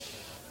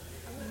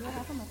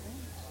Remember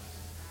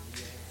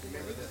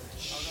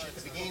at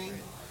the beginning,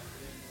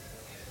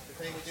 the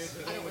thing we do at the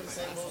beginning with the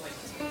cymbals?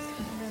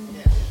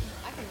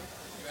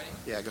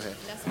 Yeah, go ahead.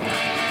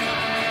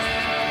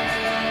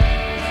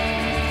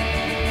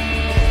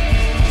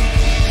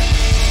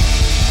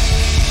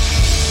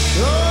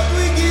 Lord,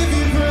 we give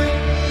you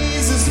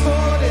praise this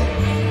morning.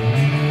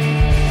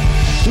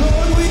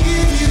 Lord, we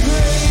give you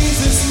praise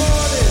this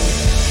morning.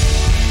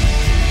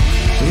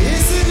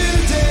 It's a new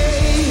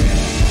day.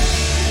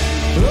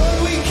 Lord,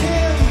 we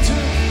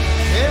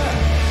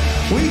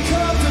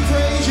come to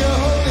praise your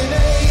holy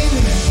name.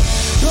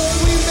 Lord,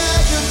 we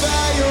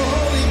magnify your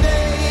holy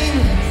name.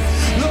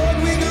 Lord,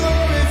 we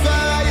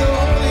glorify your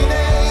holy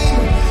name.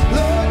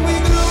 Lord, we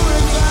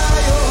glorify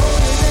your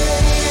holy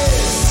name.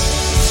 Yes.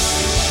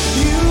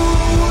 You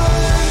are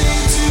worthy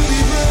to be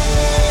praised.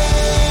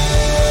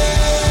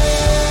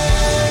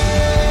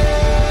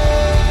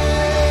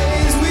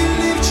 We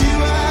lift you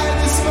high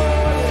this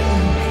morning.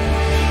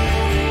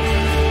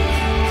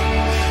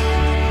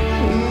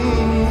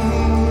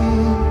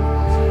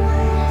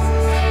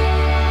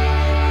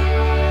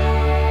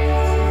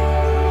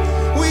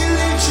 We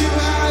lift you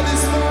high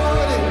this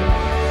morning.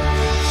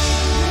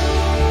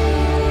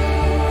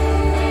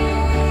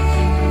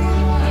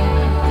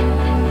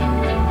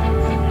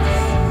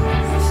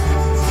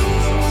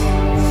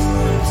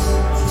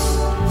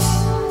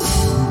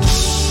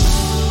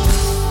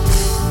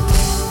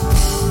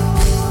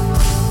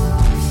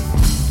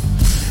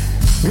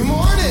 Good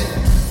morning.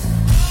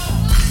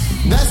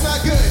 That's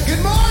not good. Good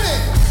morning.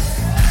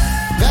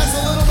 That's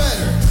a little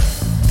better.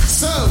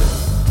 So,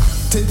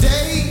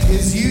 today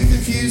is Youth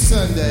Infused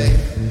Sunday.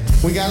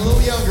 We got a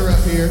little younger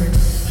up here.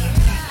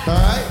 All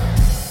right?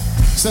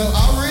 So,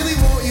 I really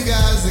want you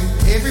guys,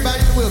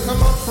 everybody that will,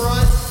 come up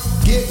front,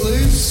 get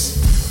loose.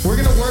 We're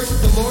going to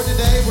worship the Lord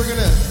today. We're going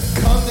to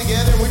come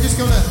together. We're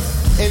just going to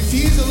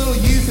infuse a little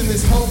youth in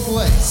this whole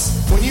place.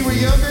 When you were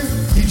younger,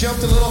 you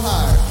jumped a little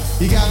higher.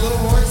 You got a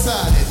little more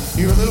excited.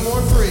 You were a little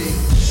more free.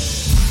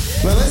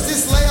 But let's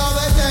just lay all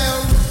that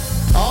down,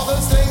 all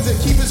those things that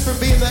keep us from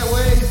being that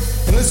way,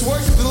 and let's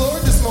worship the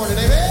Lord this morning.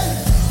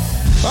 Amen?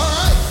 All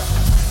right.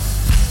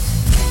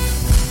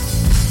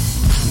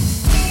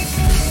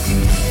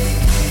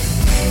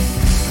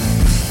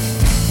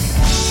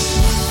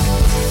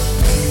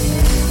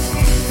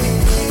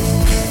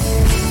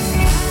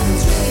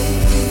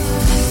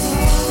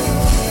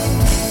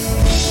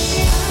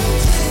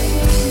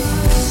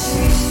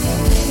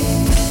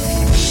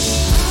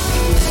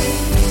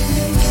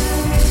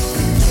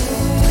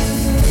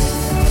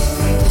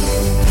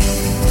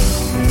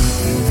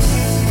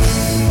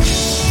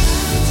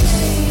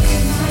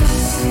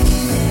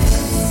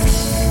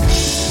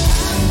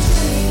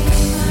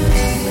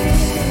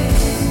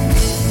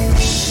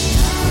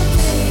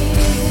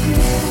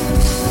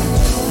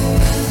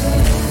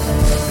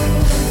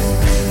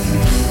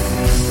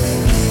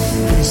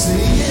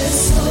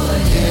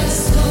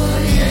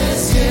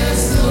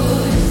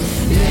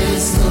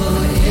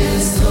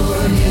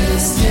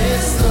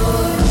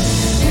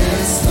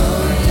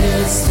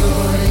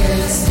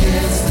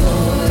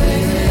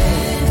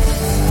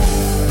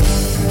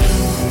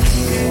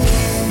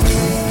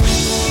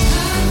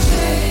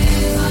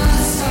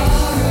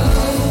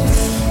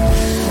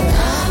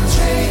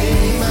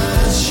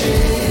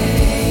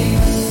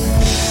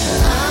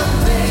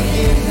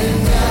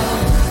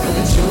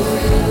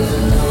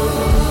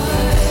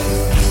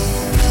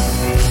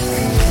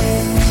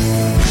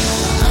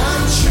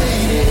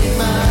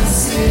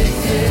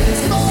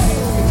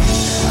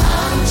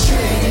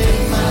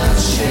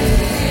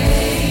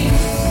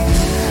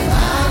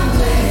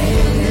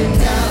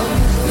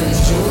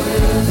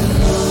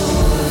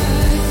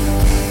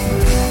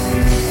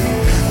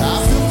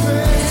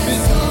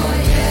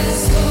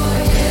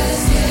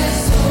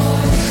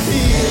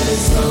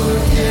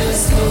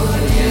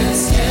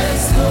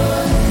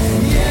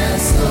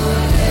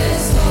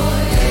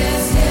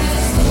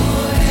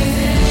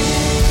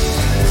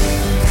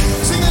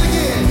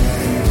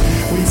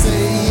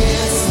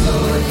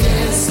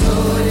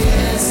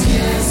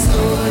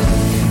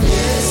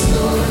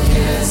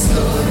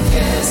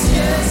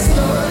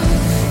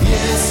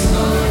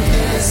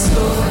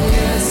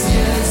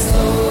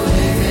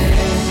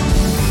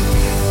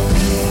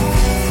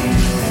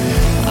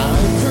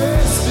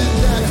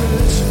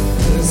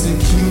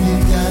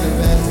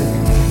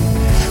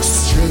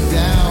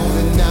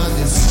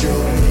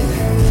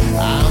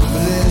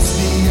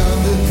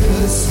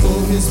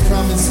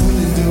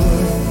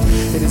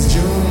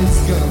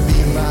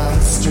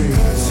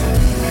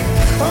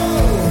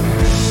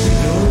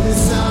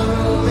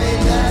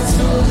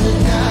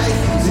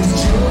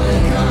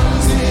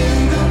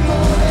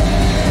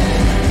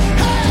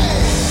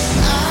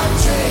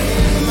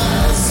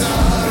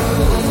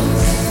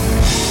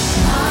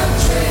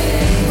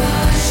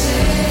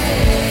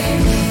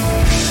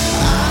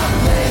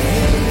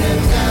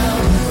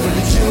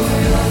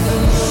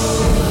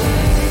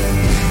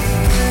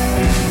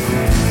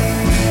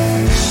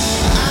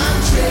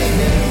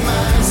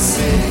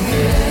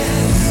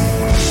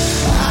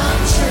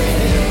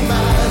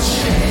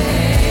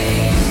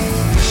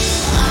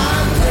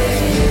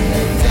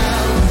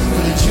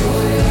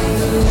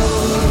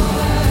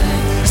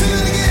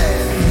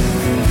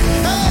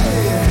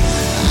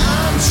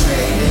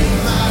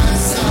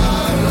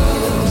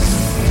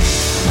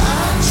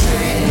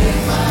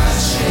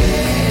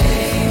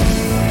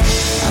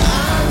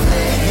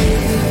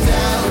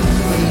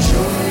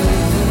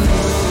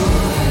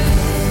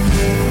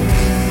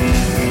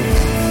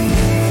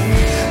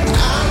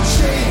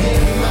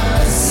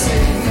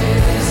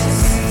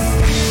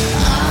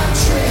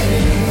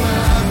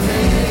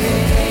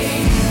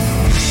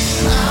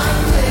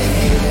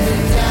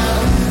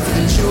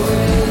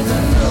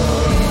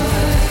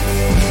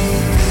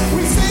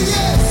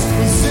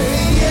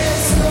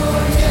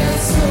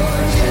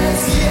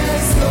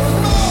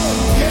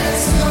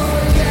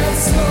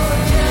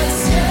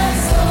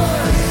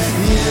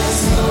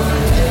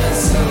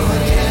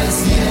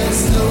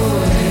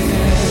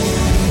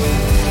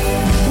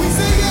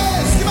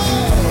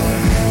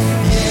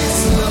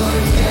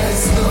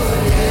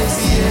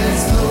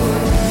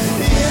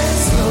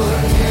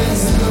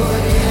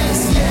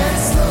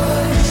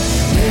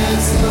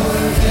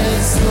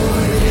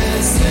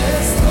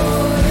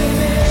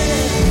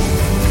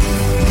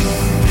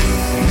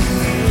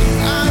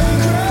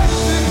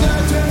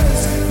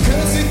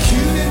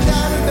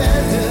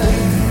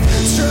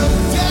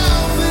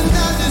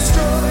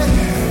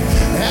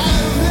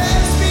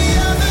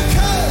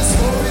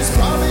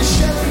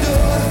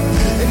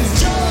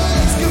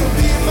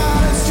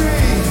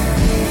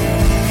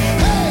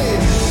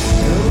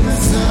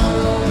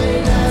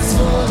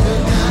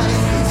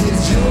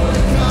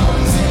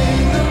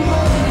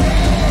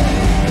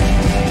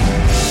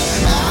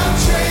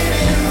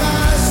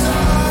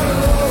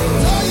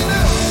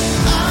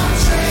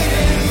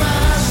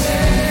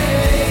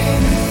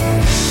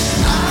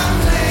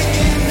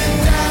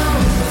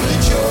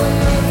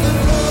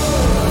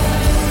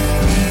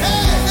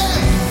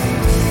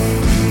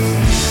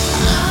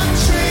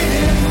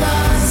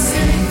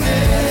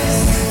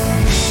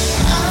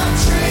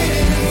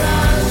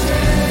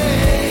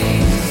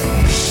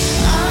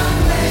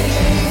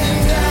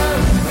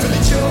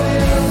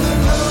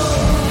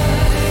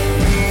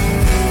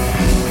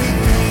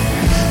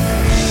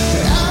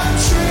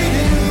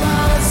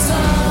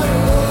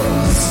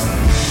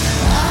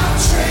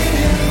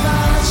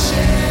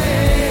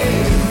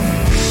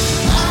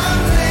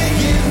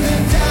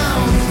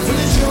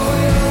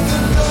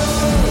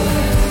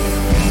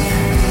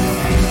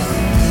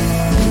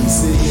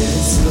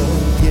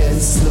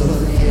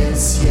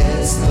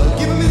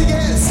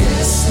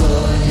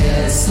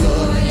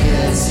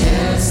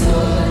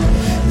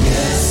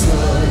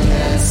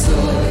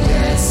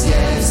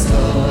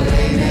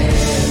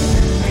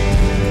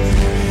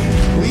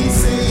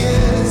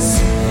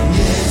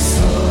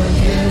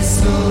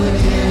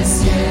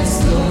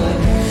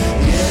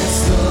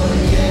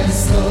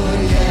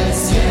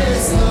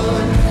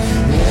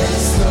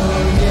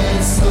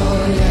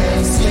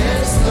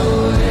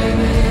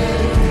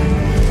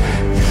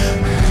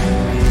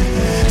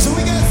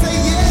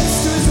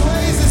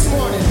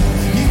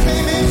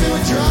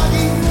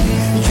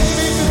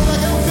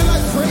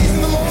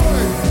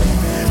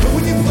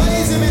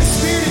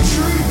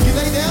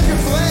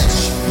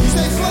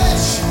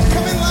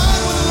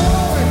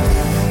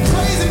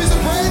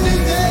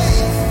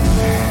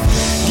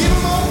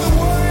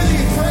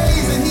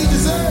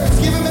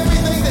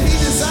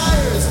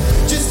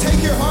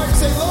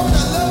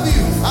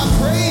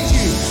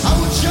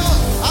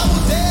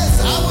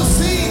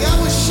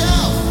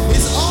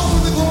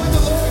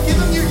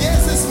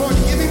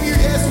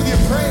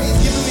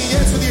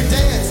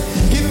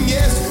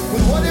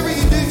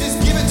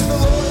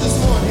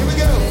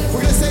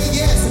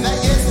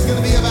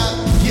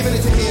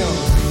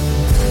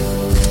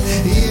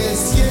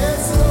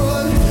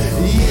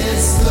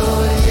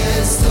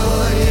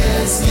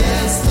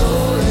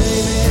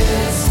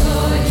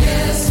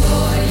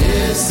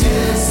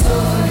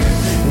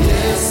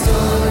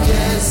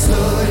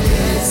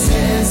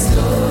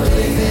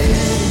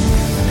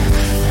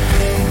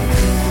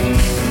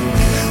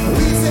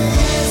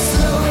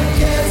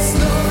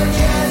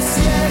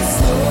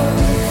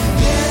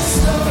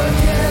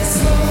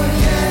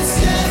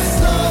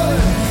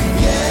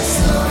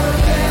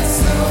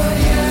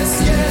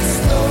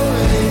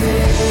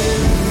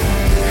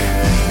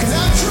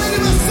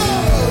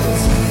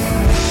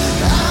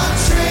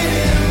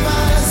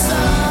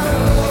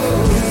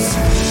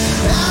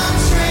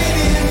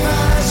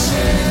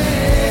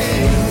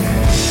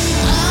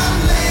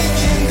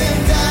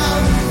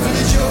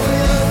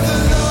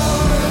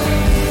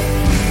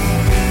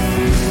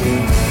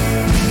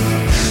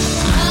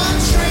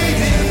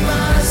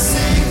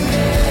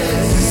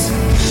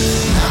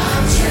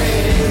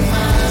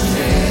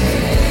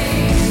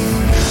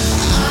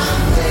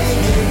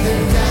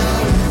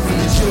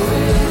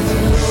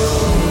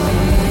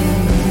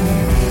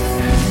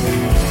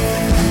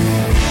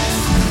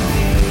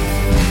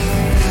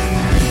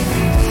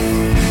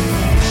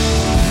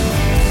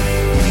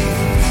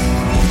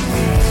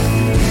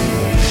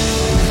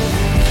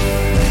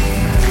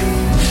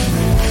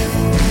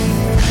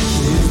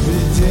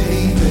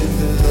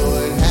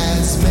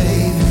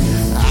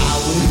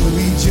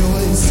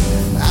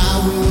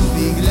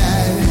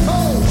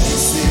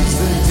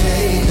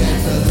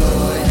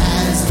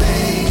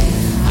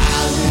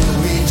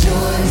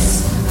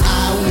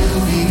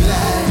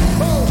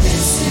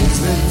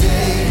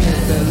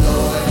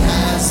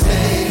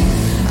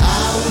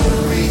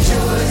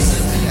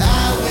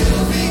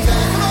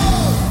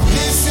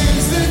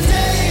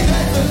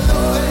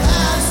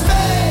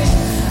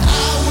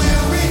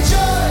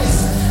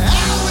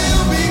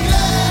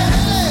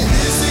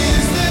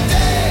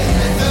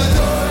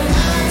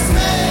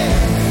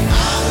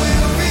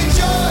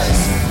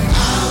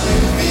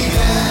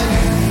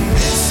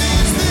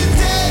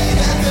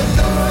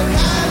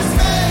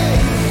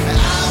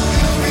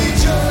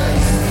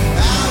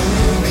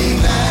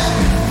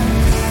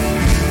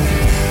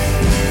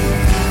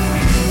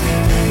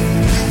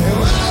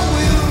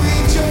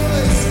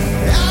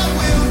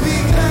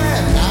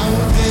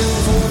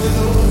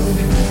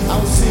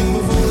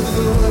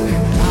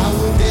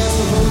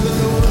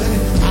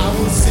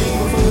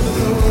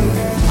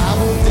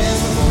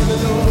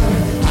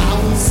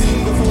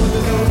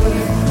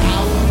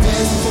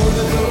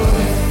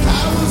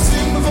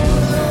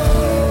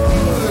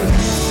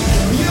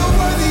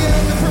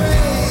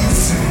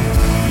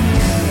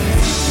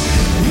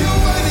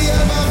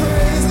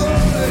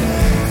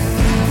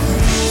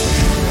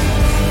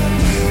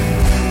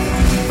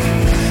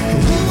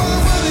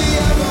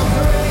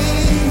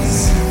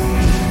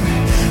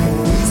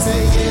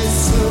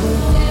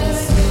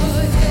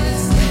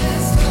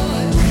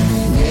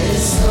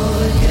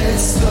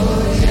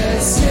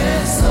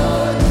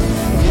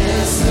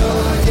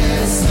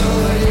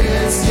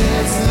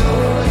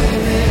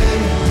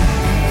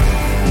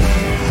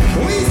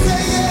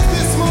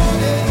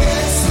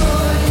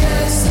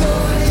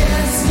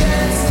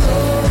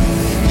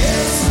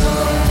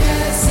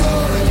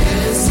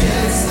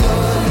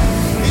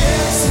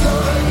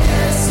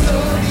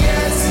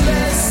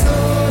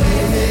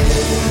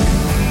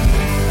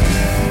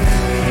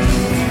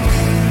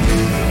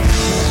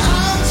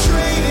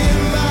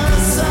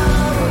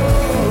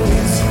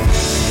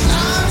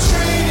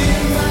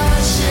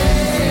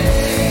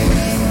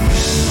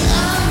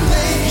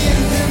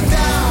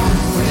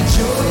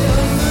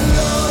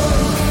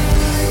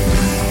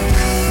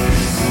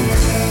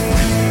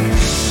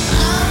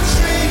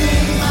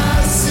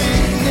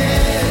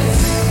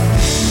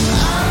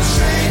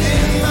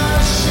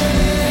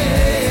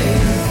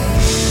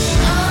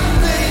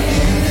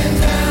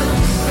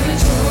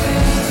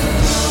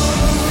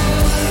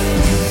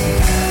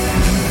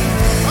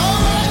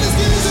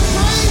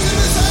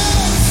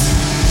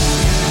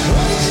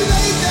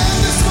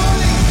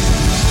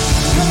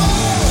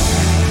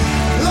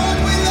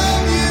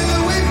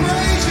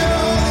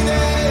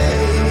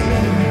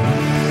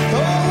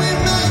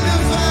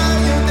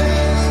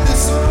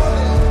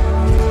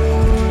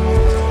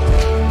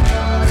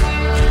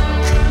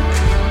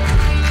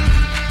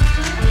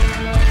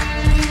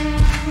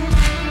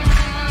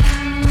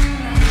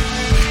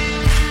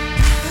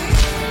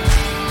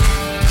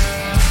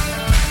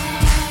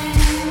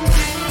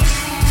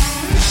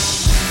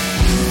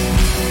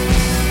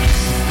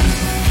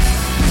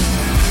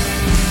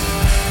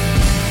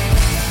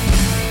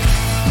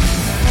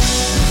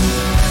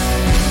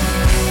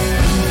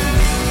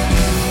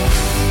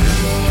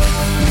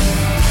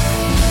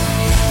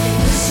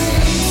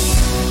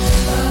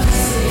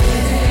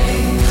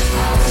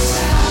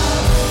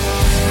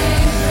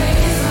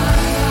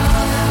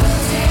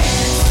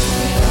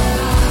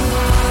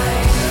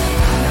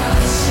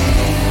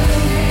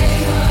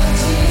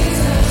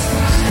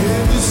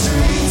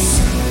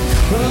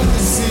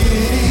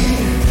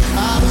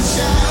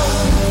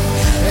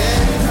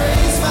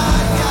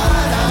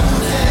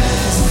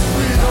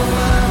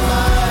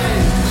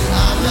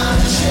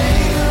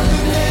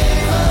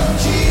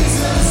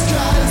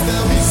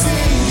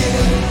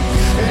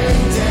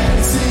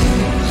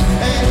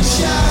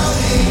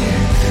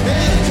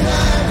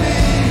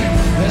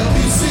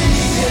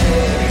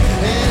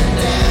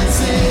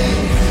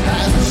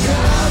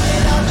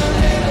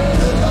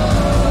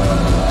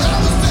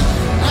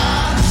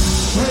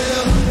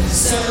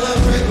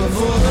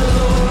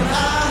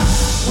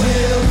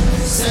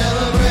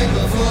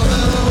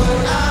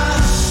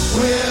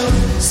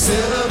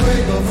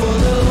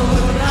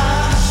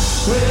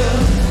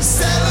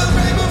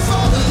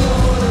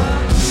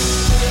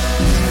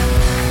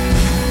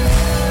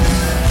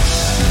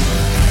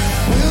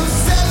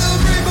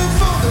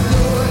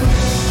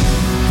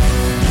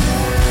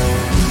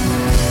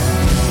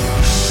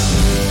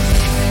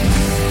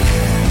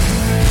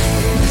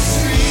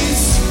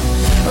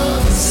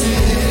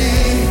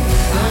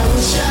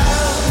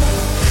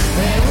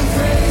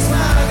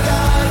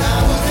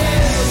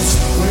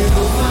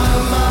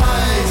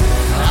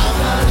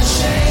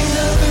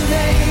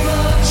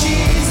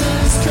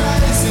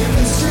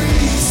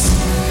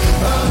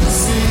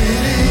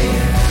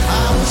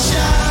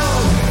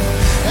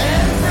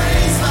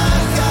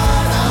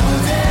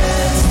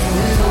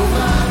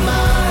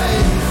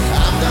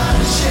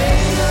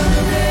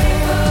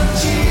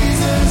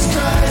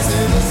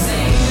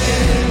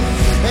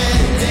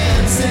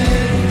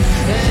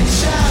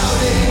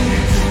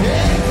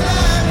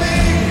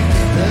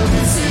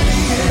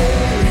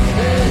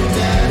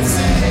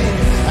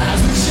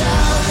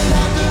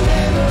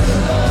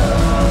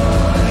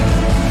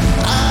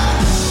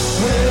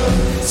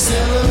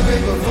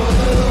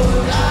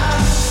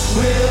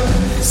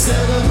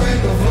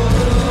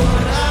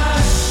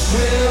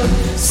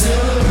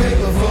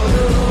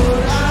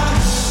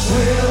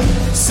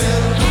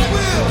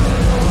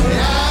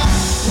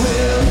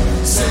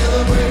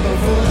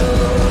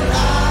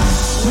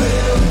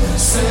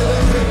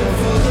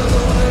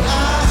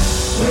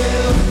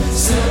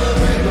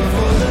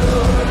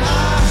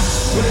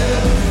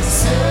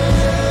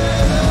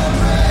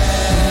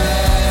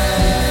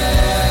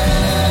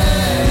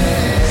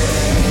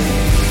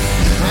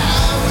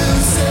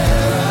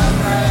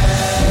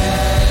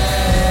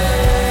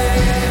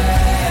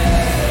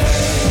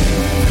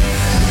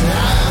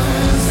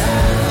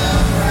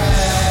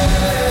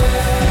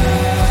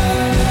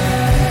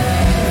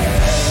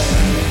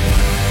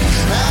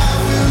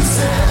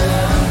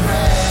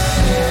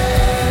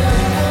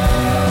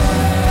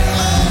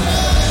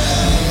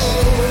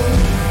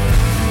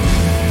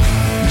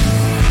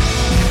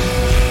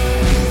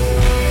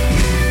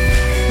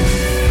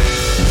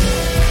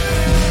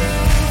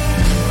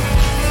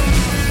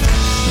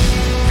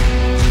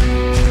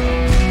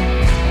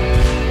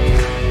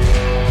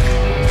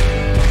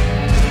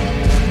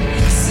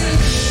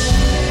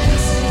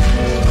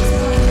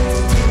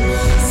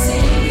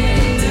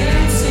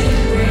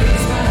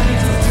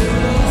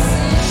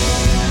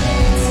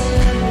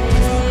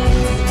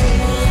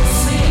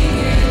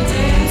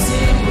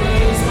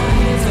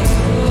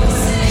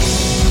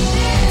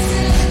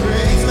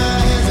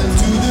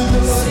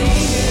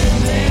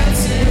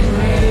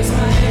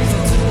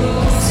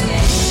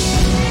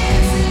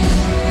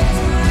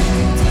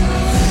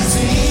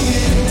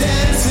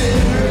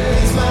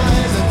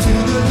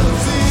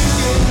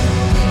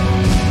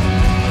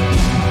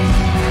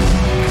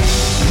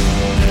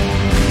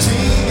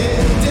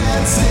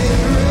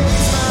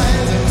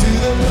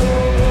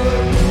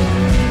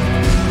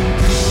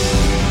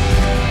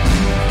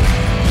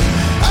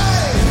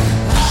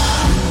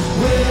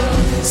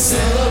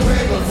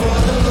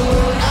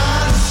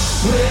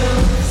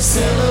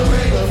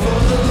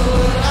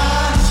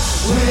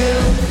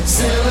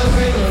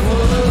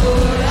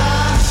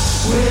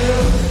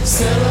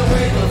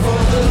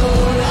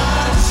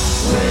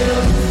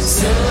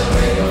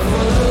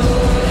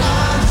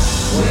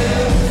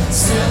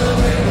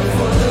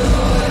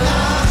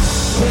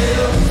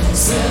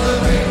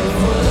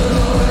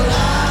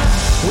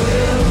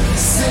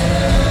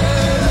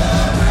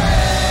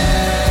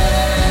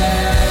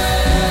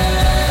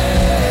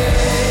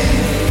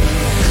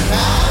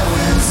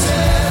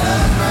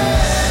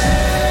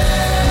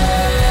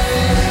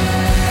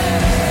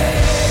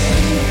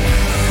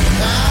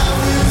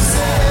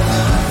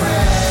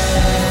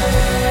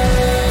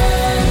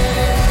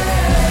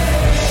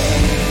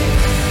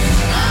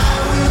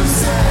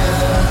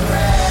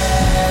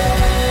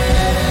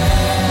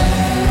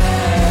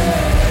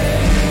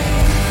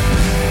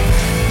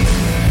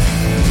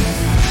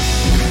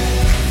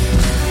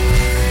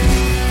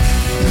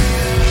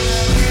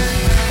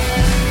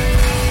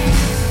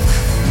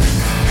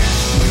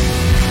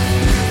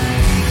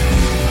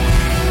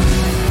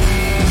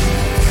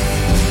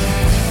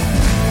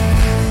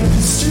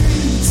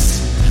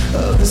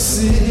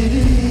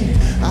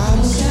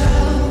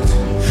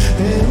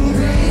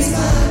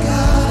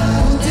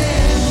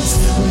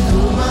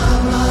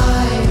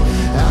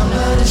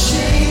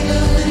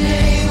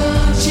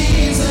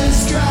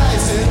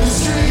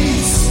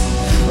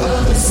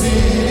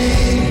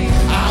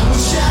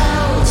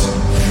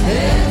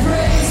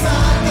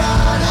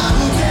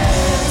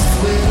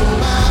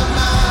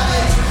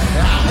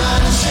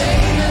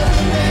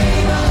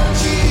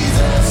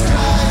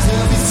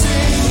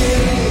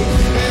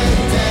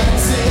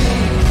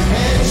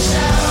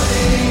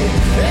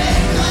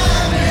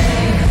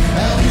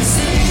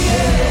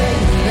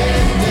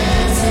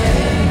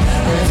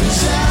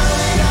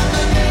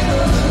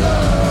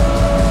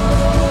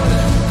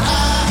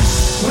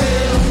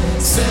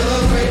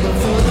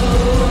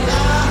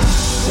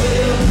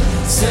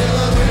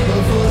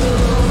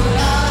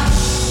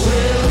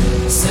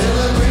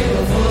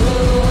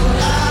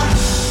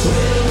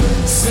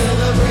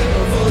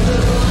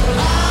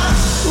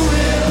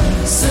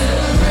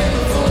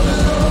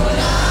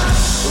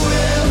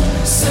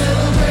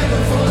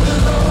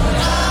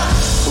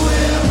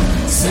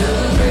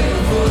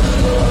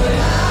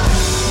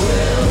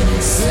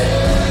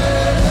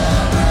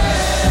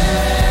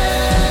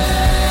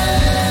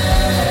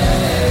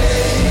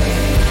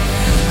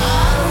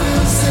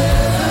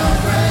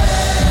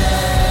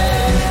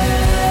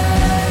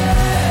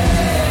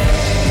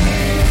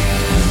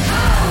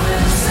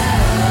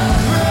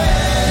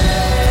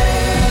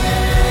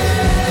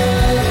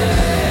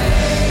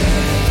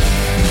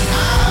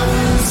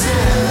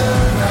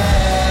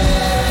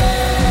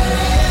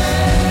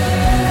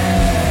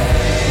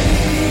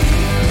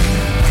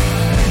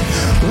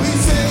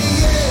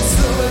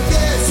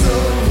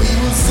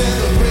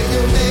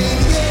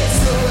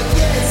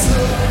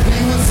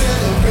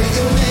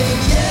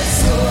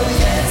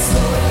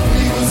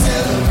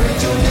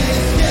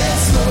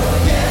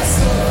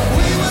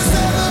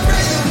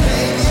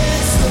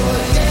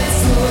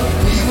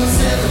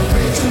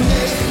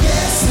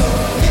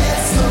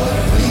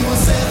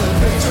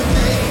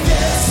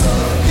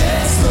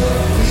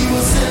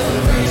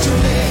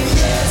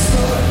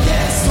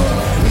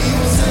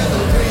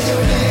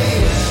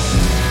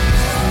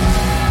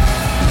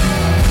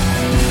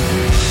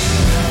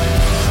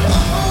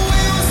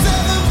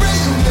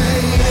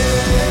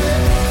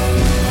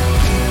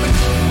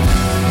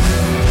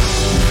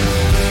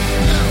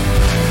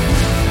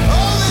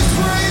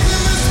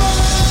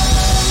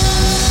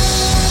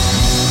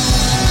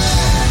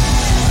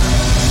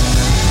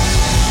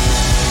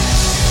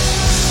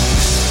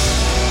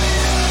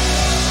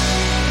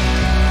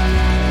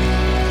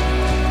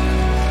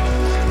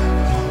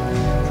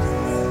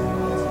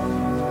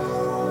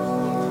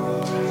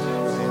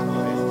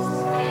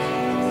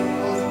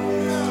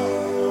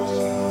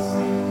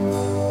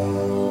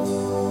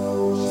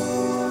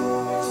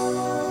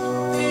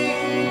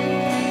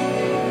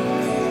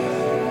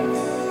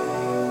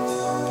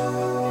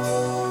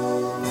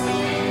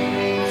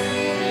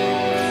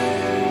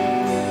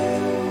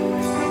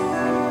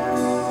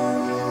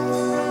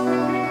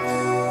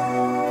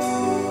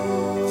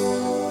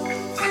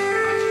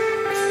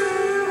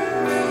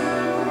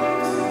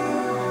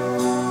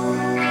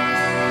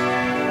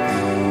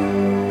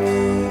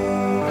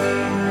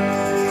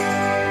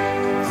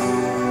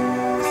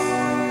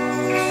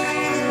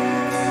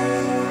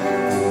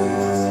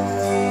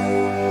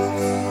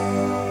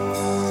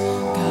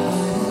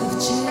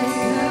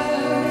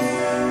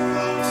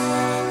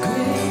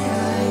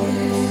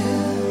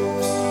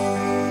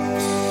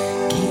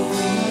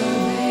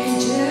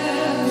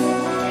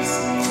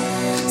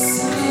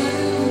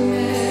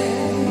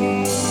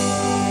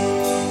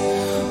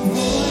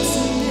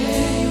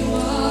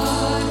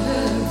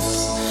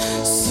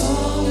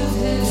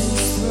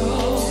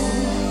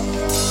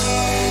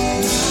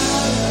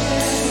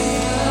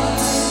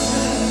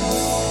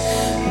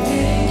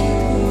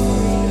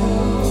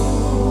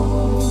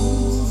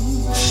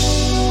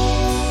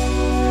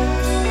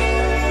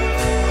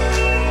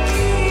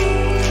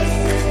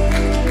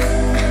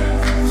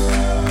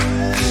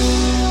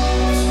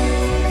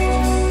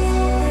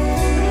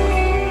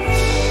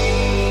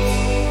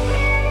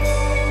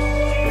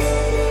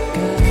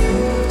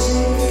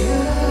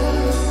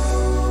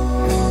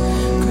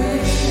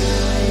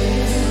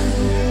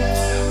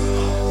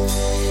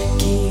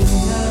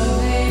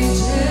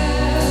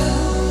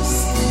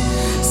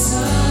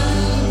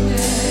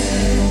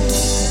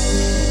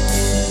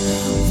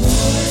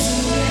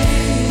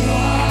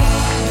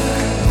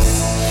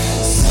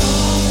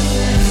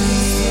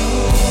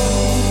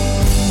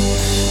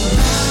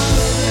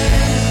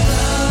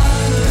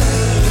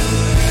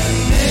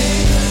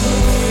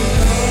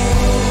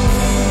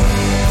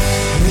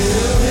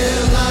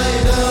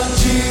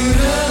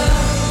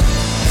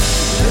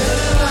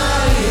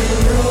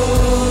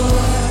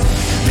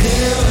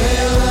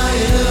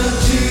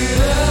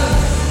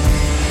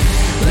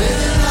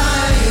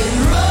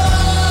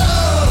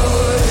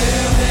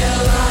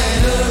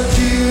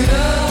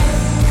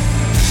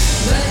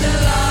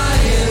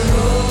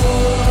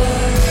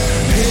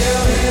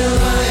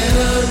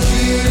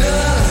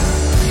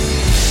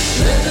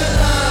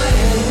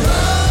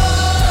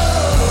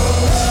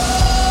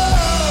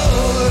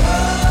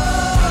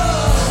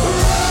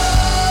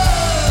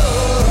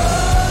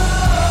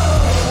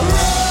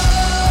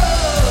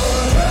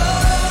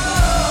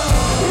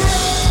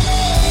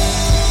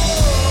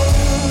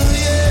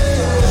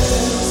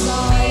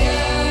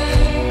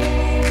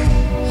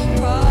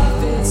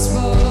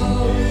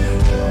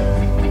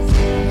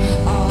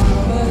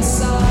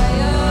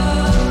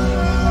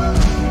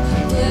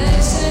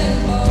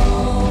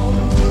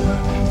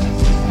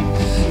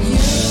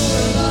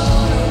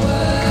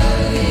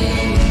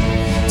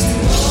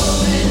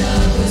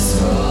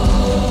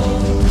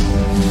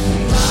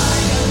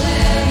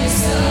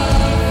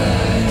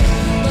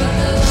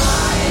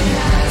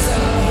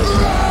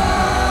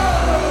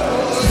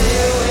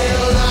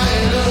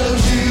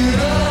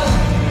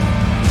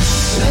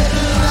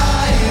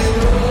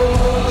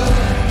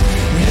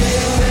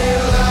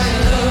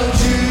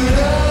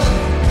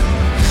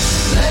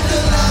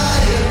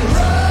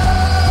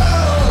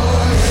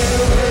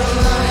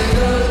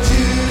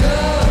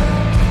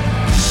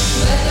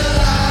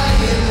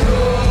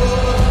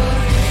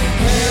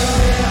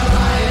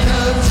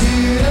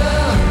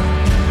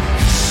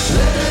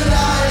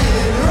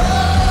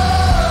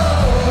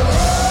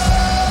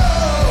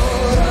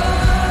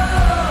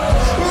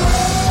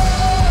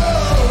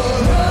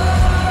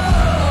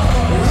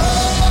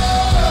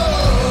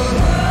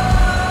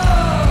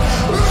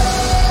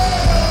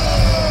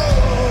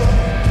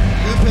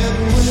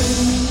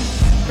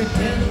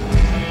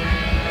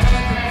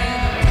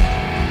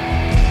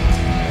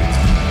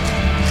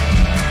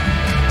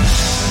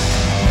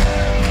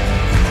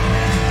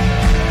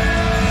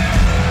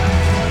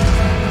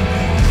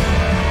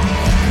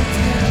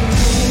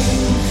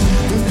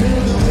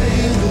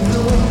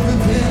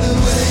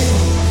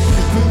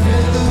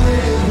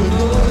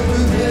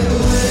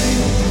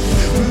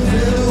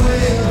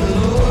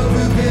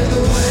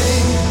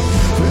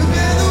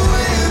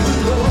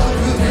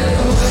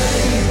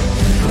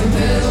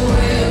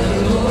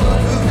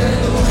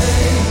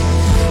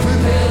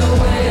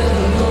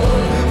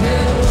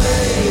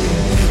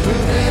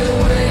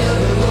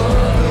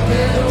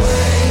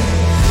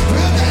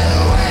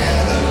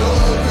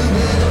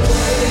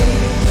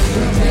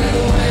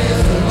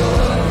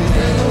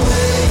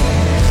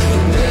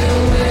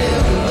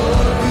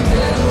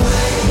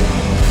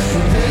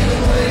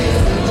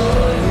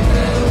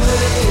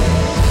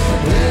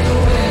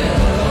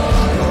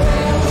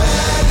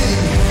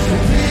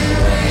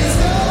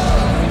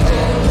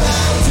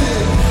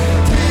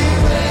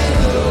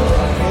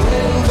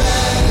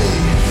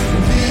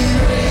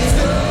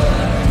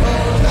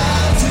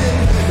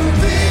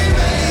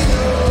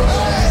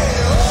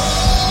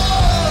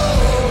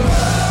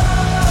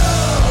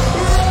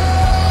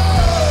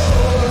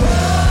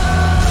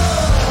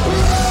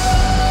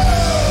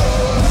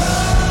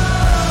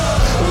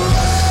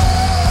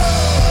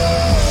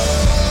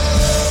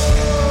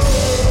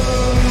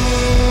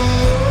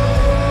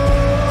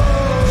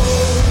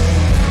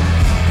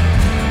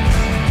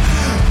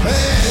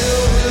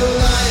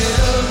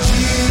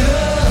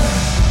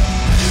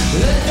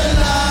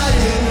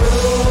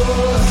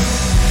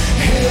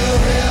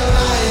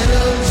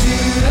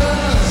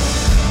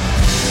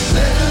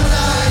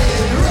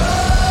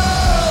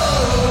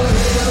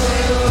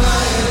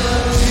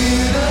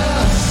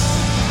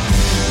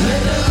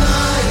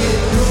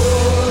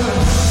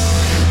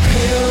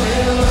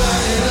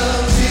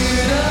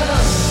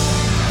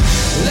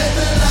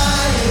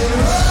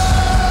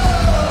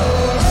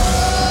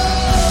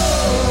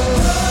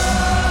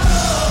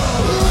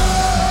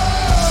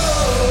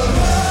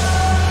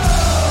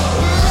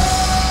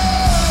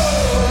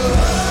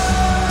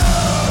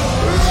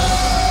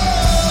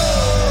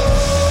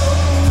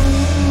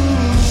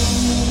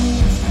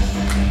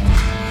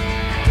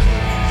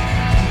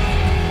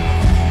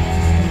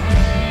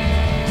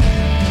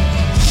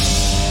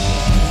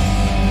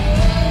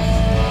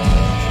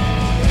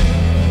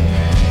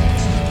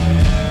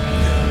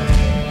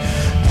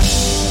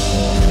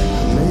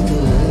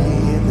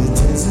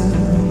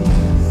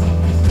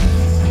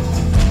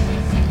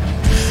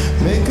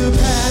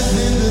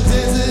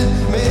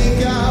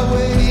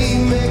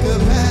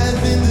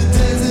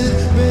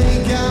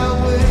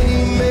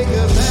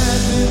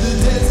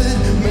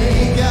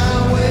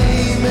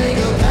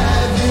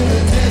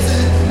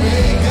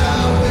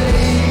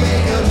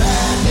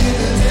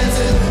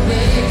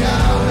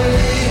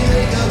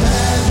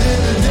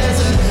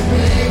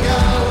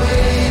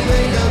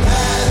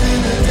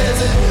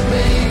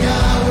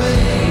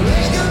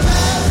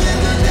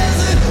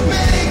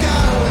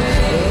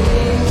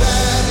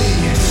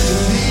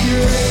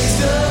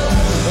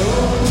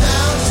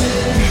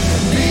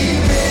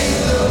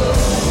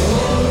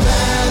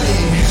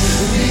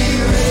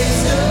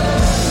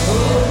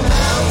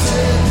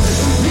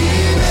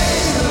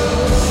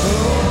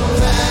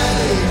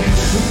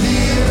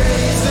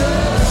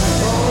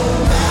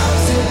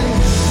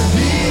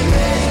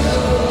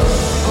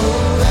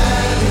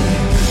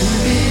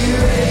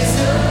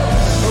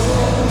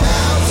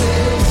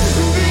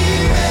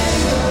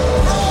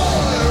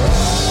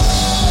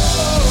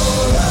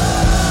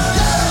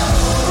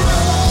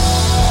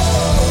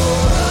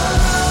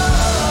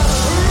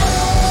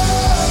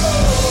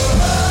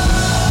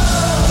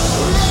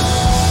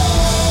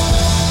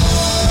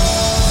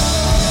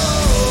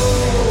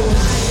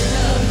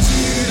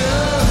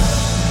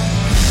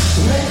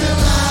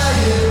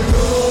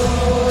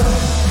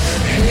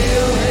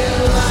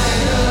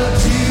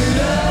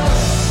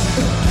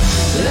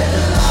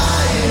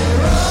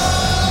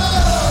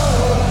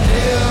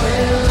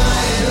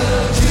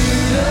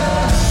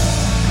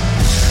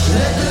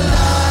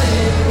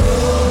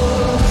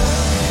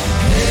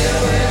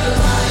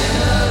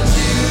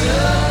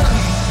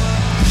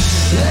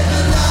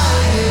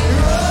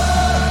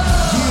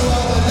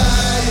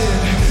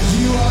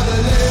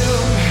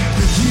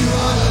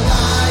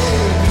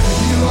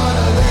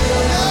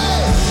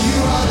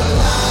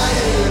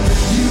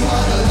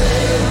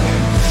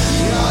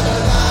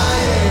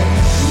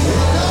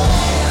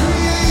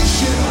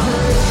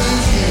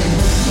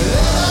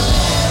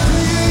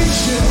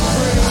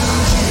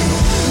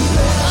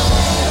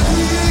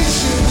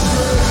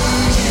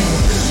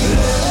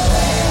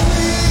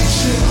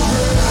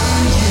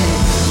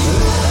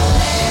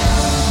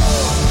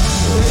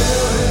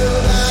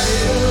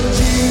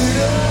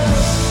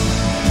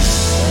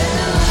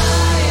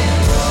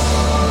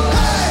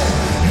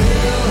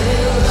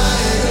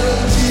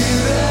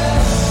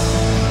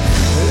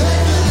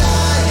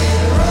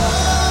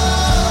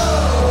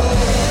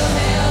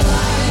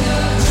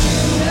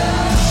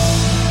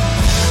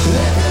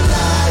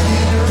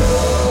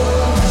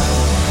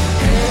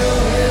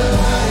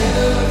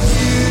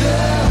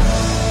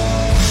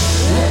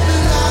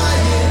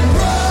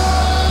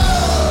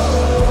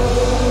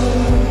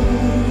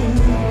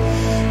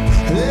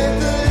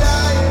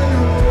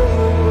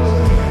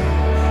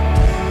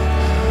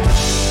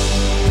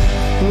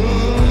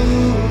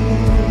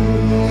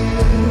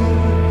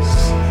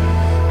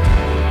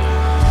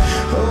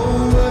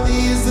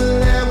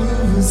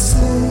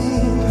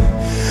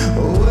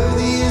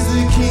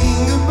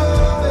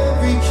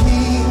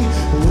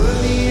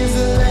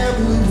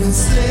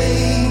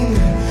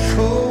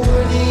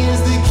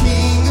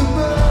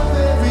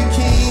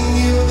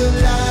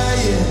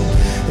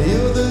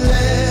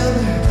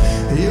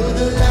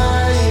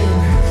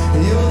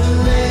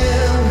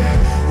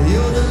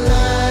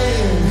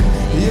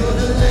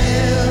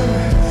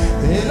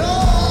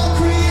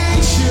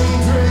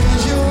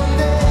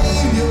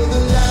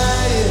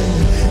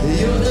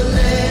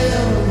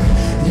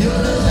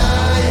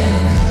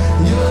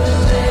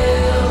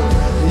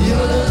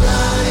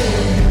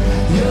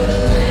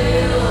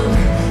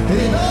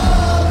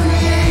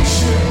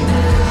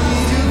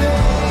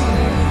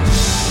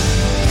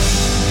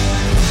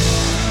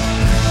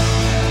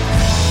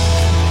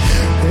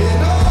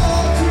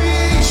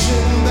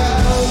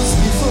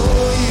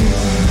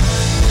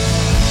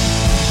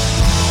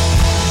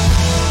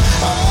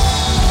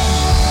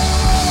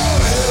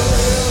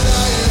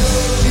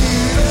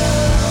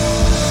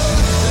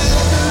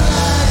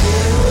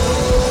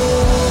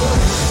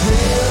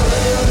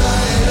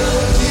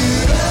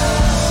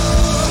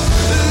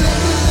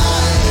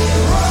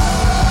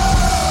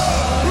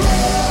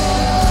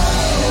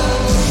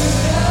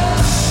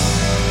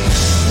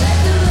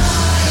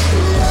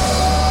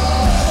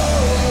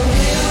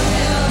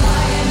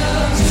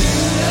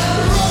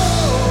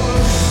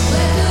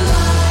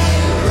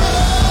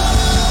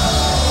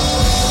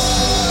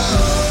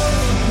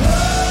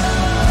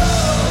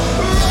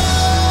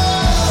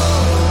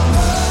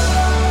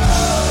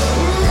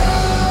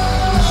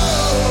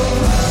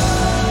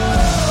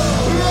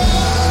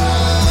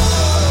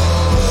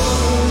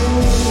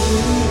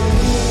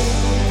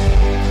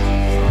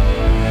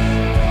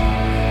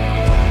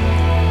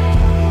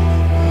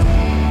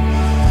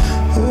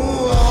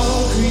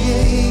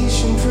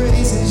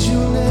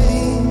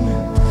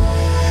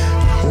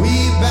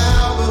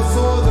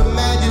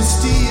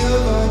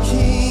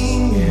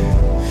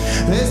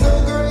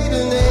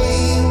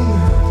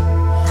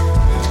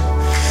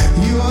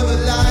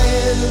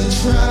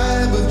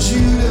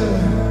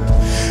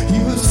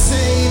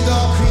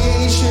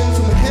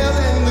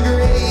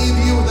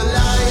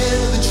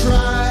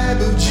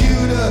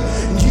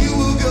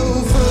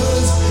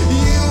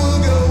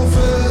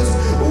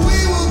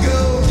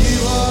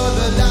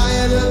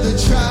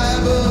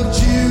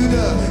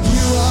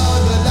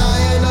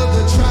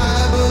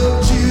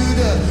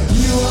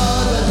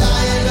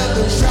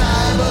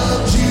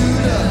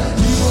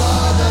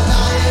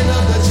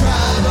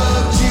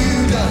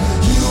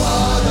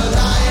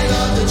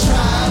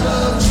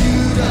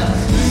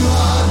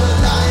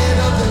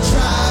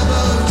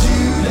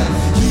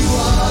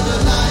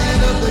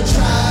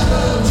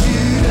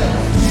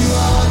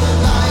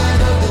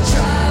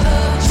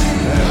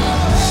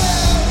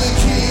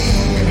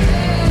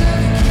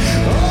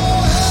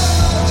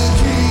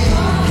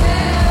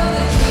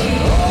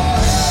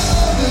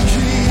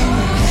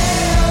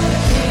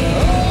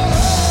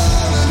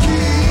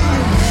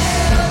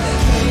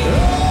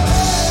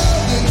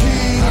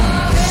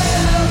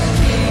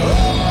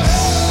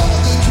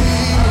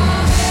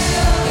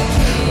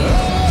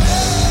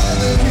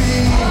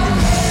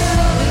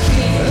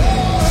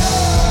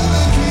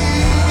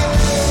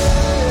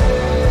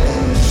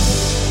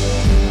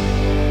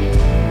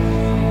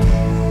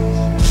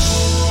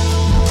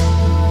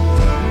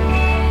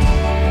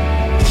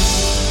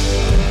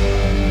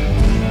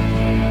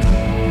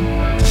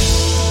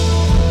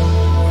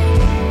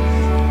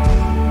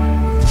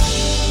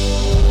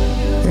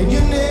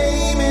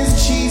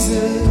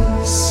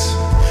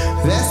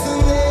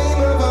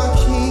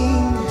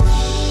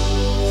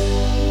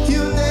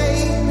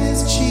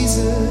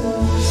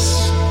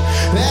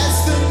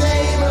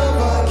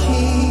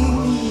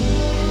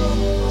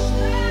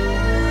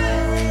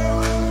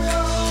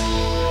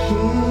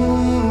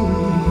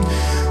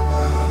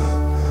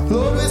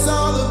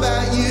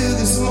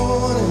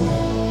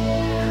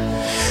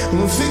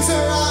 Well, fix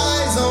our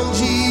eyes on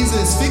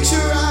Jesus. Fix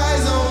your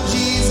eyes on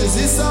Jesus.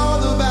 It's all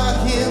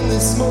about Him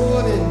this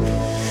morning.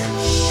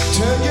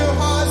 Turn your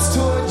hearts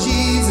toward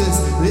Jesus.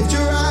 Lift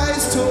your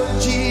eyes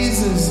toward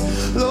Jesus.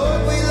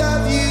 Lord, we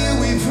love you.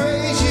 We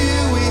praise you.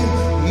 We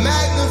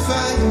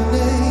magnify your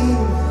name.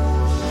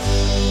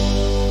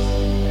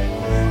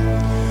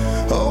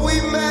 Oh,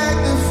 we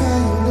magnify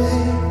your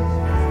name.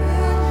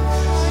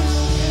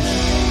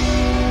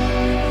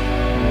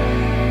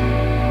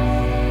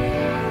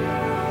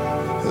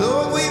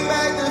 Lord, we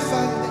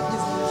magnify your name.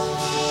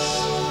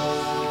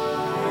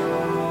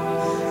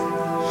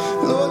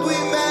 Lord, we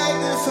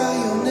magnify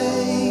your name.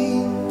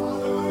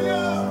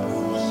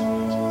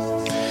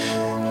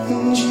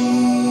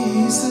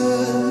 Jesus,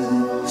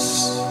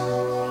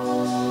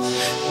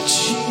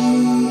 Jesus,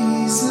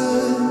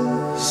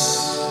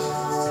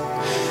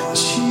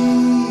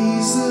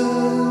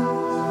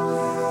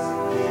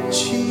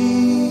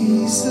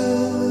 Jesus,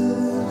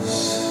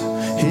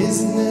 His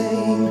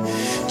name,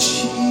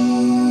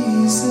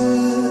 Jesus,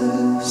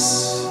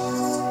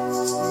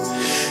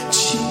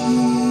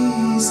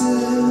 Jesus,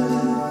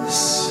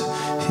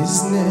 His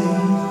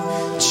name,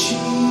 Jesus.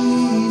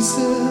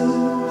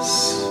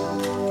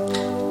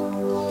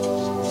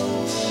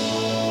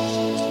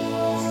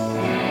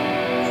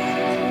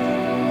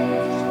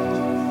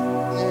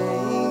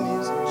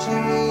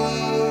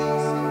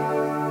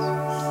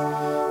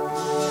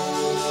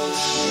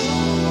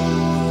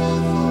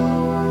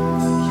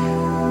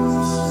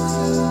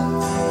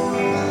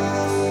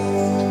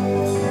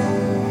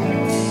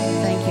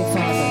 Thank you,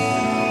 Father.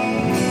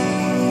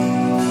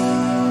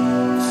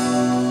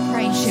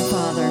 Praise you,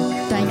 Father.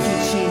 Thank you,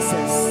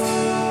 Jesus.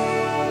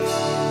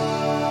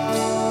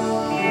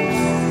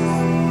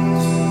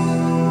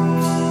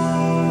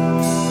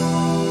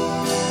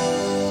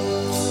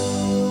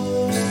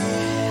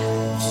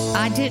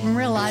 I didn't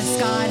realize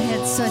God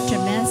had such a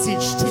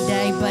message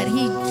today, but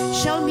He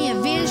showed me a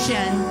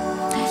vision.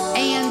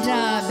 And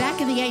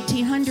back in the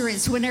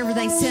 1800s, whenever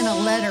they sent a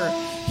letter,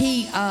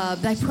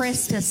 they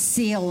pressed a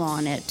seal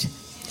on it.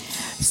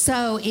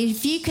 So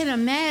if you can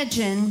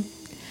imagine,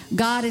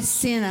 God has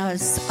sent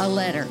us a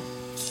letter,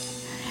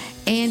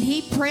 and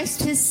He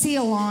pressed His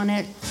seal on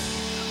it,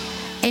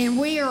 and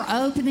we are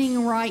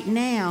opening right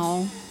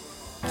now.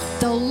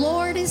 The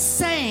Lord is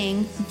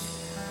saying,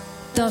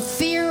 the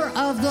fear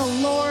of the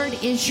Lord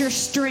is your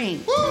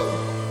strength.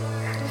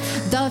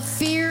 The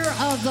fear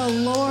of the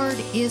Lord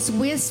is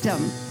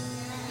wisdom.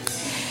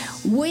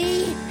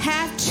 We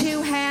have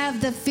to have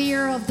the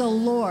fear of the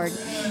Lord.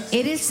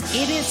 It is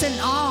an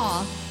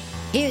awe.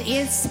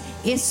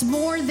 It's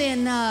more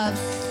than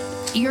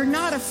you're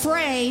not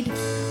afraid,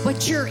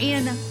 but you're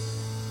in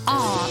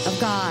awe of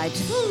God,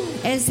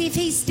 as if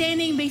He's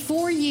standing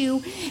before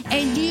you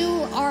and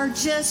you are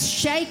just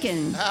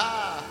shaken.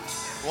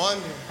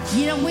 Wonder.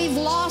 You know, we've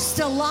lost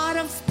a lot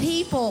of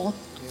people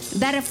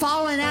that have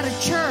fallen out of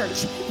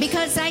church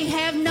because they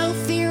have no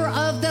fear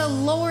of the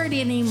Lord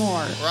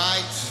anymore.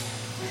 Right.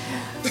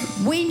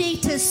 We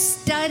need to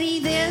study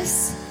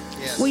this.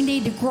 Yes. We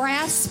need to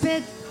grasp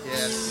it.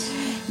 Yes.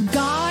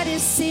 God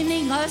is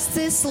sending us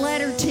this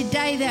letter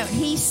today that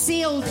He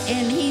sealed,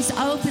 and He's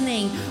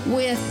opening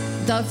with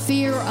the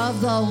fear of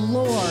the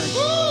Lord.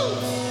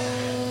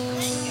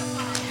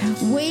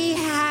 We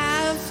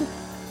have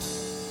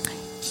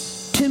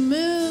to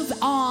move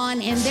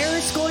on, and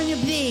there's going to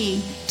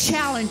be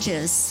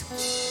challenges.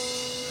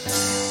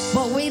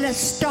 But we to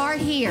start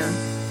here.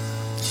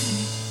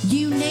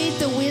 You need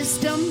the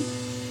wisdom.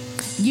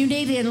 You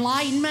need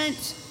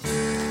enlightenment.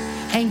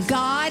 And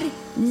God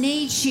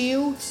needs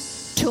you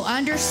to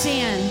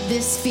understand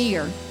this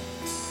fear.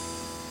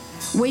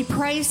 We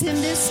praise Him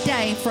this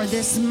day for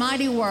this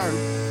mighty word.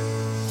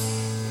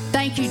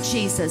 Thank you,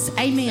 Jesus.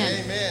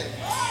 Amen. Amen.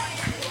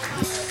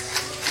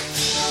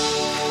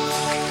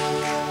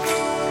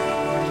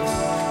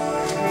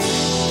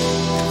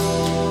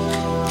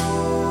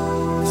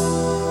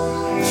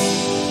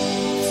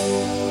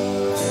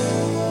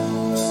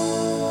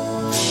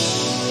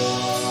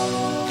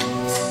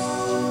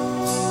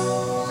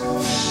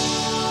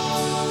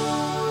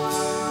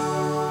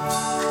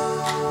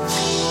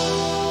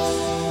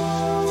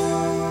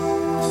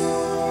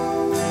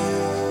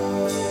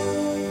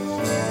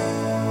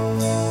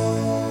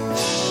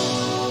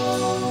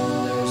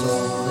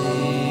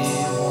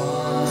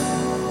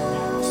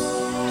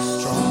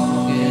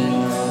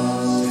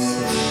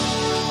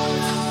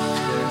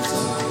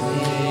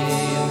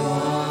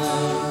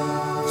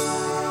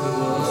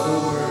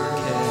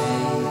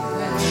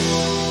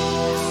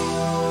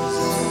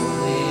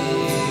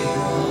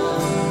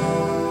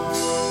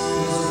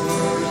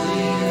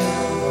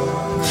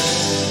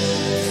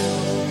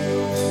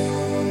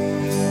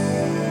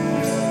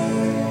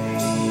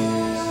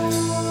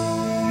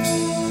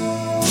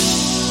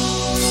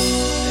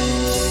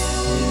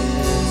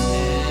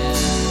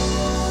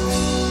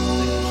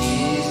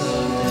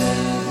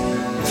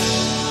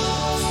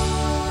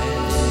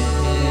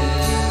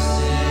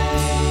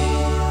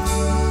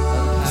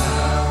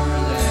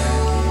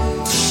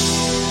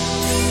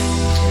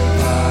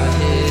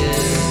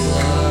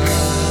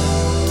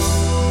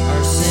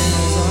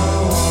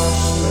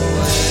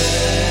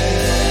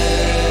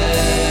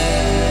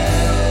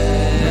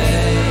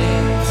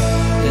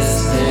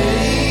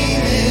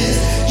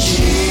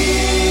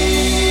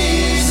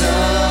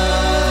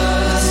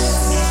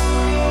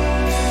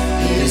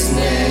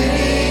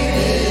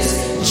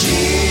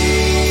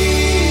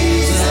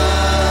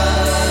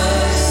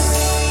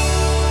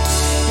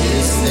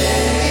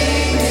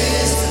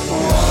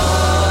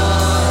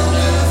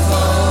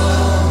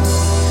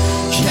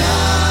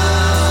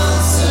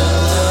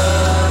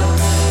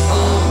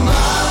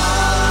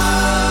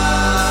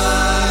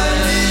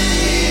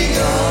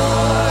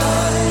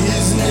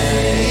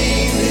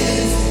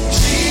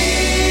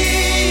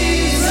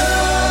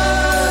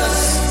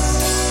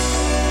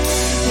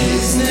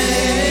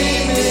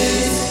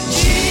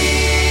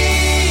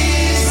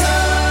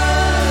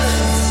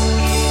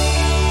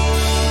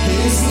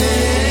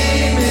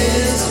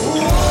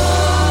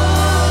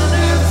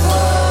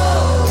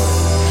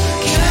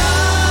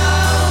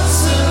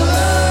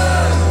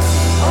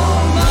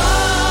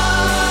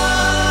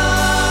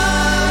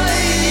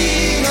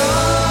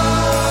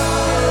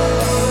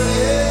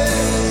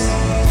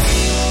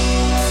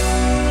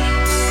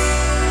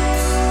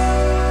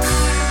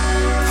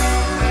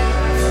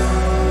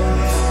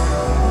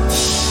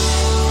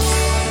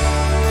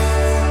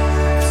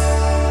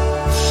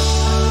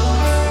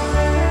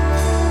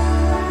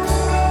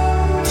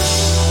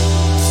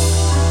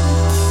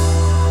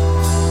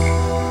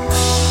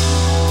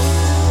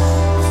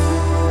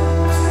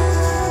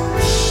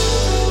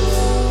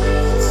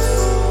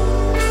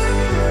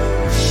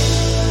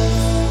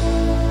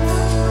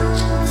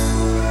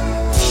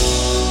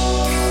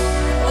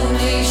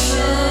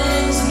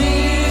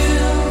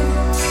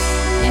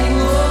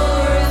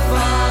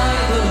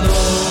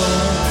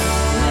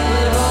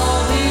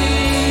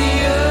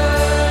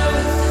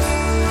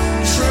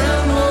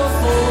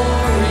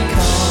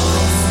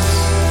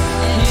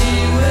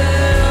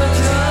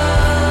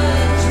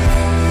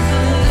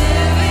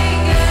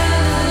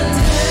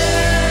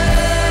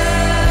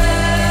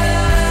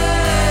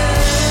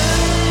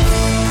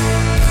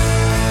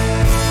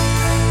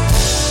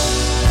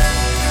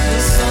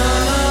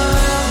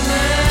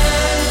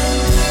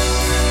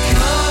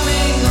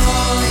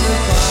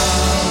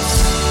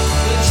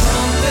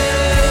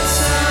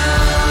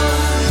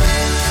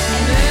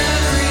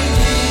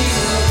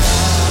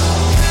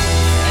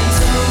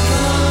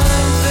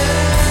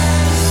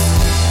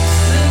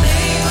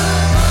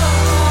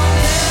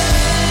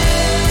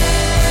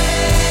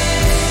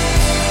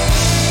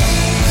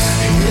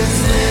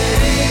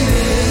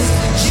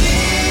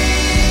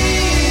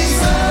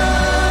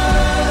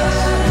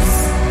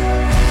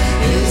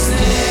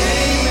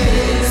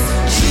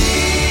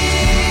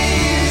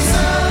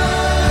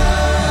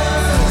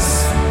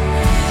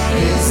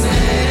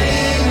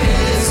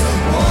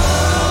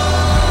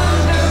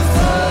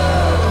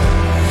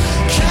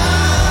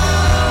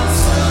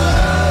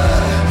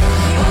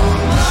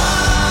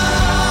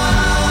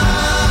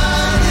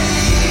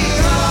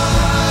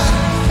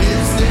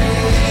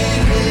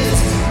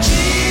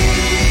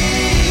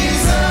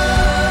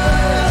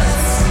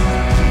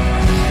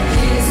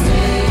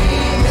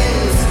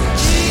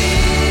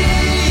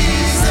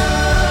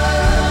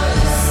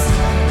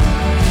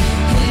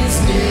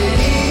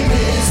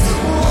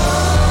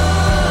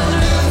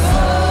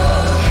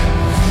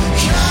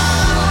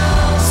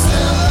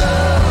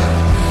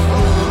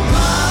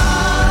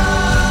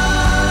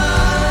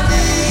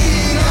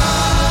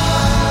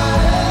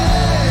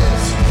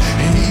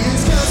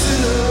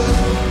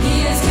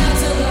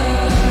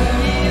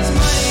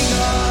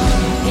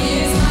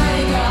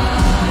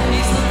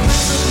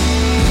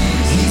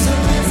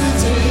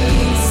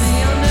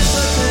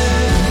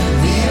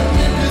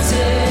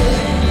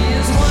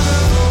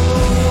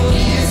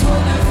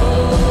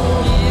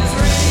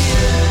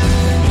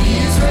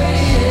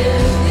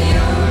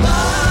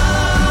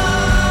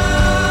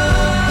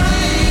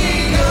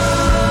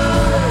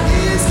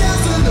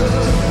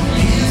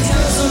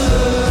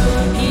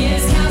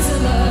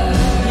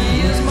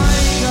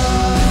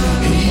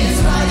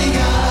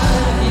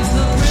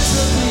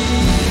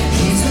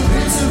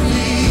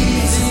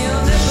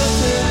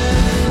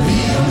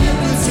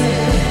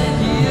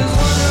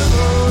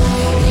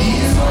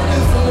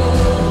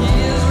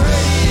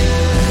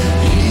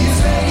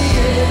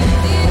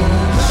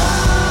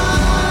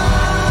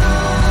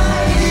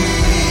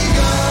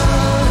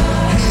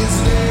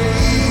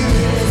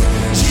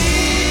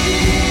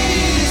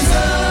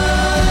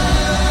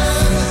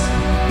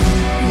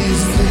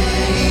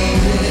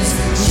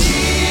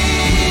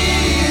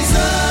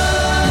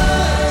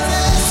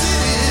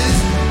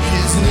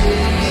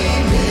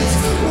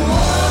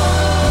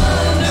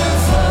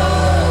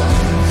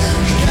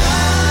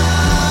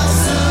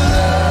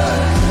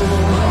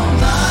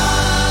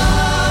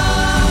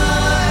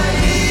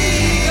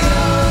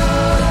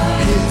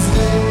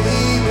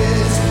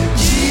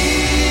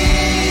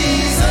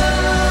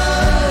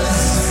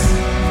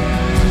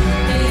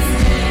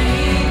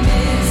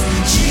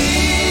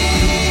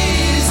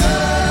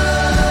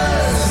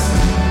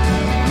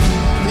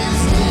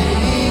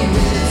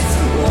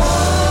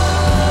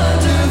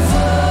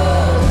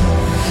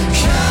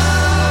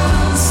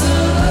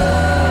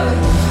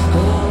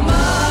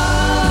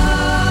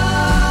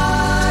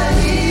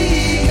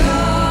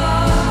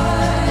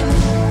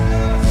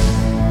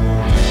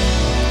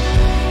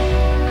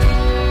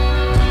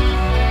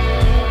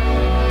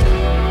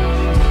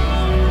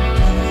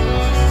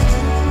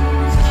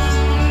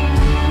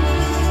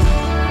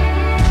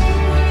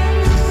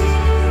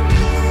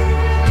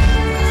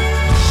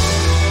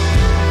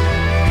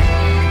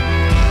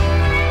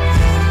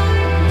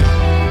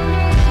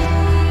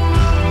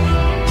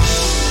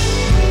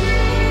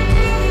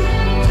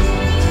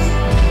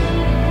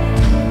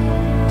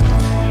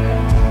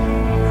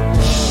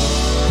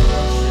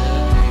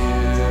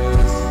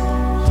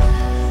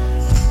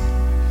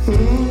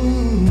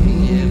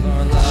 give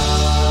our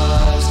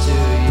lives to you.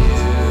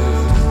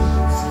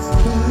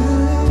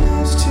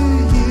 Lives to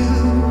you.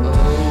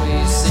 Oh, we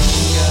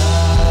sing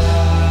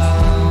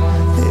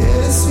out.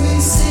 Yes, we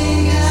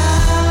sing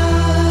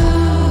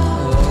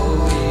out.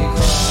 Oh, we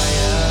cry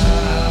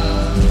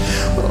out.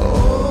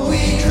 Oh,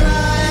 we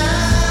cry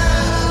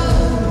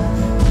out.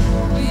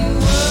 We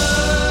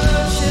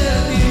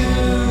worship you.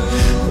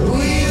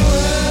 We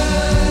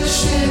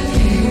worship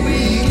you. We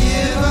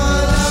give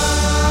our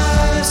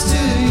lives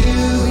to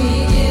you. We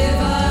give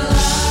our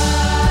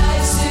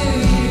lives to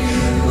you.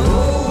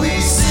 Oh, we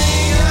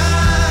sing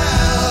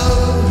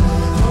out.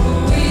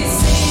 Oh, we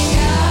sing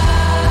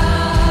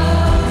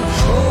out.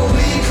 Oh,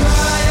 we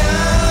cry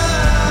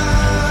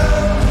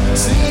out.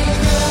 Sing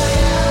cry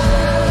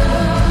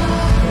out.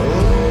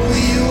 Oh,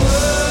 we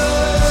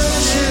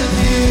worship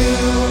you.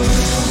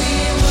 We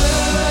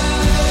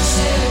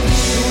worship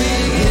you. We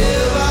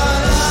give our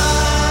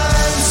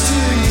lives to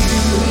you.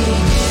 We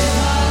give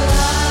our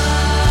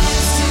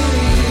lives to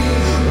you.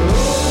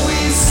 Oh, we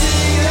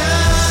sing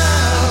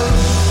out.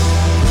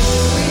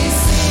 We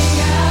sing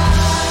out.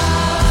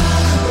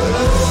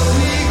 Oh,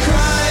 we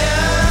cry out.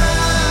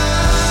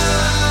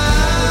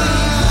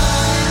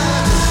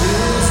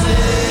 His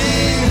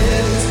name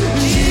is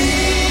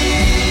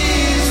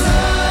Jesus.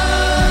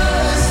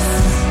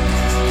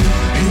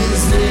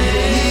 His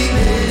name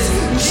is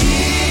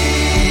Jesus.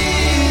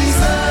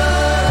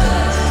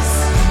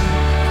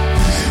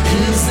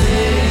 His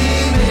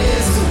name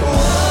is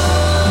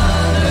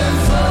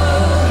Wonderful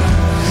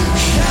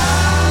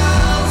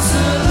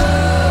Counselor,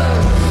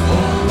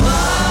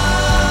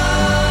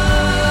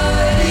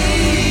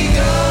 Almighty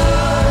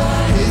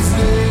God. His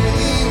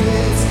name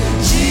is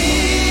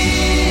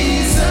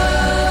Jesus.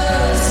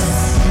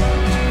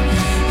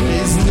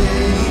 His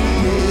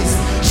name is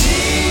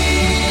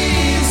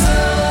Jesus.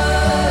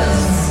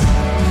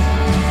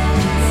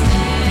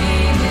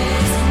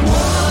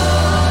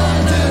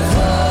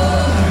 Wonderful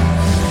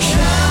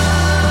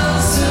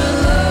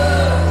Counselor,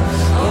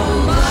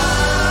 Almighty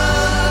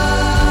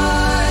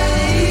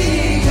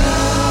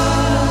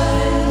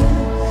God.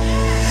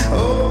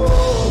 Oh,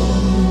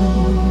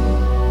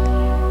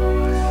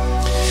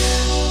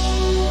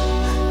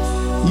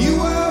 you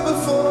were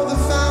before the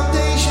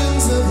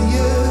foundations of the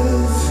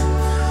earth,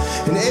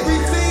 and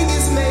everything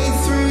is made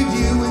through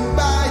you and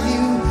by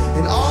you,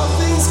 and all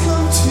things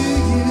come to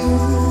you.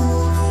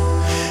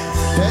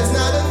 There's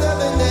not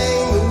another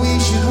name that we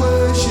should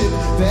worship.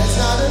 There's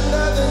not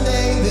another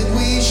name that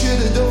we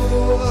should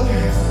adore.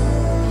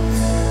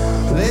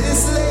 Let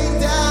us lay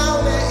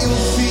down at your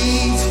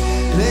feet.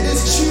 Let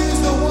us choose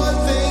the one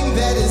thing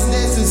that is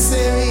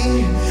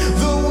necessary,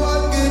 the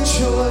one good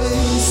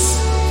choice.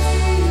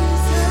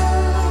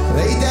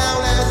 Lay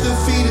down at the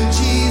feet of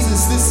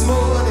Jesus this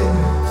morning.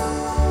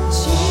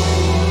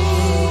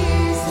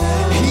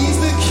 He's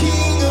the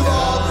King of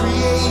all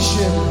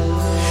creation.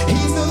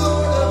 He's the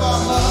Lord of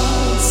our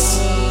hearts.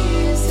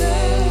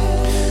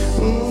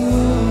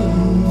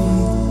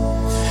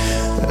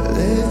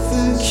 Let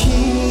the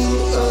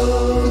King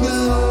of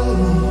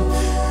glory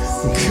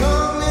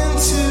come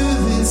into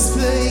this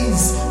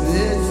place.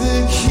 Let the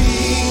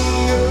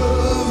King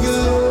of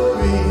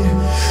glory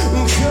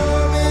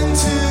come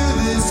into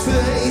this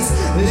place.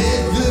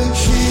 Let the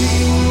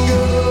King of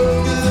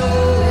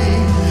glory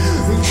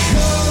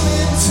come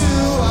into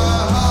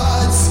our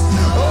hearts.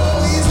 Oh,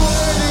 he's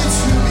worthy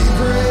to be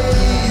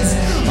praised.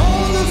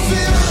 Oh, the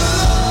fear of the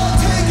Lord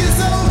take us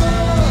over.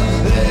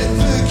 Let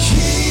the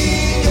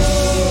King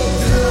of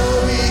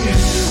glory,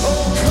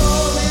 oh,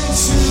 come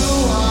into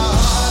our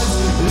hearts.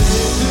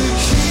 Let the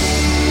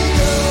King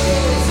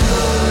of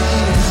glory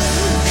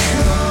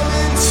come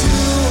into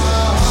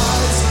our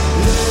hearts.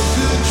 Let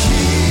the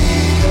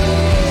King of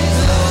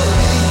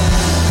glory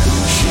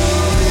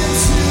come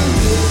into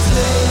this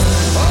place.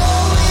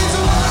 Oh, he's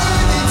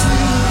worthy to be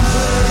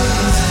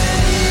praised.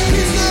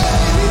 His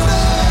name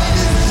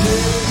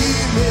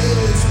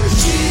is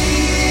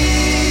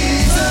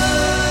Jesus.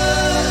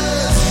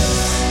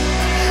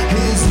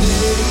 His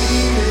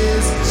name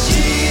is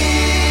Jesus.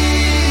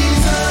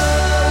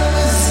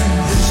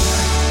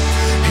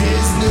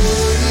 His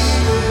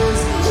name is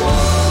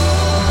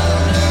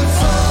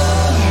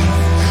Wonderful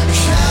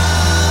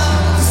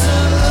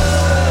Counselor,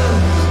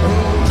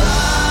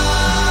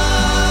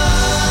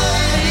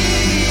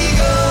 Almighty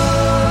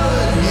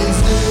God. His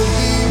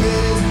name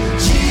is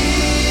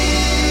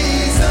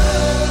Jesus.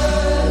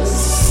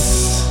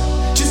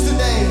 Just the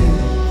name.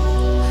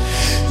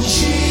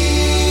 Jesus.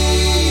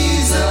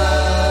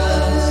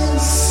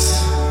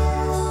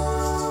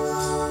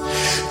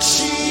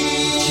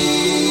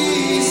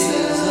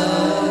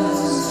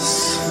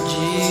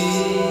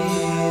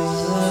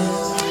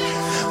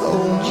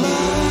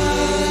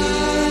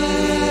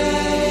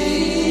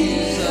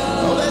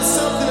 Oh, that's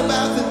something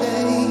about the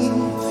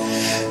name.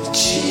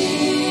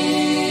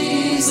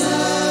 Jesus.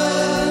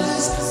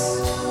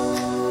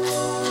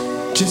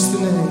 Just the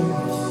name.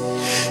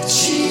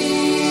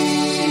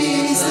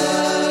 Jesus.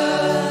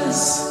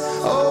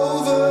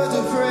 Over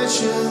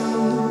depression.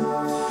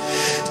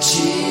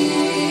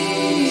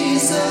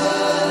 Jesus.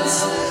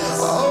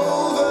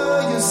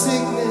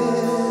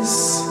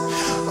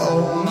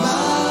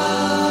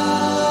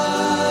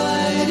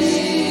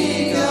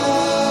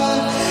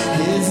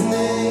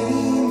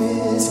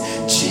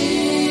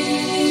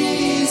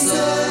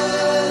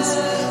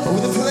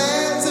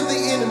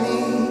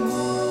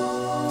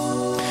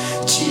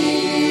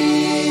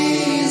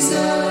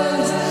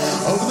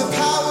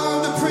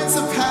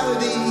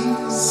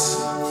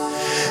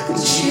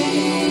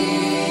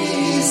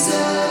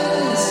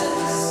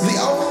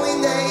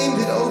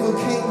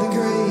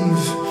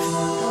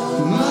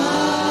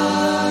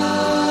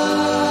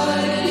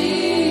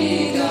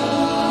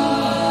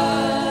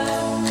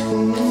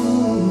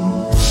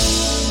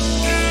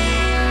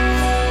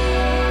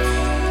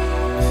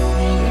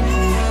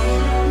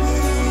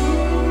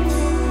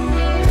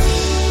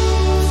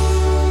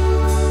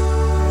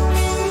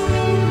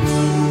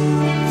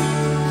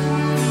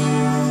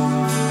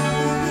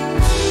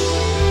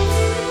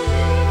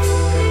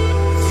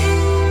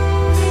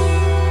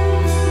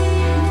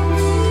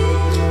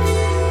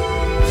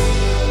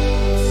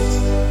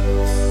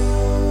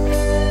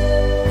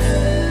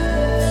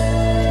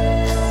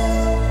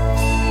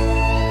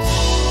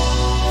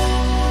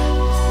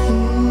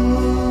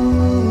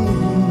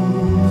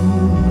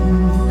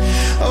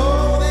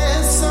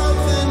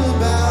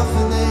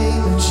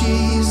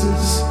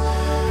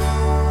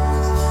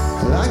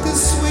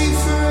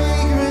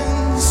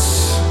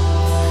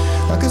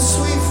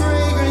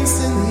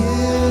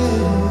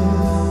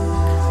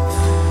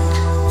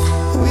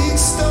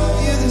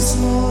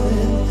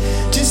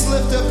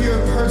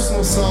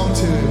 personal song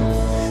to him.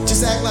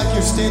 Just act like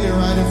you're standing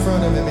right in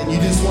front of him and you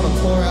just want to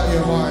pour out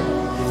your heart,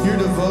 your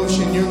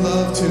devotion, your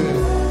love to him.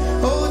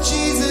 Oh,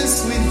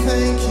 Jesus, we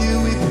thank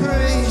you, we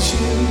praise you.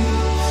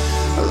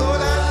 Lord,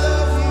 I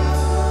love you.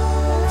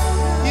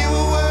 You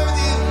are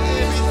worthy of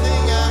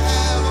everything I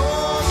have,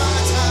 all my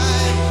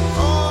time,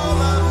 all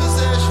my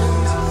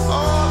possessions,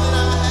 all that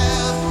I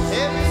have,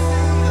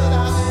 everything that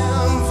I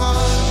am,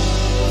 Father.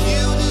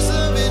 You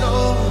deserve it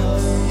all.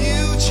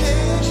 You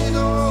change it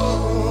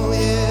all.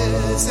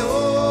 Yes, oh.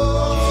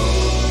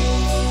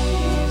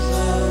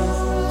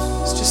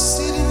 Let's just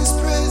sit in his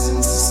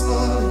presence this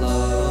morning.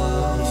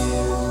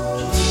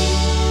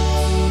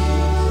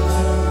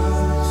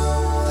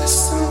 There's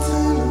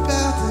something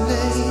about the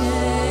name.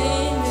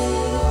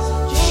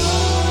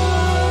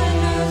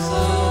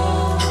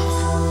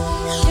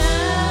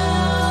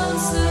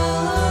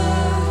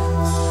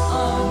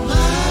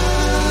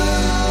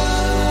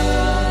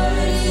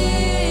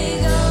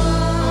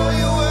 Oh,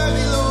 you're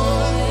worthy,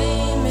 Lord.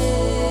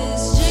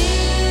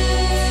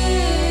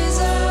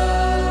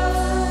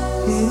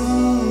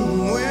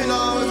 We're in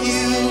awe of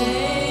you.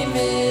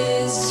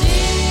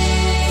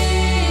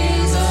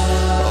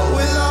 Oh,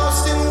 we're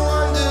lost in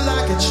wonder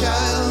like a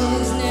child.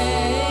 His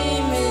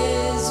name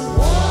is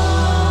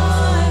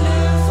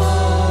Wonderful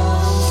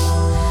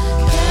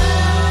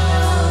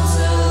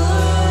Counselor,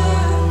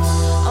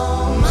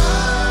 Almighty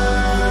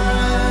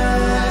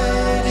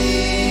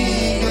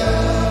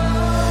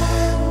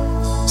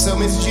God. So,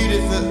 Miss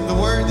Judith, the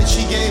word that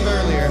she gave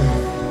earlier,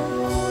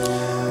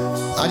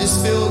 I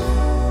just feel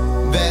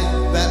that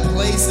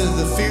place of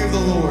the fear of the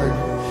Lord.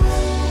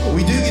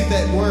 We do get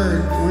that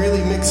word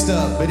really mixed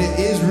up, but it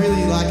is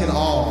really like an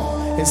awe.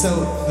 And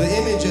so the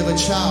image of a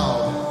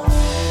child,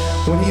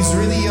 when he's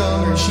really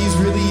young or she's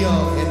really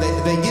young and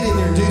they get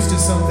introduced to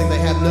something they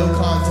have no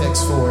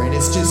context for, and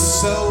it's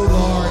just so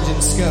large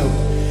in scope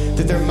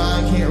that their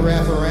mind can't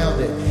wrap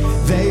around it.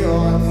 They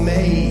are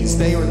amazed.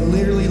 They are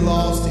literally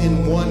lost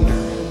in wonder.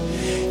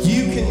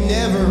 You can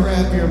never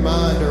wrap your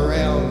mind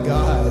around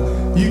God.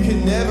 You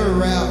can never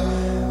wrap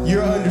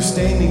your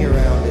understanding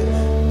around it.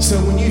 So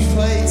when you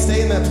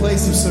stay in that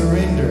place of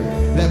surrender,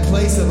 that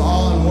place of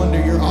awe and wonder,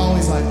 you're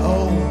always like,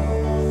 oh,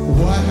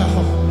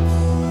 wow.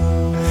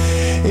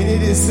 And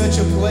it is such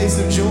a place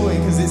of joy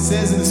because it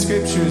says in the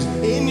scriptures,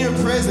 in your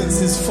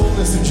presence is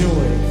fullness of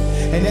joy.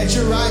 And at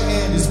your right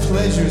hand is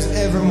pleasures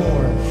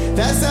evermore.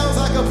 That sounds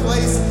like a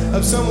place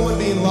of someone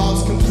being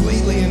lost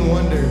completely in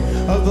wonder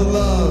of the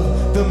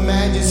love, the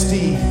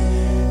majesty,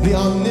 the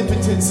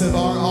omnipotence of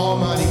our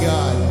Almighty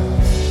God.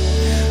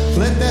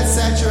 Let that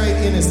saturate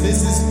in us.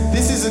 This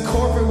is a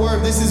corporate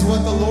word. This is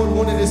what the Lord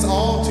wanted us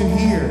all to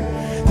hear.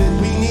 That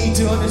we need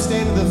to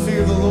understand the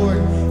fear of the Lord.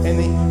 And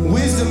the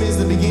wisdom is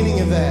the beginning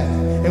of that.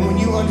 And when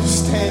you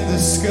understand the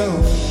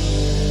scope,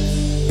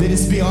 that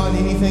it's beyond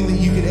anything that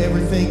you could ever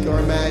think or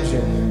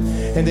imagine.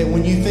 And that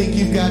when you think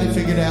you've got it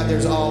figured out,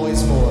 there's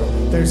always more.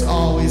 There's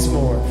always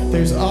more.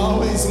 There's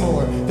always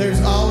more.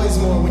 There's always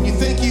more. When you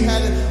think you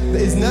had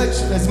as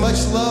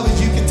much love as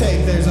you can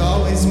take, there's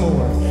always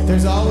more.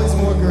 There's always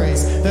more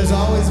grace. There's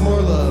always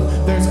more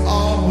love. There's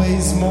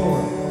always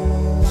more.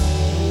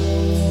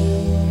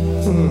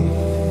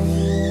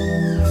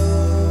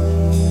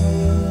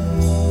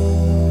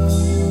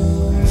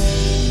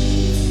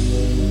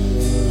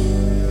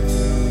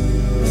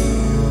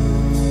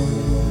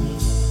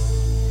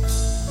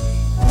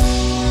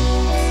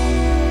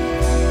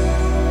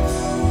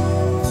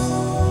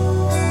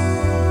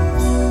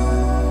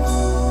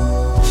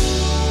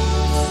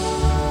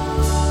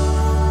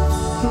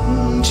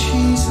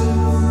 Jesus.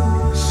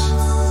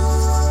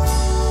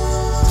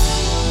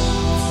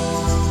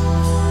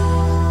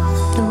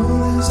 Oh,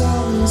 there's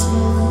always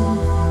more.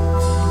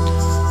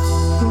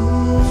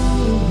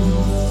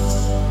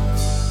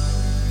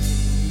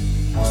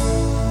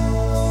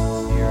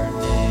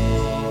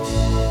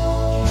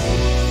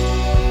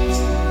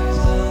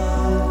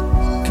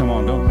 Come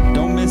on,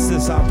 don't miss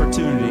this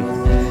opportunity.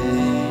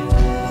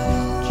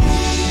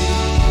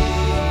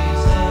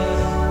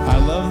 I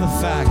love the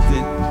fact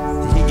that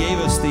he gave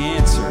us the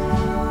answer.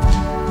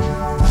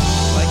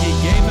 Like he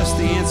gave us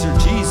the answer,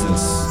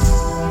 Jesus.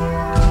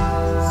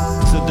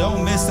 So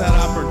don't miss that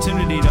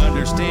opportunity to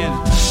understand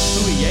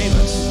who he gave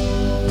us.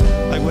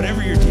 Like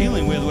whatever you're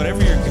dealing with,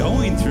 whatever you're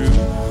going through,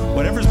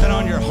 whatever's been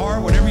on your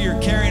heart, whatever you're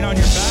carrying on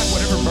your back,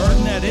 whatever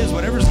burden that is,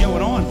 whatever's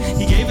going on,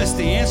 he gave us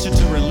the answer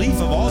to relief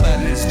of all that,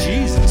 and it's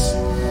Jesus.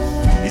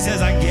 He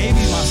says, I gave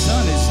you my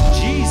son, it's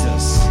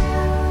Jesus.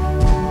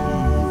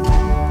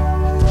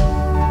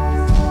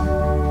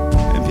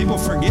 And people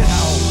forget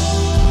how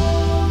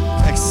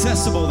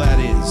accessible that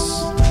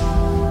is.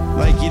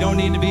 Like you don't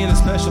need to be in a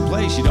special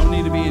place. You don't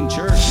need to be in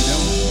church.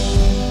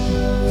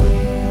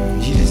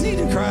 You just need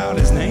to cry out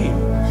his name.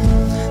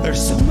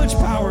 There's so much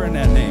power in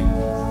that name.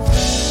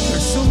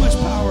 There's so much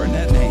power in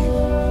that name.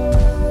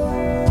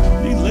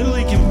 You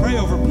literally can pray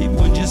over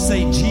people and just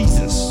say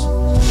Jesus.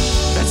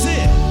 That's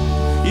it.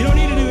 You don't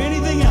need to do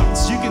anything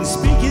else. You can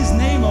speak his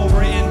name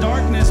over it and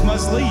darkness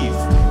must leave.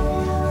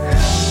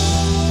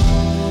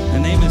 The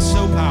name is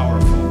so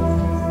powerful.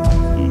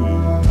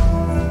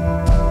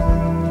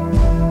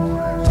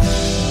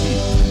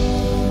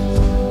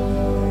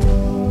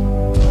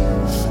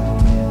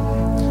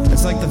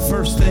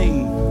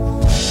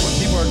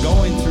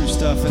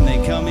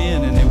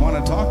 in and they want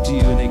to talk to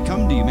you and they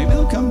come to you. Maybe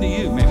they'll come to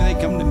you. Maybe they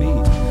come to me.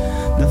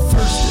 The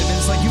first, and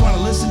it's like you want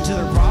to listen to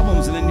their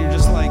problems, and then you're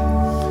just like,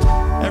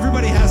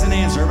 everybody has an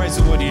answer. Everybody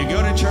says, well, do you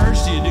go to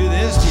church? Do you do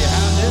this? Do you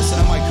have this?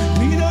 And I'm like,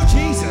 do you know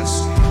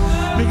Jesus?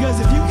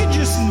 Because if you can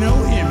just know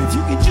him, if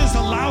you can just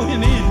allow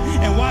him in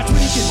and watch what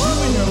he can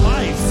do in your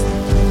life,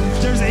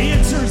 there's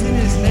answers in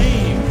his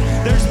name.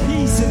 There's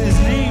peace in his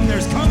name.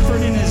 There's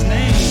comfort in his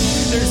name.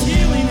 There's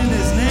healing in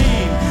his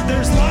name.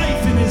 There's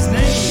life in his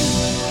name.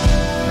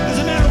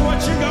 Doesn't matter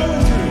what you're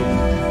going through.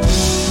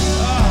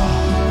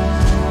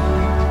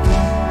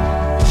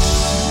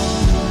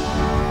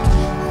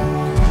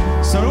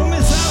 So don't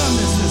miss out on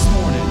this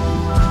morning.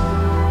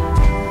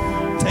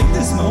 Take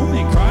this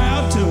moment. Cry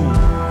out to him.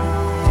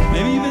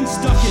 Maybe you've been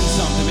stuck in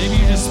something. Maybe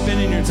you're just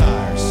spinning your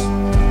tires.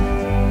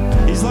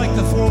 He's like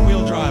the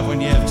four-wheel drive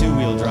when you have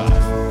two-wheel drive.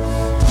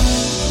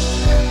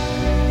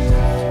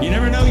 You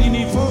never know you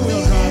need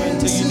four-wheel drive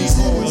until you need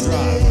four-wheel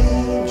drive.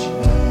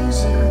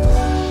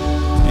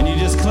 And you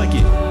just click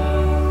it.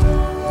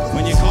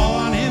 When you call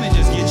on him, it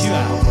just gets you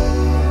out.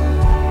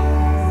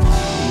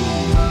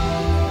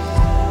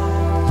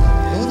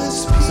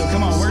 So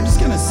come on, we're just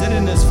going to sit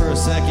in this for a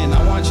second.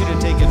 I want you to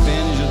take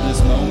advantage of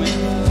this moment.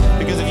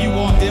 Because if you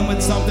walked in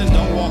with something,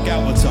 don't walk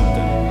out with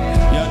something.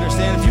 You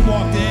understand? If you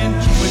walked in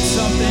with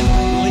something,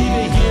 leave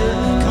it here.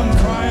 Come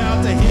cry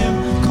out to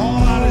him.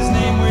 Call out his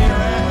name where you're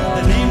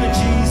at. The name of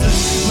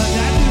Jesus. Let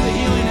that do the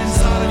healing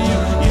inside of you.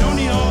 You don't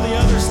need all the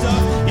other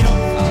stuff. You know,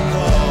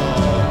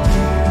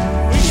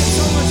 we get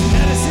so much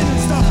medicine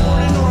and stuff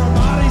poured into our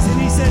bodies,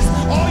 and he says,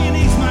 all you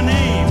need is my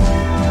name.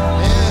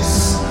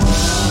 Yes.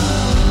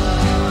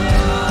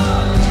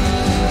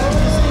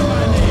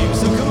 My name.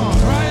 So come on,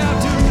 cry out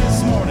to him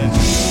this morning.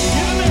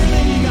 Give him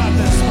everything you got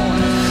this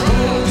morning.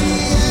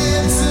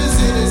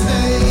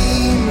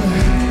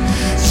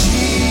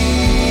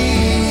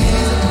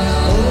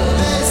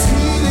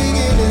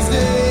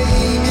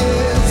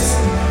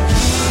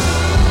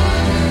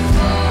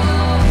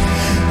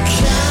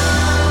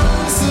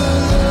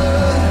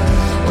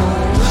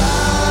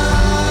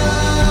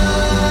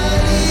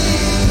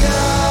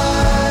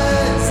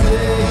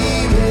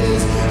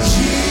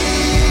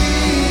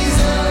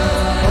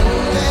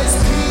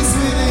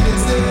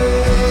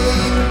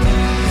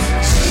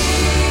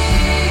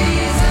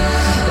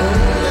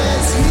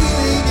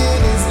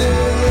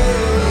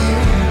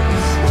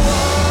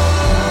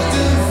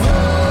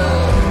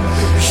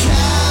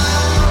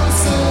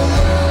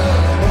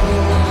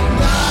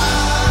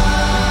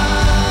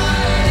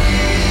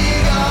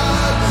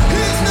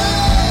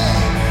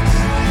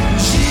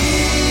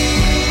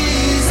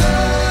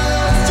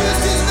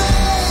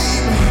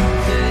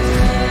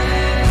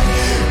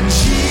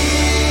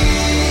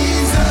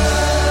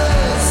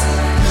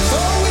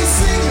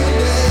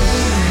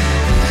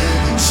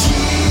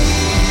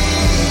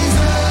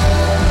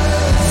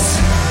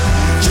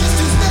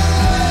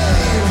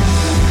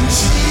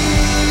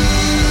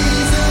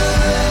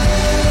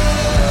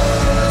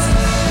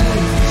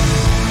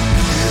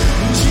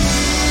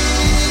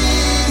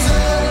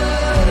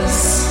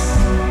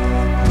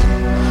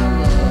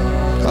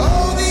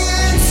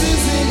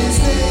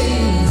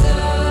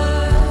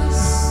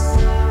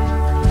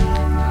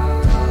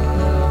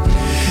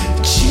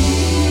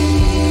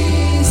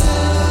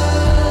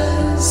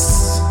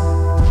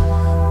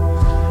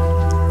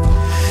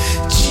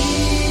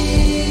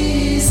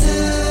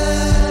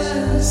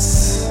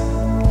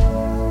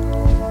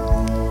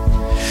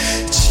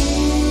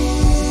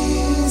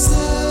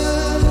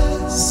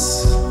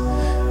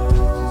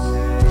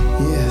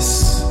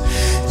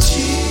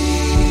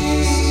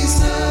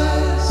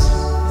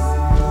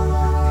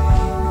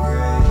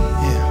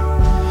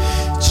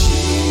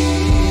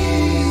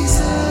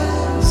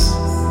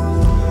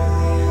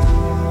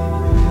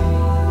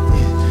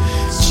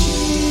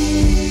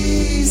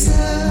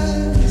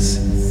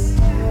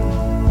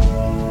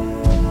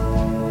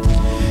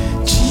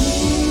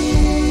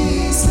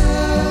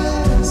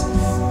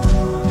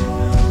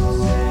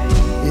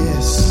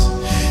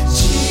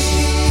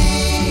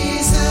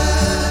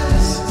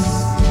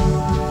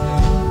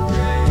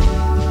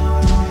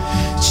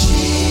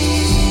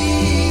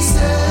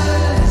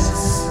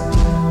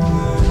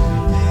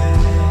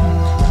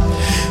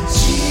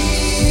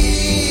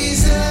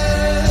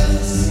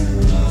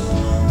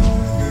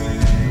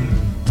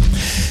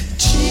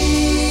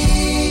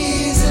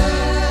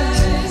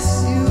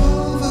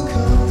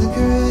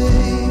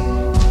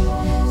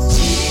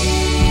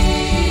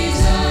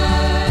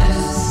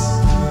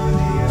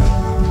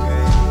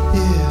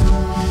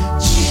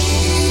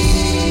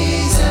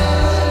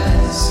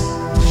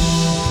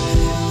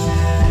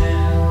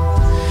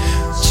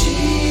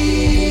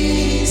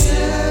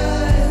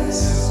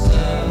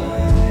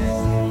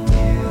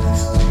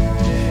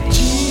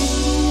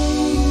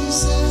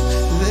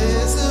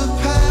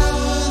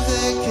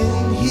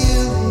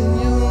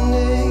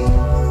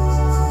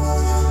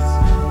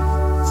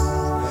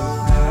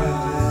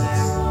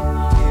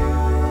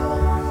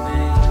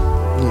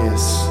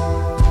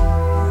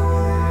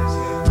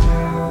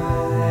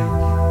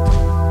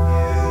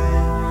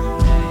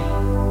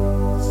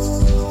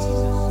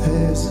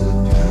 There's a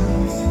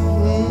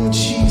power,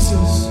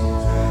 Jesus,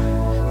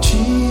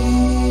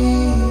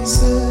 Jesus.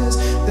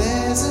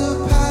 There's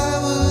a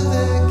power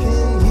that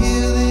can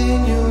heal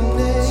in your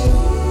name.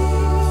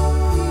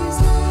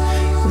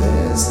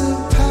 There's a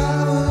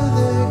power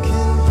that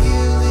can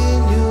heal in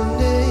your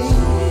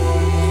name.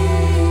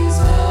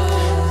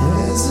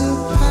 There's a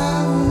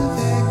power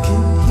that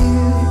can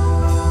heal.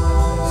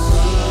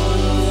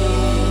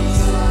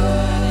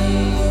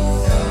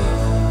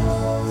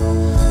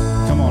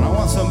 Come on, I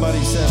want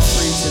somebody set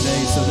free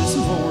today, so this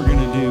is what we're going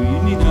to do.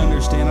 You need to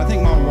understand. I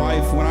think my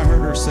wife, when I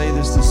heard her say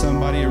this to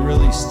somebody, it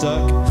really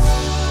stuck,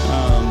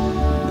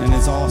 and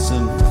it's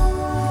awesome.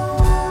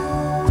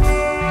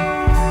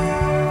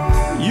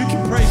 You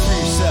can pray for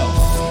yourself.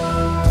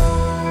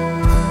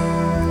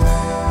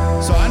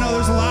 So I know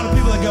there's a lot of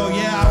people that go,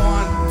 yeah, I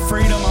want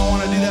freedom, I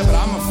want to do that, but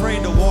I'm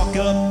afraid to walk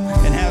up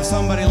and have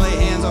somebody lay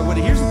hands on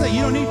me. Here's the thing,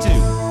 you don't need to.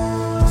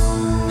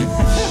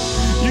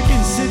 You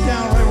can sit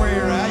down right where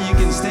you're at, you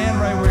can stand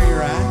right where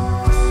you're at,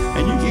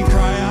 and you can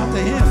cry out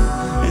to him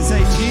and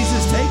say,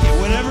 Jesus, take it,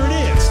 whatever it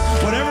is,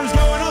 whatever's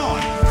going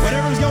on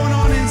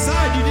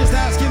inside, you just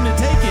ask him to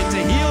take it, to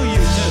heal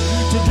you,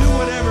 to do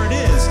whatever it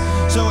is.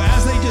 So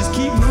as they just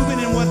keep moving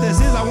in what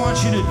this is, I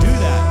want you to do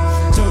that.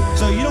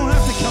 So you don't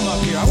have to come up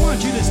here. I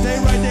want you to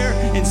stay right there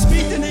and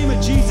speak the name of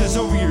Jesus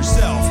over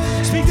yourself.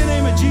 Speak the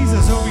name of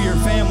Jesus over your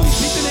family.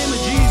 Speak the name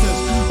of Jesus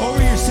over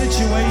your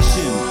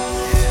situation.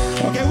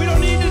 Okay, we don't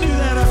need to do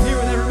that up here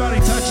with everybody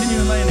touching you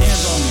and laying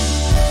hands on you.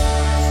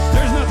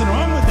 There's nothing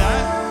wrong with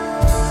that.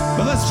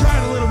 But let's try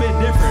it a little bit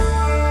different.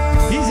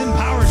 He's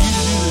empowered you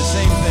to do the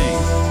same thing.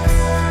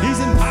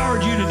 He's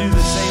empowered you to do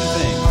the same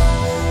thing.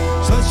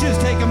 So let's just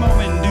take a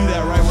moment and do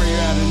that right where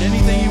you're at. And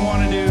anything you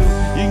want to do,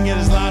 you can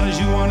get as loud as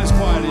you want, as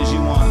quiet as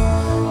you want.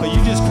 But you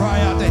just cry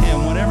out to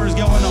him, whatever's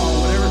going on,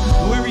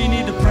 whoever you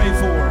need to pray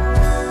for.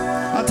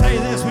 I'll tell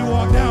you this, we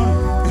walked down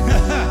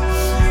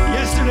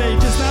yesterday,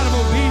 just out of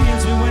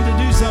obedience, we went to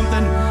do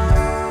something.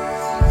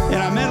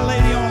 And I met a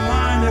lady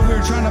online that we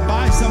were trying to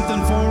buy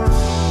something for.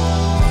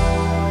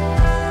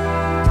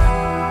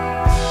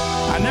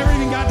 I never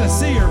even got to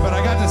see her, but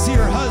I got to see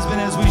her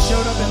husband as we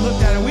showed up and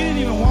looked at it. We didn't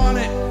even want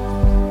it.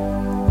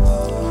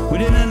 We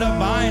didn't end up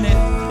buying it.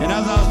 And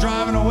as I was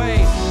driving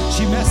away,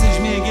 she messaged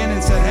me again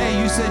and said,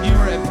 hey, you said you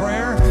were at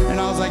prayer?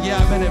 And I was like,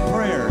 yeah, I've been at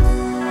prayer.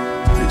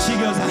 And she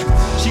goes,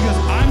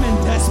 I'm in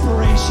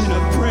desperation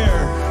of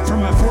prayer for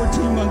my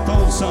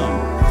 14-month-old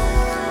son.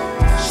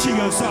 She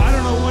goes, so I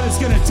don't know what it's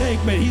going to take,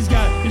 but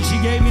and she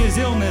gave me his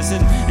illness,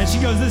 and she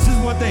goes, this is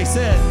what they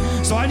said.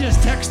 So I just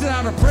texted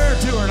out a prayer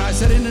to her, and I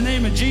said, in the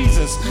name of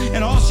Jesus.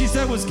 And all she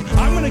said was,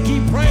 I'm going to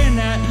keep praying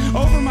that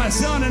over my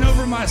son and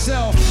over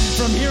myself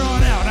from here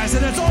on out. And I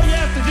said, that's all you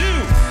have to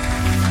do.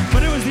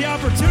 But it was the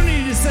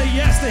opportunity to say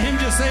yes to him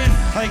just saying,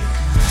 like,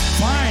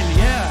 fine,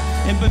 yeah.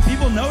 But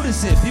people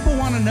notice it. People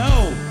want to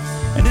know.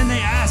 And then they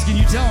ask, and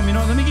you tell them,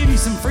 let me give you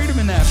some freedom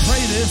in that.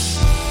 Pray this.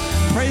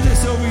 Pray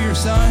this over your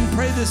son.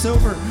 Pray this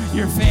over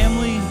your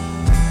family.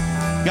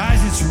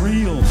 Guys, it's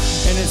real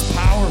and it's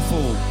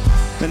powerful.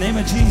 The name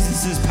of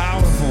Jesus is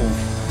powerful.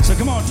 So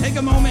come on, take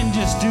a moment and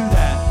just do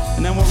that.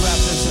 And then we'll wrap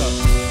this up.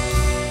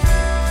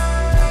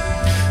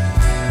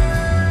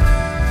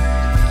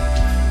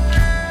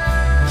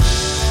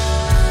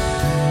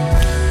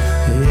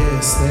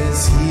 Yes,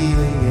 there's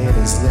healing in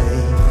his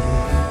name.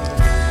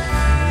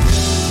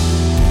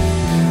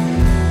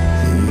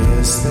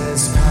 Yes,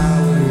 there's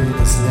power in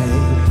his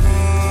name.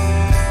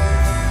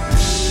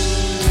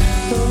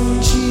 Oh,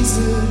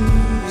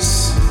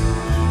 Jesus.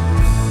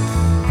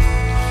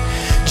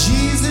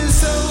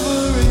 Jesus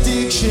over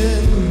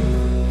addiction.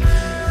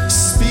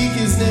 Speak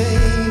his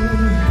name.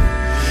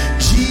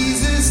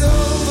 Jesus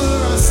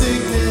over our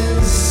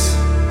sickness.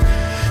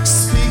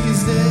 Speak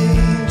his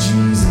name.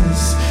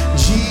 Jesus.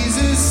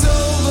 Jesus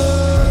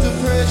over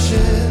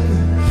depression.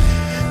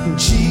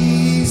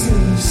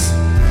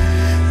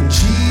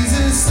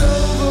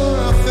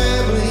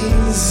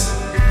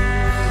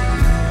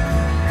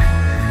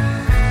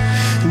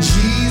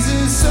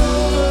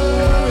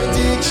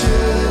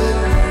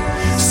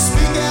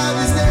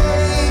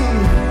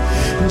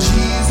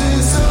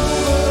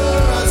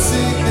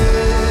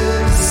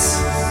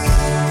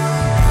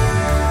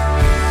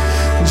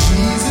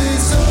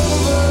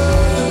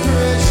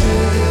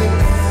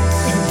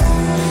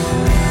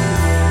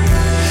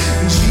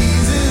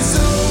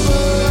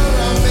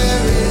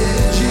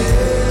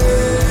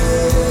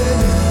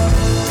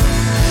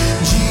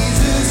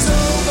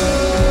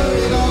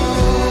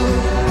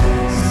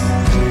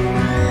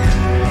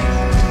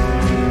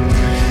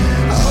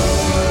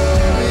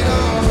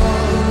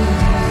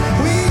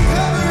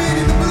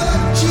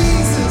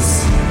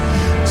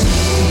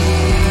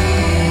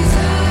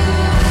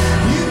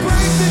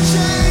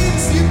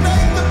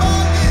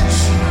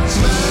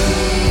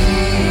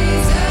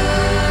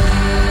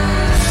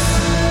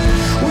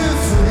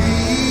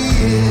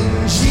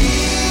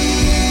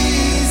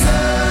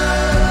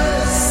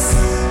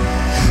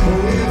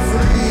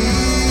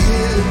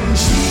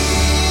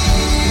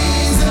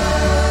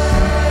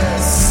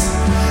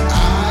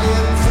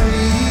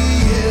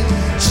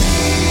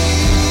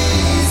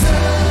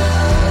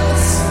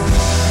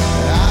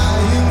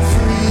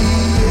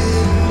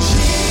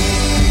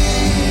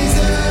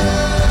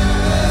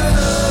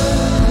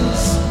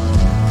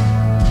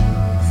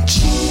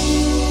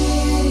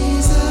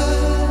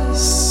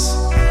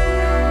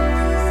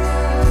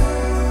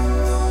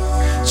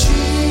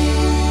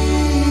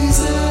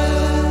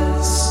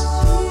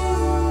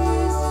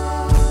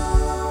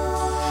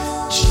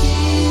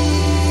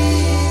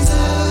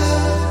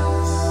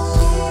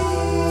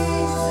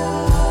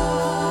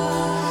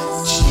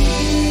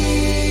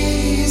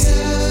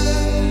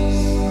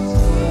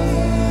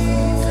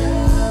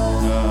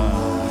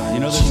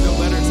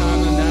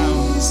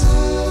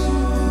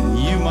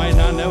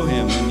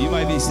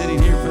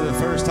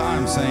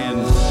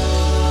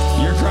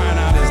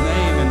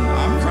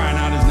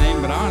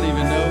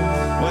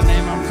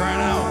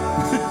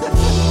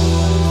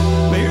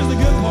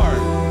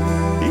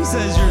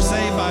 says you're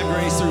saved by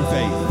grace through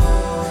faith.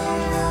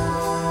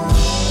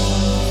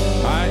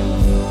 All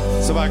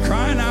right? So by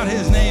crying out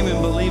his name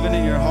and believing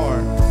in your heart,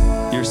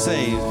 you're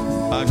saved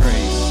by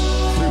grace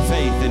through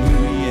faith in who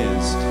he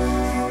is.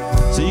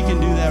 So you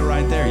can do that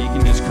right there. You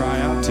can just cry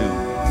out to him.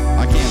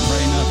 I can't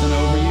pray nothing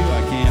over you.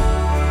 I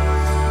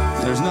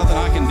can't. There's nothing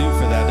I can do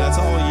for that. That's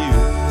all you.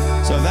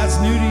 So if that's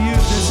new to you,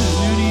 if this is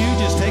new to you,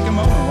 just take a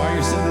moment while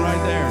you're sitting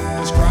right there.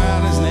 Just cry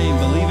out his name.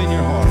 Believe in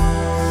your heart.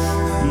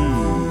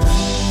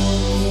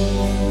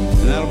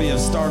 And that'll be a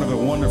start of a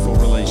wonderful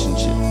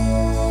relationship.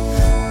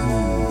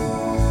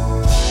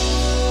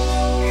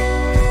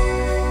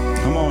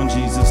 Come on,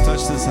 Jesus.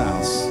 Touch this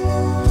house.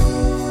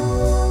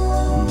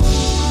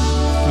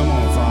 Come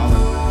on, Father.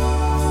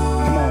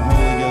 Come on,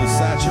 Holy Ghost.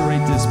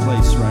 Saturate this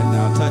place right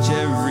now. Touch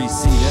every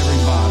seat, every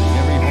body,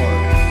 every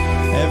heart,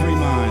 every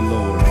mind,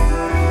 Lord.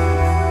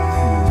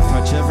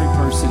 Touch every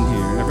person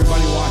here.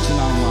 Everybody watching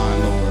online,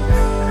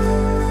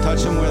 Lord.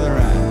 Touch them where they're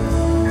at.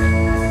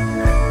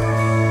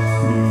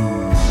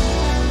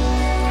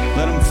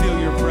 Let them feel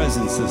your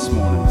presence this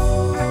morning.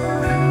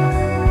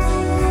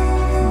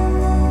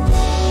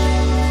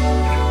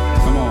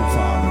 Come on,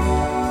 Father.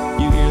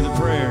 You hear the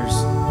prayers.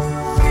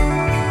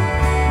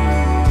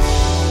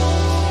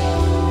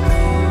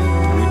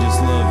 We just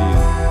love you.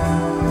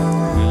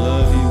 We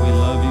love you, we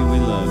love you, we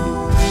love you.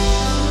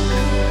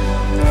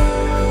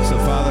 So,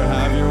 Father,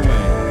 have your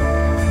way.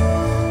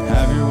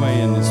 Have your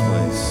way in this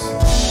place.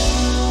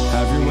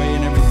 Have your way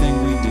in everything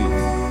we do.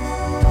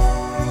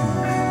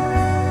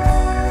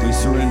 We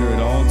surrender it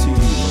all to you,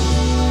 Lord.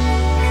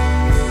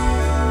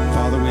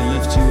 Father, we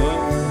lift you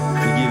up.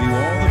 We give you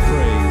all the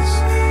praise,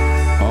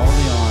 all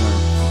the honor,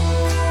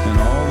 and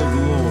all the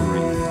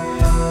glory.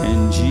 In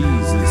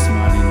Jesus'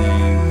 mighty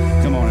name.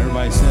 Come on,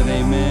 everybody said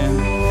amen.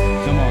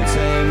 Come on,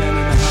 say amen in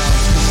the house.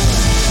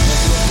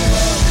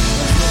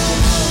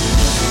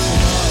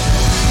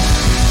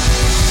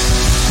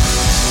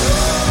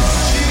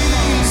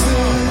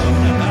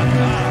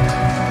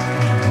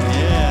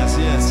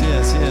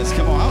 Yes.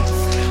 Come on.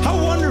 How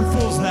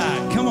wonderful is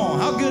that? Come on.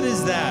 How good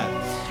is that?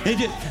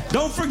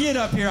 Don't forget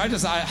up here.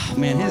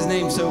 Man, his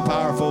name's so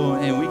powerful,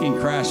 and we can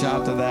crash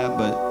out to that.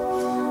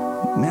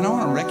 But man, I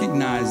want to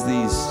recognize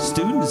these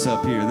students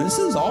up here. This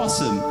is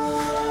awesome.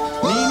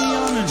 Nene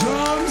on the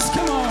drums.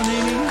 Come on,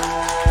 Nene.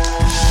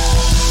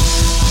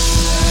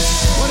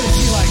 What is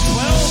he, like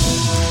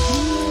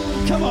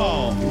 12? Come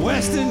on.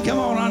 Weston, come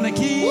on the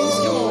keys.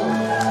 Come on.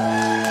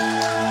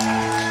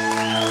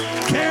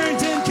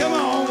 Carrington, come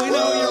on. We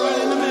know you're right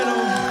in the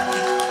middle.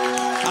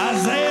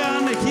 Isaiah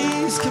on the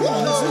keys. Come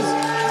on.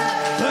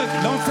 Look,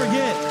 don't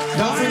forget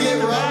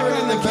Robert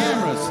in the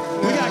cameras.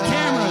 We got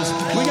cameras.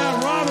 We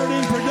got Robert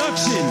in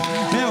production.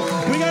 Now,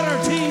 we got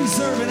our team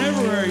serving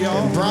everywhere,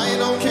 y'all. And Brian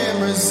on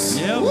cameras.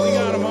 Yep, we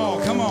got them all.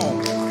 Come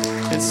on.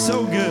 It's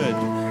so good.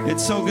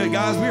 It's so good.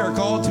 Guys, we are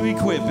called to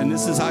equip, and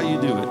this is how you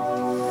do it.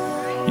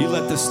 You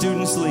let the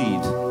students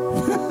lead.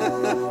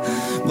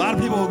 A lot of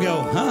people will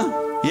go, huh?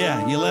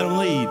 Yeah, you let them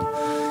lead.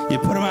 You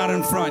put them out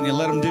in front and you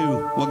let them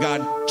do what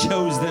God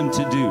chose them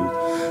to do.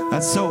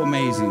 That's so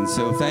amazing.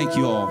 So thank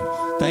you all.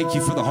 Thank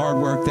you for the hard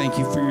work. Thank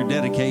you for your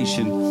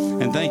dedication.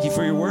 And thank you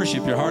for your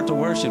worship, your heart to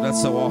worship.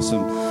 That's so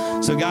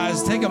awesome. So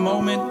guys, take a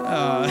moment.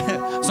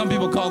 Some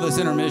people call this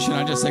intermission.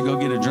 I just say go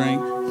get a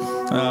drink.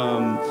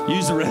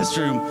 Use the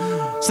restroom.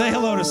 Say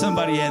hello to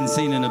somebody you hadn't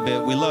seen in a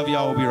bit. We love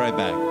y'all. We'll be right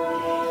back.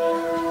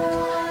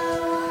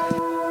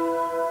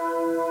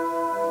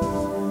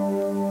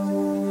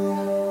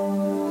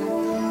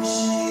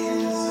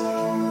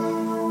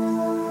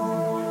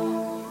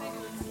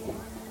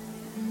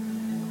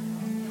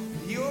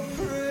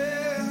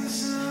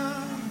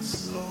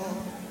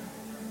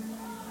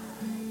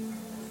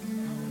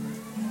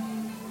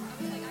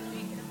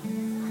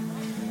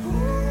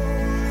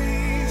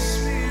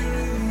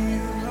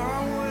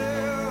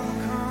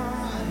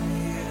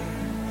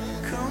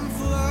 Come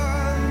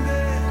flood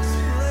me.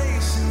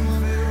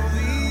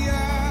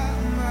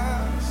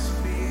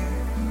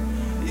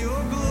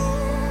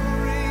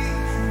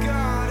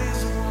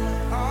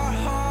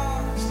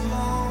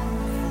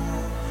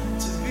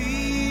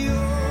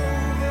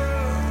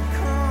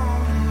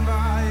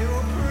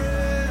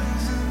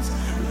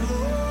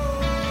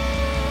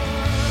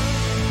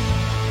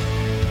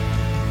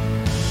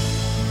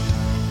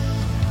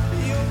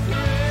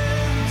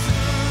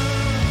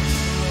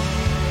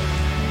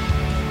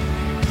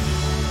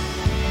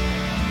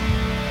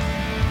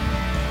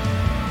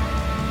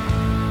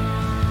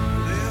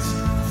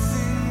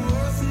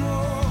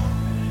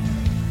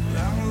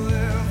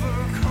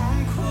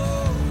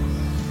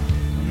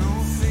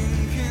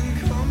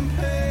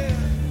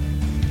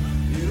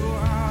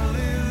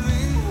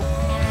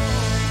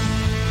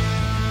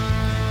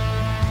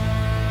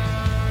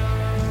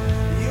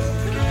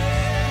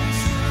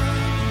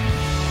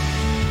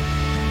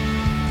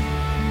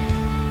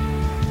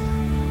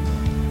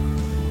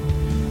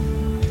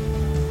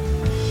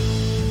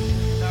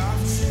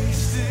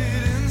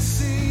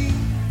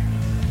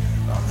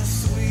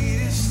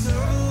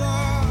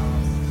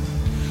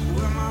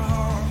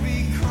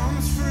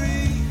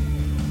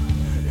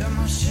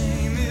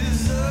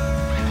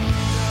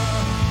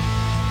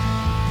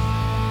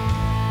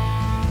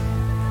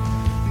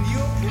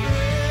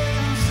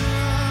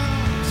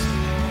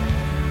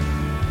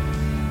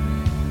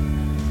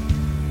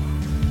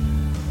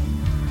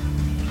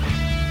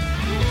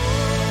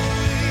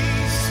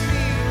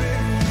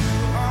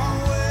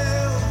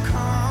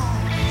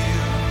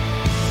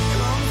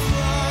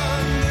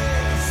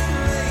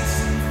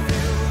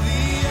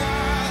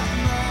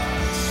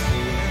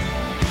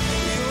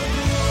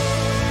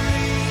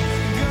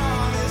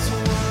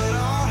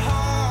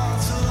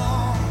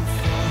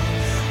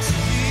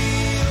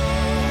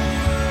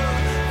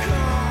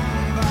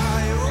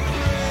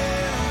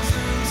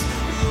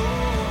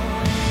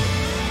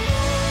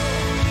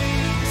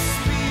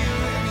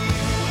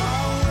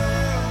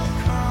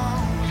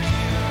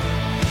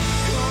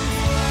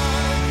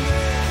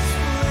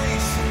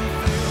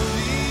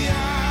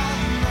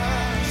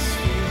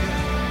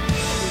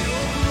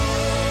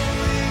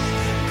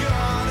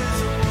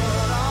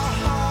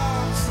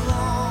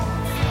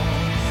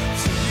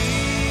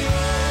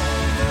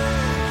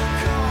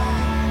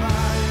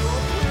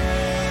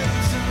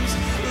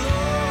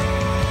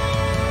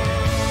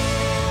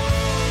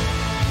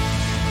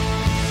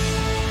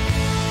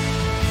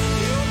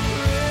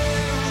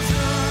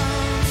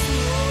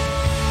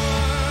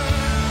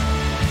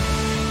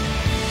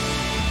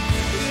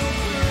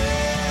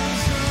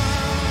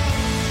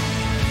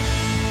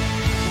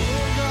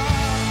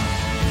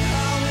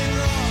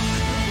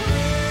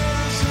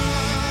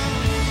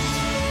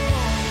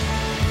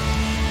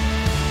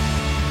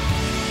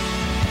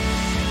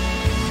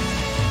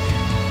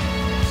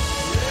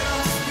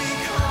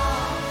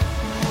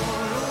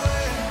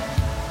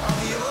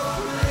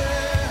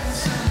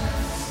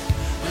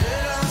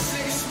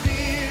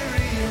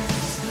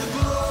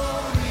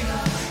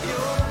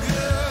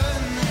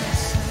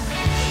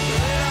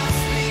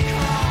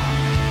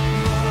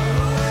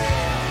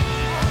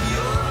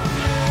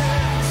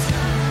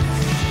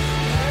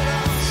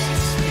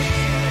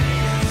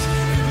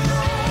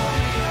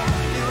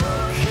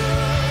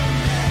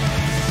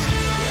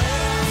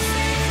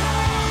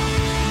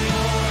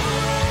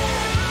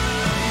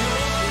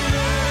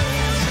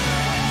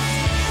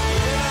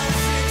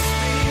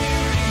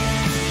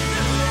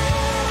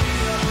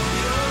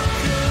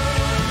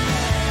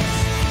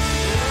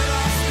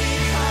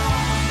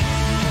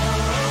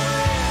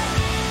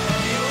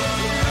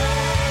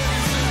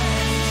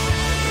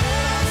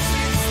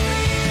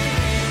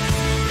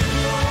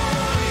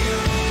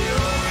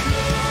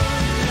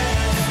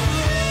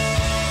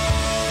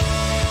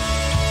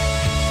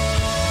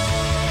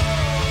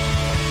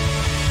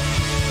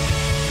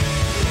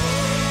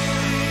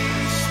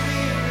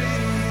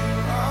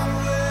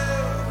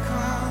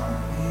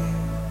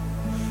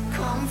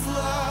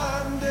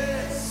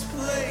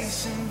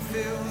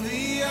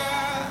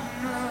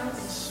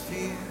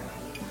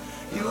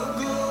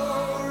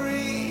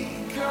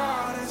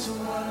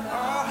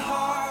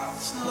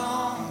 hearts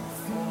long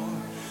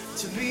for,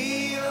 to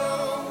be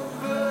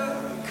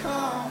overcome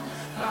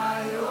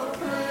by your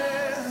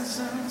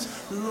presence,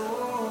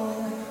 Lord.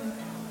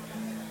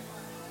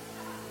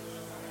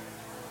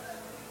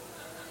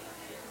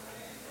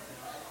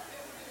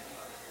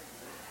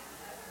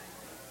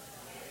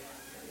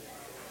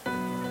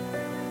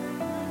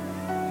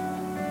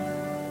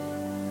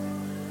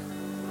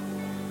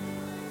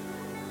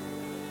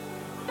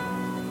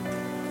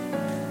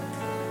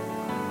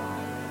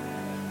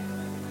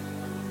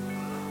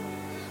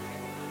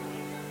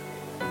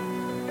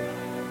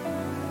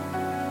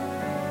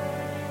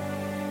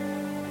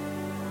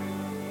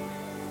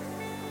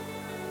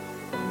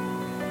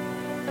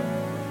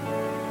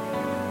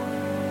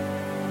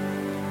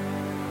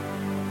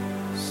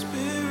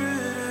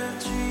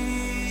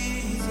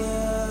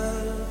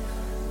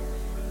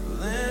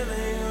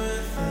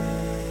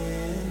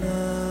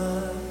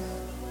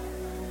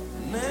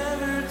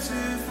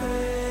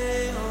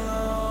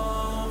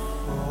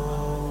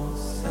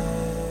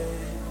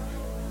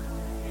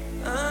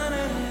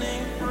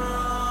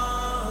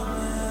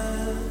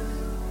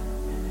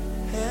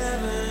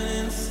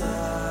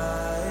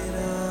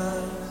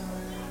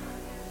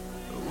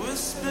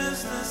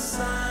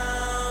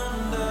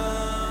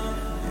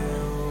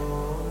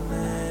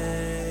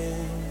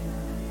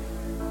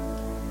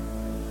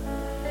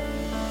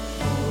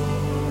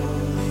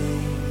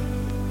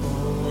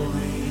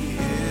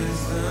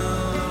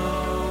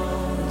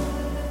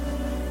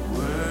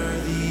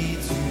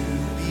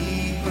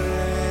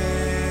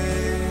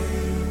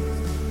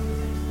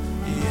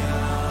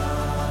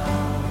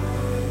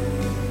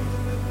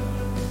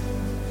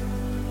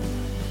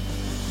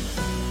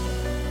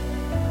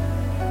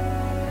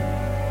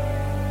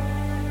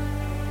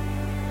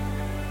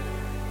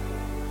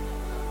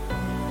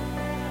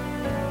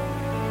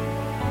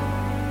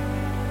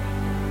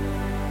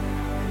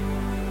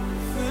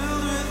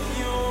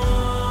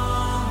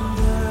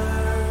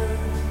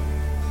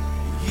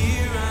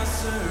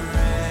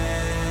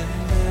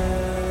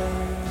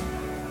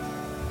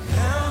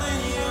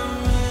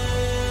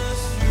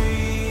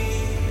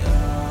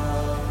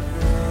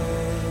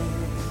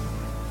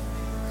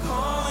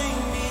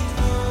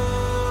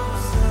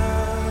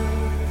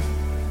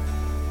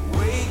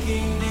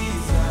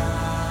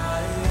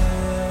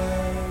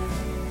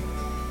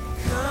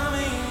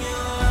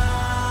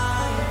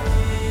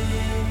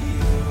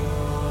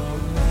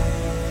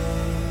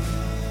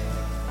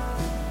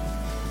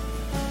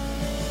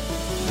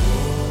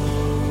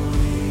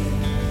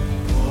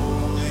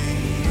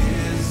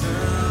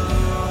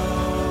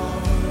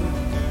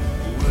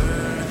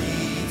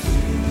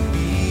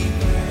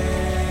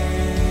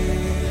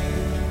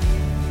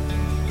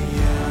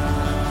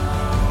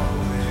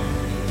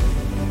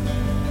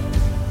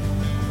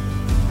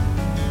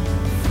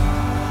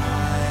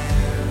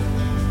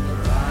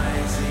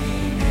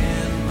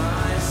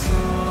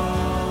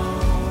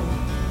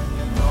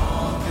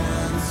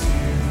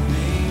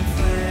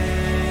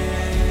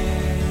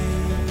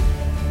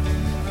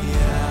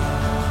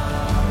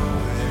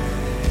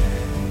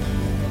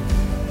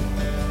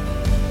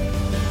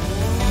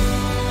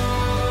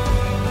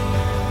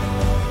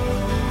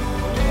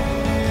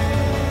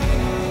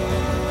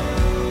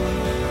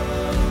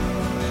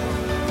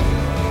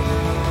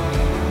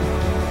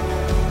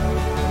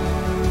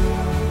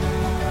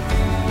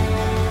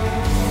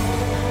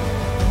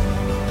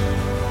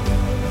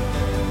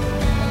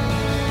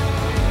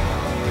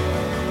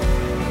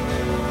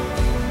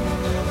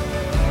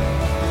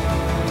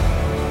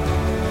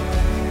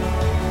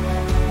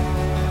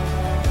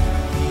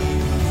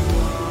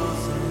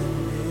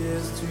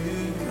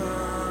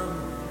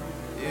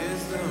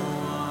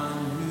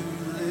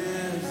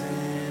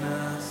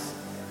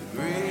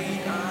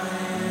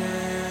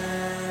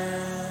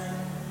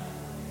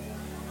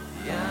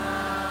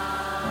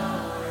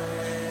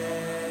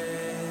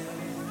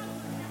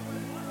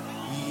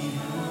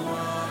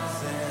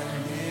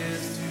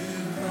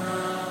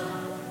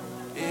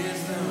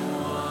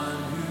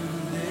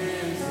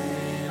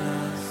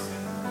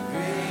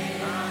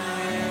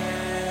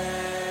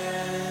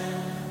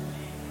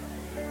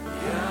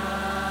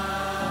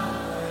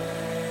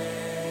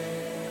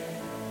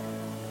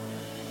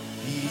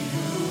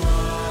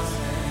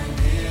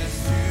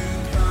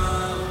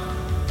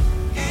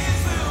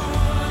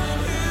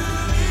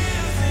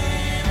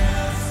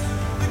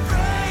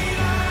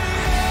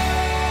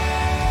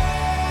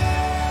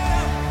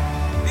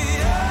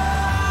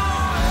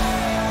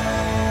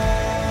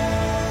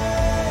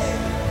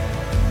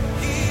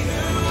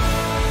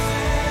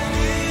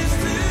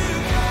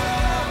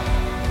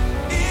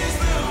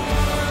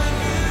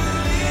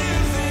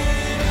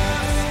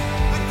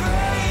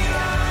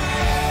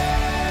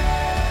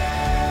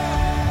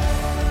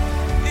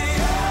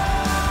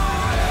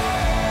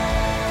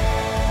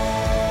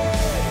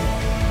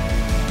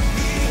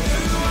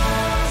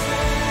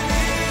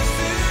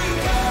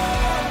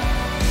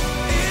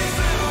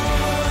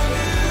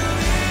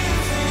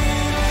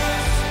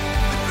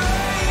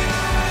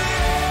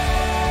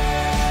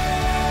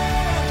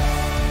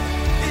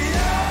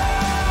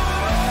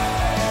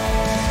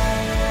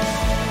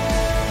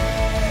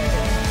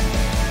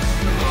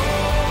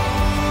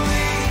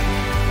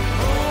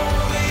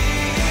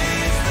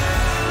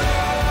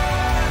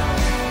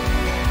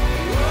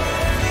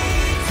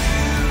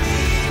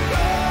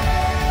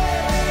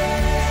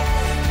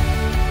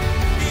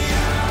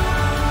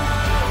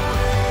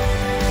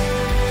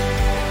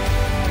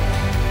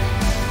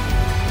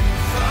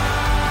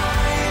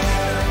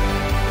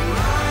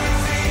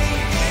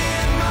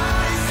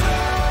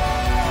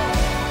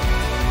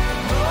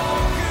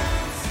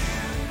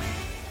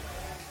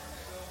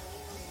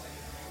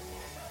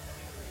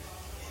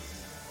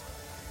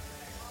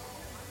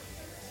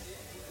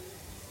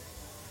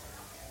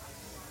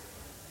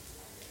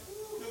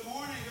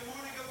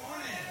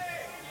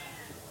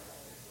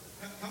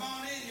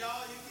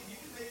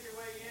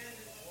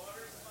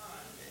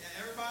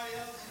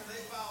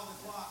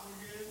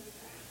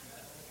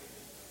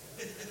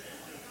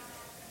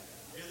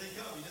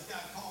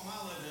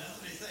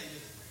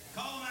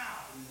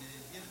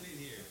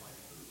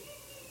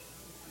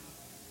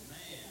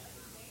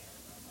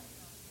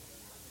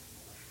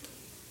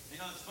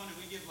 know, it's funny.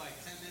 We give like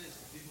 10 minutes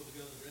for people to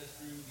go to the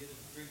restroom, get a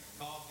drink of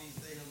coffee,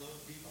 say hello to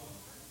people.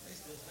 They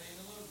still saying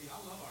hello to people. I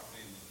love our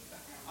family.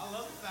 I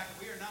love the fact that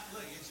we are not,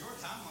 look, it's your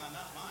timeline,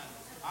 not mine.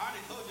 I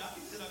already told you I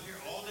can sit up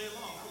here all day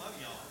long. I love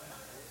y'all.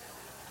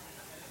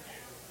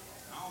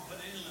 I don't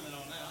put any limit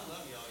on that. I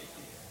love y'all. You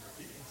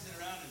can sit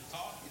around and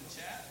talk and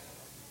chat.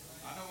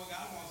 I know what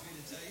God wants me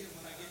to tell you.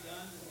 When I get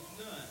done, I'm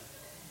done.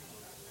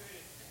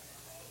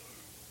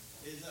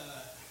 Let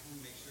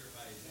me make sure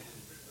everybody's in.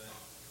 But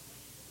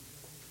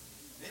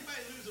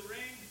anybody lose a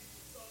ring?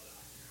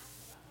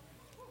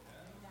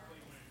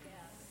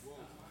 Whoa.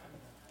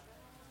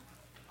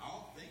 I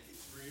don't think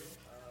it's real.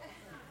 Am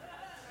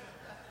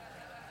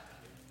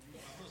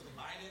I supposed to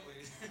bite it?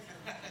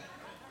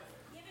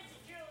 Give it to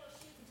Drew,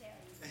 she can tell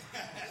you.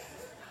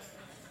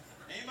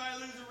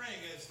 Anybody lose a ring?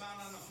 It's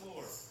found on the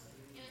floor. It was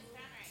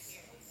found right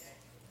here.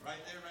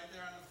 Right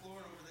there on the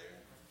floor over there.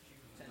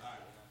 All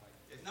right.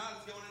 If not,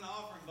 it's going in the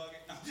offering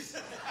bucket. I'm just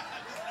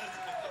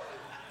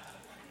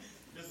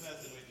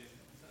messing with you.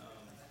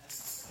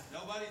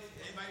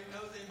 Anybody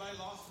knows anybody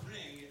lost a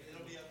ring,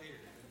 it'll be up here.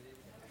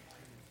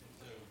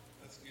 So,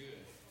 that's good.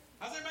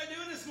 How's everybody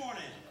doing this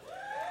morning?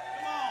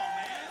 Come on,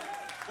 man.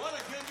 What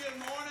a good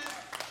morning.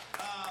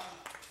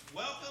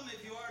 Welcome.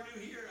 If you are new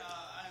here,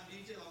 I'm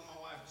DJ, along with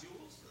my wife,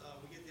 Jules.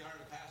 We get the honor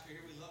to pastor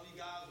here. We love you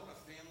guys. What a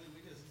family.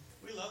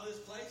 We love this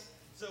place.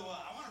 So,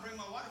 I want to bring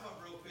my wife up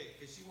real quick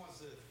because she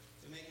wants to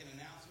make an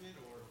announcement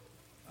or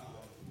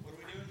what are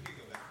we doing? Here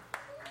you go back.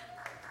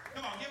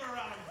 Come on, give her a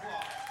round of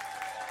applause.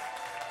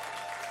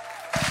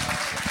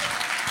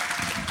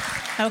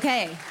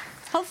 Okay.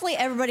 Hopefully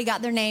everybody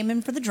got their name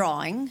in for the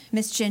drawing.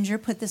 Miss Ginger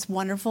put this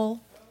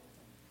wonderful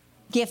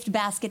gift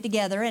basket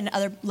together, and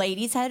other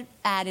ladies had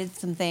added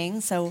some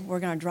things, so we're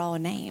going to draw a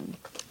name.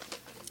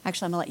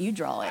 Actually, I'm going to let you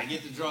draw it. I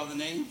get to draw the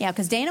name? Yeah,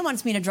 because Dana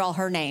wants me to draw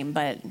her name,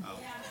 but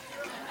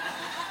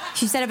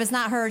she said if it's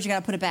not hers, you got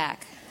to put it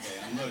back. Okay,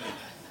 I'm loaded.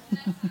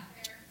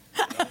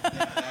 That's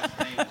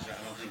Dana's. I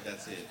don't think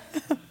that's it.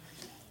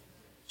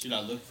 Should I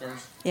look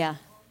first? Yeah.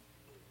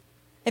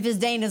 If it's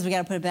Dana's, we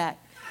got to put it back.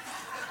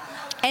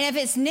 And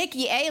if it's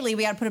Nikki Ailey,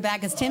 we got to put it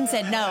back because Tim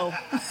said no.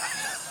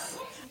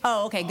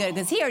 Oh, okay, good,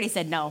 because he already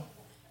said no.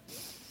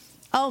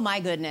 Oh, my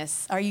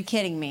goodness. Are you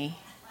kidding me?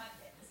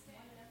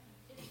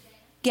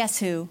 Guess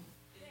who?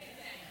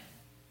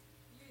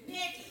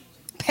 Nikki.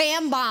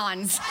 Pam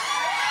Bonds.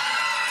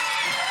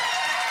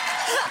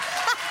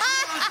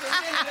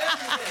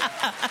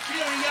 She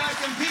don't even gotta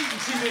compete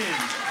and she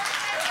wins.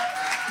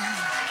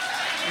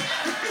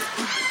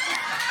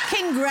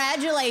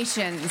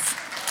 Congratulations.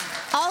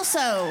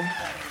 Also,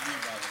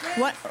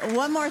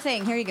 one more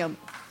thing. Here you go.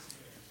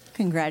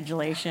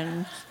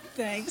 Congratulations.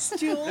 Thanks,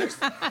 Jules.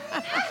 Like,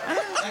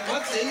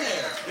 what's in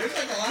there? There's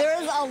like a lot.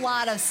 There's a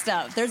lot of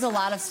stuff. There's a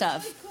lot of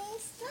stuff. Cool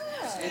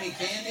stuff. Any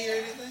candy or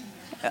anything?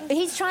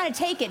 He's trying to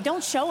take it.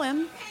 Don't show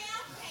him.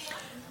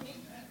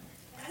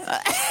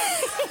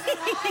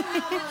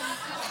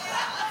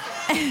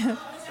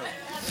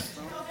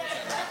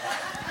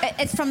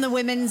 It's from the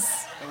women's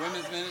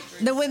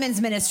ministry? The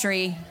women's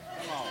ministry.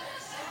 Come on.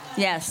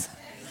 Yes.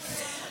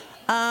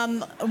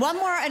 One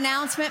more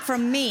announcement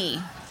from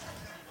me.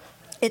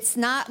 It's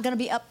not going to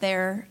be up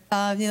there.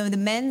 The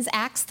men's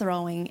axe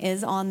throwing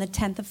is on the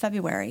 10th of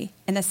February.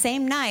 And the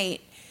same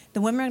night,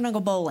 the women are going to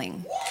go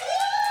bowling.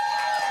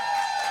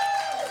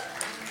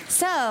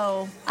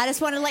 So I just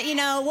wanted to let you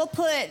know,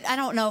 I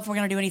don't know if we're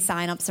going to do any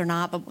sign-ups or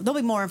not, but there'll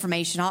be more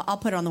information. I'll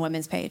put it on the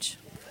women's page.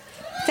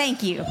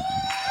 Thank you.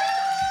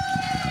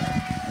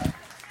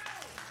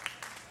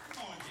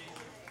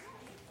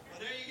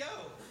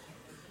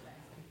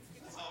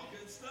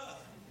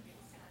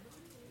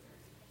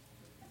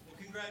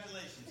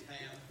 Congratulations,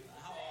 Pam.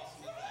 How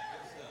awesome is that?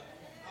 Good stuff.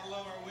 I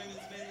love our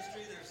women's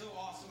ministry. They're so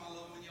awesome. I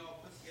love when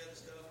y'all put together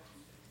stuff.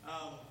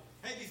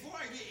 Hey, before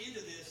I get into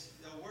this,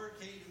 the word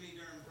came to me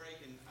during break,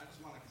 and I just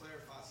want to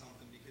clarify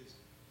something because,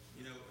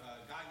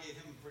 God gave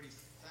him a pretty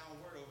sound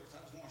word over it,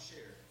 so I just want to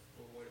share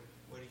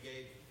what he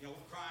gave. We're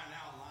crying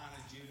out, Lion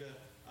of Judah,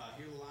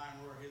 hear the lion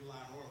roar, hear the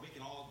lion roar. We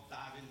can all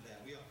dive into that.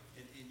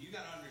 And you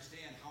got to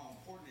understand how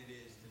important it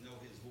is to know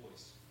his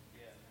voice.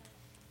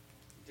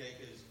 Okay,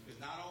 because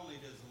not only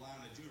does the Lion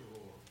of Judah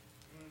roar,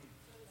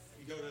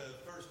 you go to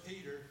 1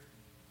 Peter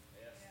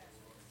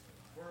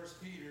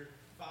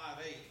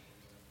 5:8.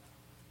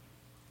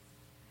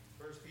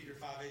 1 Peter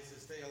 5:8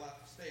 says, stay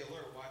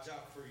alert, watch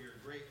out for your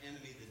great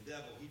enemy, the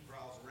devil. He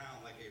prowls around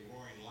like a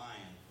roaring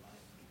lion,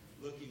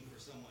 looking for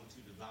someone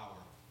to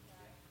devour.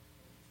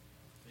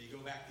 So you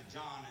go back to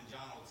John, and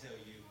John will tell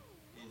you,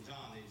 in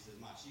John, he says,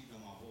 my sheep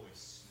know my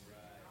voice.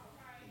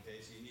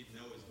 Okay, so you need to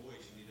know his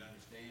voice. You need to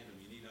understand him.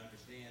 You need to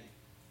understand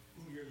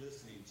who you're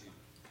listening to.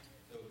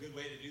 So a good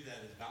way to do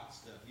that is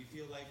bounce stuff. You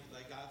feel like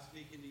God's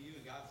speaking to you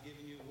and God's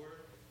giving you a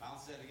word,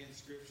 bounce that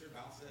against Scripture,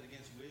 bounce that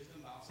against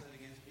wisdom, bounce that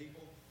against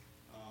people.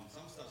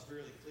 Some stuff's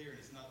fairly clear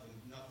and it's nothing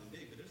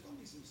big, but there's going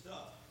to be some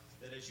stuff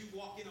that as you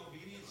walk in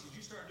obedience, as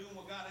you start doing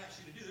what God asks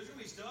you to do, there's going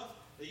to be stuff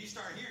that you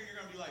start hearing, you're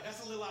going to be like,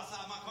 that's a little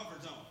outside my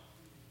comfort zone.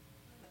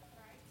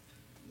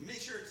 Make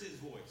sure it's his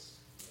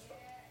voice.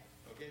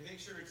 Okay,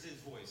 make sure it's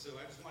his voice. So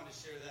I just wanted to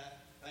share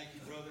that. Thank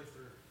you, brother,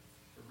 for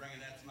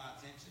bringing that to my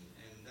attention.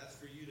 And that's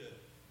for you to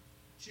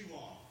chew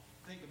on,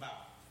 think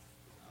about.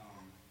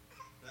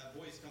 That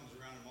voice comes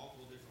around in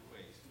multiple different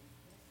ways.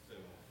 So,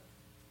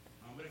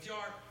 but if you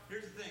are,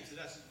 here's the thing. So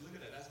look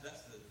at that.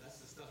 That's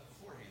the stuff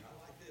beforehand.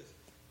 I like this.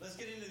 Let's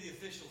get into the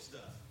official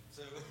stuff.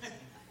 So,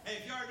 hey,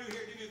 if you are new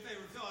here, do me a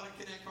favor. Fill out a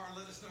Connect card.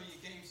 Let us know you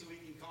came so we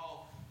can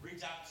call, reach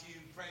out to you,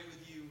 pray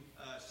with you,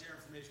 share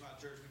information about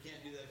church. We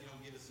can't do that if you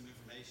don't give us some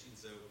information.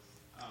 So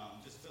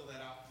just fill that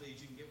out, please.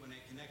 You can get one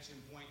at Connection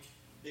Point,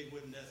 big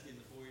wooden desk in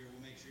the foyer.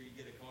 We'll make sure you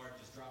get a card.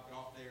 Just drop it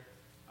off there,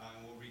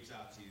 and we'll reach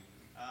out to you.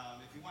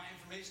 If you want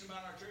information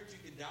about our church, you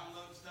can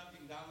download stuff.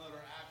 You can download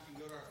our app. You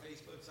can go to our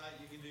Facebook site.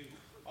 You can do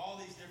all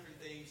these different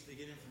things to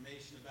get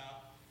information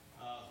about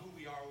who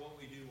we are, what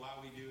we do, why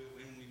we do it,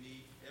 when we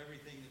meet,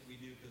 everything that we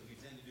do, because we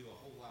tend to do a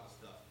whole lot of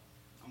stuff.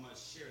 I'm going to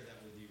share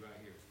that with you right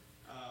here.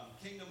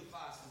 Kingdom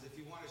classes, if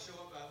you want to show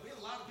up. We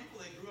have a lot of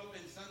people that grew up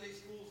in Sunday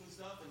schools and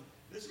stuff, and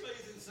this really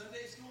isn't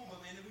Sunday school,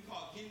 but man, we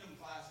call it kingdom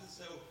classes.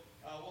 So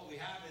what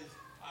we have is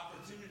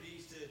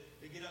opportunities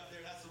to get up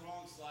there. That's the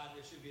wrong slide.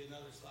 There should be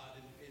another slide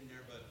in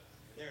there, but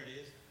there it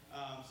is.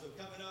 So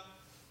coming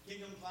up,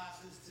 kingdom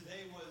classes.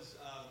 Today was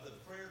the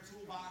prayer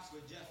toolbox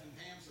with Jeff and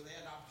Pam, so they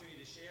had an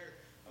opportunity to share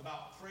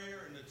about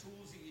prayer and the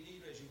tools that you need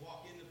as you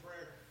walk into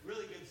prayer.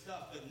 Really good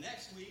stuff. But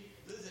next week,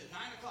 this is at 9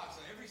 o'clock. So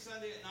every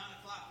Sunday at 9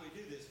 o'clock we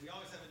do this. We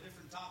always have a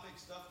different topic,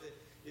 stuff that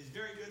is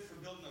very good for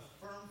building a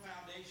firm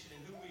foundation in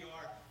who we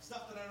are.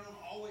 Stuff that I don't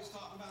always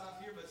talk about up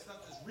here, but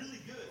stuff that's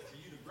really good for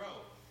you to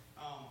grow.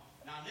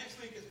 Now, next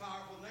week is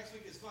powerful. Next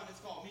week is fun.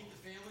 It's called Meet the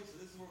Family. So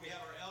this is where we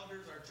have our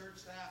elders, our church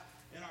staff,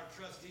 and our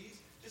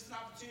trustees. Just an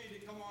opportunity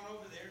to come on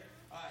over there,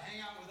 hang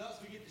out with us.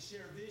 We get to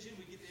share a vision.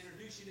 We get to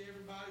introduce you to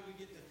everybody. We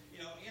get to,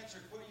 answer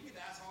questions. You get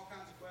to ask all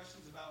kinds of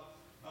questions about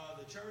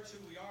the church, who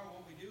we are,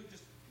 what we do.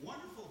 Just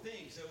wonderful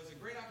things. So it's a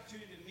great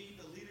opportunity to meet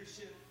the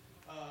leadership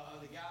of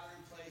the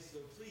gathering place.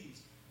 So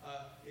please,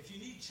 if you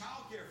need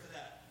childcare for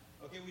that,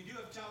 okay, we do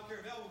have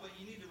childcare available, but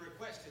you need to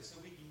request it so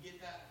we can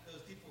get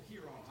those people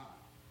here on time.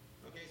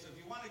 Okay, so if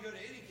you want to go to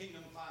any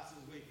kingdom classes,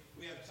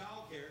 we have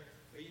childcare,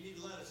 but you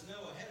need to let us know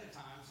ahead of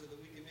time so that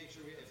we can make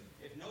sure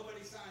if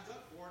nobody signs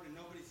up for it and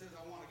nobody says,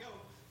 I want to go,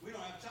 we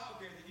don't have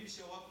childcare, then you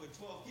show up with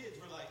 12 kids.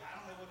 We're like, I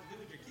don't know what to do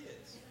with your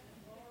kids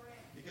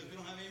because we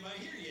don't have anybody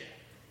here yet.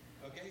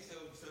 Okay, so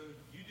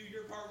you do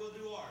your part, we'll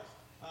do ours.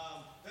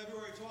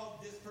 February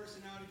 12th, this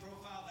personality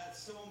profile, that's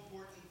so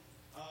important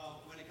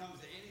when it comes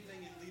to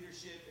anything in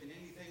leadership and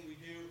anything we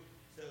do.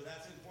 So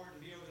that's important.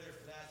 Be over there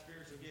for that.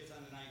 Spiritual gifts on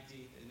the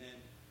 19th. And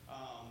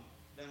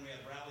then we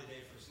have Rally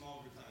Day for small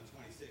groups on the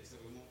 26th, so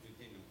we won't do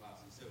kingdom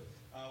classes. So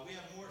we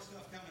have more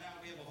stuff coming out.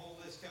 We have a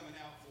whole list coming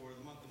out for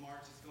the month of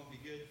March. It's going to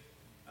be good.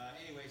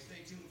 Anyway,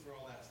 stay tuned for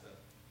all that stuff.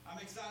 I'm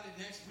excited.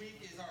 Next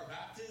week is our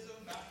baptism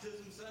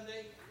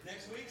Sunday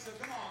next week. So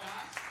come on,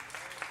 guys.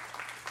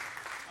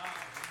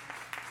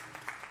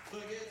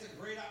 Look, it's a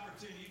great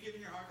opportunity. You've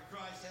given your heart to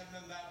Christ, haven't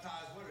been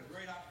baptized. What a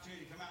great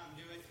opportunity to come out and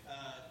do it.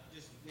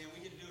 We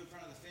get to do it in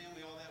front of the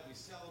family, all that. We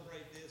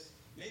celebrate this.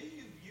 Maybe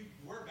you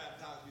were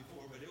baptized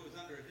before, but it was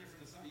under a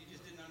different assignment. You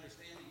just didn't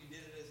understand it. You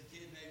did it as a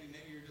kid, maybe.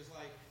 Maybe you're just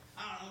like,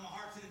 I don't know, my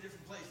heart's in a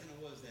different place than it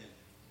was then.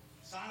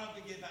 Sign up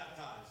and get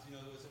baptized.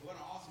 What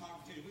an awesome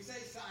opportunity. We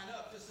say sign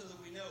up just so that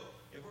we know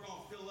if we're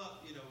going to fill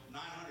up, 900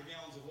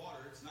 gallons of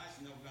water, it's nice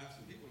to know we're going to have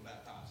some people to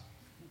baptize.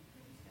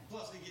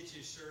 Plus, they get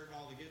you a shirt and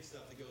all the good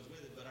stuff that goes with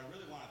it. But I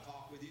really want to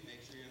talk with you,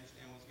 make sure you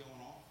understand what's going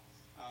on.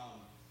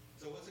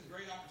 So it's a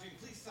great opportunity.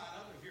 Please sign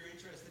up if you're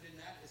interested in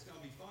that. It's going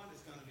to be fun.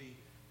 It's going to be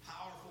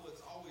powerful.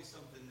 It's always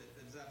something that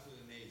is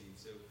absolutely amazing.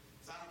 So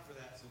sign up for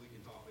that so we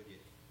can talk with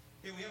you.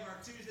 Okay, we have our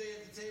Tuesday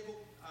at the table.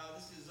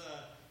 This is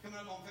coming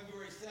up on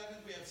February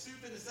 7th. We have soup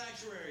in the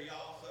sanctuary,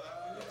 y'all. So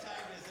we will tag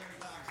this every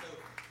time. So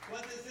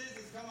what this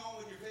is come on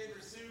with your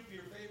favorite soup,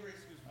 your favorite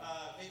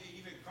maybe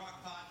even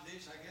crock pot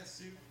dish, I guess,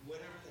 soup,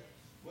 whatever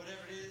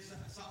it is,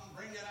 something.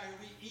 Bring that out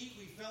here. We eat,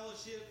 we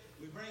fellowship,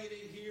 we bring it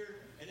in here.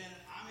 And then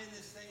I'm in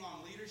this thing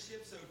on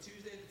leadership. So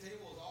Tuesday at the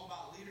table is all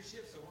about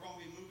leadership. So we're going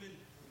to be moving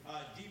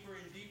deeper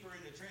and deeper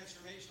into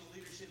transformational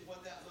leadership,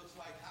 what that looks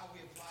like, how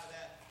we apply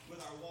that with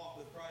our walk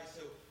with Christ.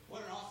 So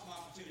what an awesome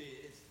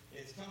opportunity.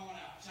 It's come on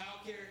out.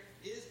 Childcare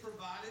is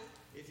provided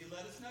if you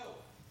let us know.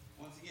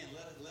 Once again,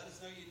 let us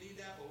know you need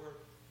that, but we're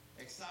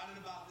excited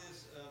about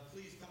this.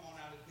 Please come on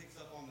out. It picks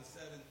up on the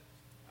 7th.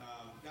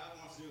 God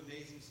wants to do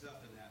amazing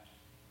stuff in that.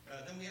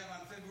 Then we have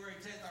on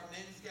February 10th our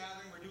men's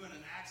gathering. We're doing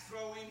an axe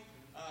throwing.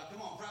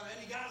 Come on, probably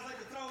any guys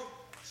like to throw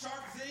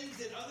sharp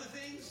things and other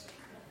things?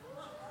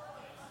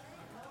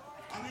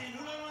 I mean,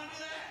 who doesn't want to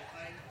do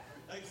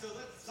that? So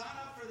let's sign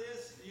up for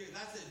this.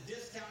 That's a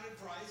discounted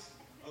price.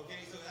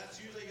 Okay, so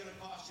that's usually going to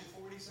cost you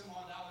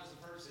 $40-some-odd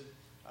a person.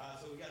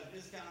 So we got a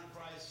discounted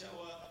price. Show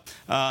up.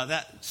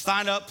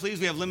 Sign up, please.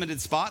 We have limited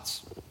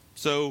spots.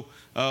 So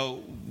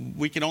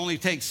we can only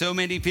take so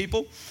many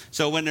people.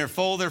 So when they're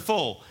full, they're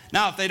full.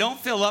 Now, if they don't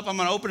fill up, I'm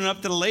going to open it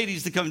up to the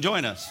ladies to come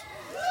join us.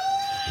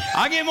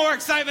 I get more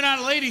excitement out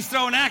of ladies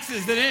throwing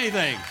axes than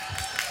anything.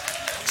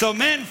 So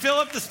men, fill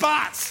up the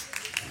spots.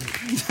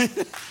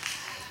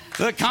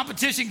 The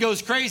competition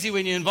goes crazy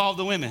when you involve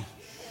the women.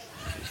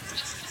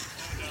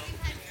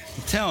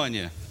 I'm telling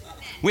you.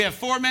 We have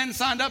 4 men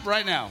signed up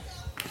right now.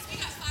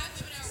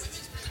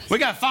 We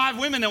got 5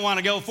 women that want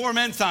to go, 4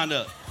 men signed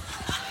up.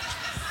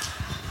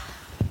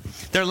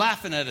 They're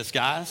laughing at us,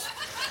 guys.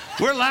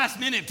 We're last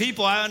minute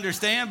people, I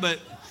understand, but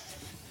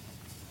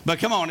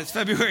come on, it's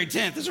February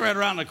 10th. It's right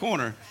around the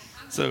corner.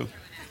 So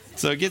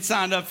get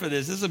signed up for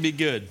this. This will be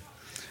good.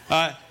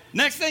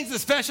 Next thing's a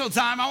special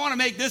time. I want to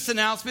make this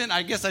announcement.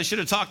 I guess I should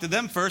have talked to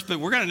them first, but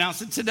we're going to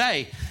announce it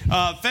today.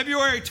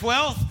 February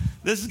 12th,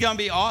 this is going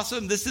to be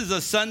awesome. This is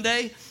a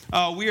Sunday.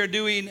 We are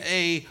doing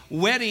a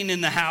wedding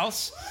in the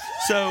house.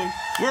 So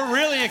we're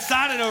really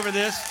excited over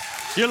this.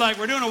 You're like,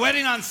 we're doing a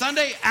wedding on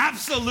Sunday?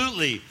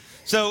 Absolutely.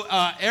 So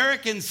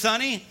Eric and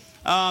Sunny,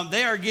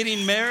 they are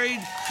getting married.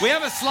 We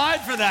have a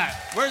slide for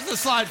that. Where's the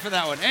slide for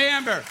that one? Hey,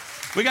 Amber,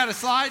 we got a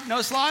slide?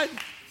 No slide?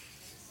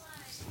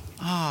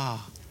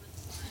 Ah.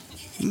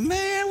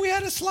 Man, we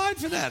had a slide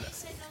for that.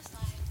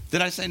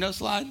 Did I say no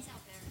slide?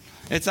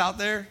 It's out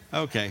there?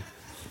 Okay.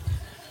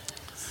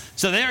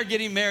 So they are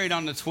getting married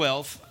on the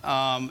 12th,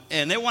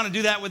 and they want to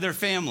do that with their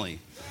family.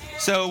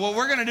 So what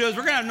we're going to do is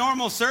we're going to have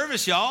normal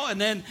service, y'all, and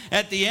then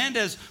at the end,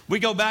 as we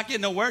go back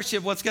into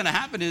worship, what's going to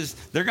happen is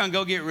they're going to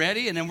go get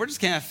ready, and then we're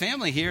just going to have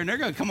family here, and they're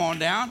going to come on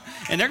down,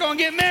 and they're going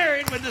to get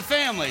married with the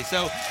family.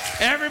 So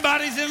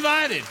everybody's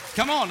invited.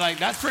 Come on, like,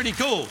 that's pretty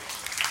cool.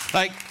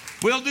 Like,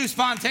 we'll do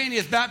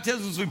spontaneous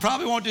baptisms. We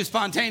probably won't do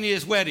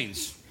spontaneous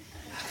weddings.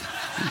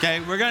 Okay,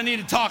 we're going to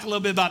need to talk a little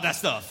bit about that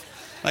stuff.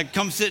 Like,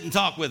 come sit and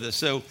talk with us.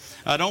 So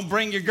don't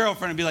bring your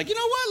girlfriend and be like, you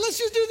know what, let's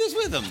just do this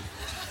with them.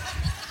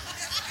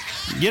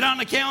 Get on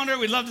the calendar.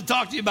 We'd love to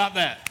talk to you about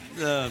that.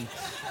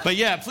 But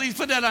yeah, please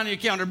put that on your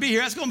calendar. Be here.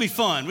 That's going to be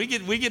fun. We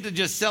get to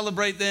just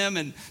celebrate them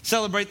and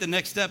celebrate the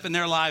next step in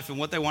their life and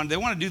what they want. They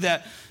want to do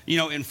that, you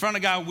know, in front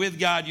of God, with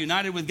God,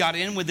 united with God,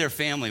 and with their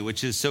family,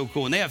 which is so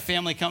cool. And they have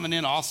family coming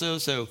in also.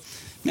 So,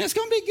 man, it's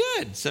going to be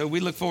good. So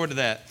we look forward to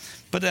that.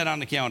 Put that on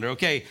the calendar.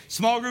 Okay,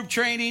 small group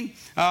training.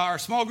 Our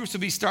small groups will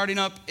be starting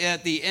up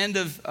at the end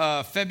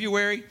of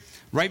February,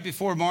 right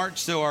before March.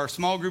 So our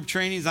small group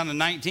training is on the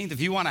 19th. If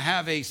you want to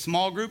have a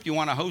small group, you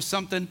want to host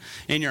something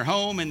in your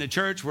home, in the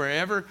church,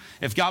 wherever,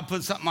 if God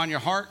puts something on your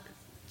heart,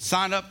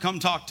 sign up, come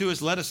talk to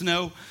us, let us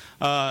know.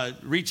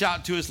 Reach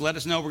out to us, let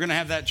us know. We're going to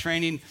have that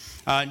training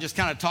and just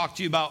kind of talk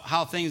to you about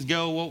how things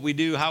go, what we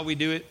do, how we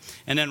do it.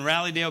 And then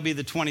Rally Day will be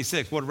the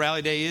 26th. What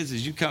Rally Day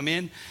is you come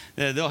in,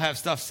 they'll have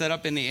stuff set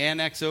up in the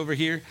annex over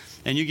here,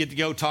 and you get to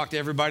go talk to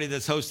everybody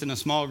that's hosting a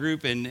small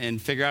group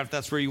and figure out if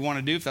that's where you want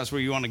to do, if that's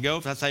where you want to go,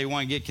 if that's how you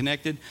want to get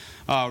connected.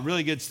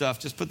 Really good stuff.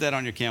 Just put that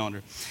on your calendar.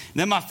 And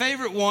then my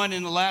favorite one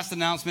in the last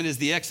announcement is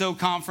the XO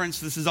conference.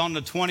 This is on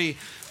the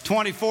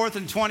 24th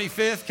and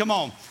 25th. Come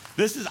on.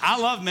 I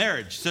love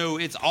marriage. So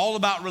it's all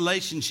about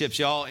relationships,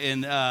 y'all.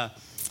 And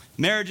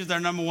marriage is our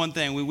number one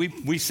thing.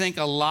 We sink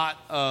a lot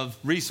of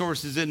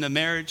resources into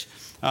marriage.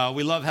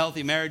 We love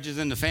healthy marriages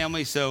in the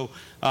family. So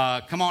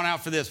come on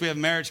out for this. We have a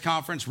marriage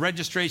conference.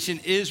 Registration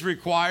is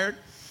required.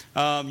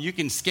 You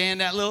can scan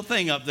that little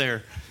thing up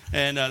there,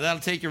 and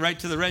that'll take you right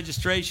to the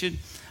registration.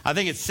 I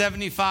think it's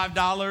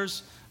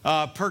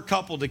 $75 per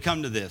couple to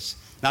come to this.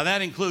 Now,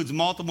 that includes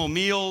multiple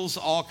meals,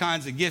 all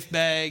kinds of gift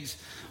bags,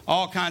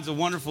 all kinds of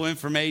wonderful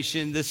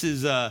information. This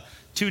is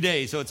 2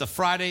 days. So it's a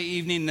Friday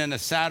evening and then a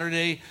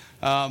Saturday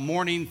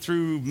morning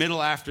through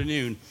middle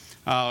afternoon.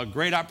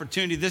 Great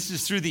opportunity. This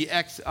is through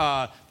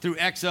through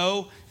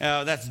XO.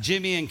 That's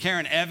Jimmy and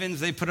Karen Evans.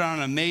 They put on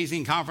an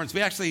amazing conference.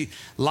 We actually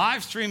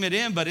live stream it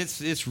in, but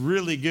it's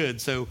really good.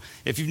 So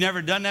if you've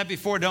never done that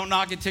before, don't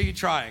knock it till you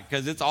try it,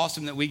 because it's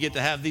awesome that we get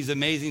to have these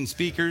amazing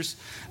speakers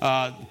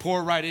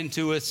pour right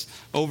into us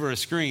over a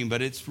screen.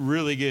 But it's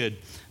really good.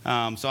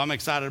 So I'm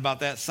excited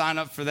about that. Sign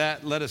up for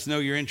that. Let us know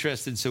you're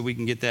interested so we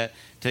can get that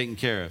taken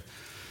care of.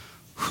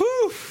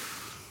 Whew.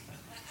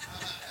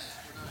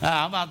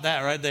 How about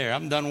that right there?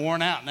 I'm done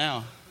worn out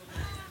now.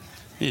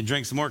 Need to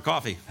drink some more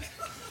coffee.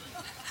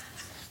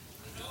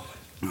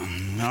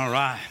 All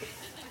right.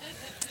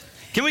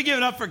 Can we give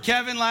it up for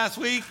Kevin last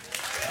week?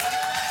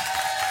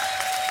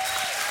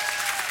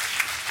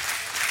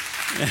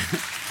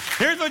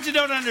 Here's what you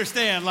don't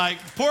understand. Like,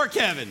 poor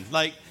Kevin.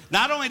 Like,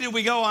 not only did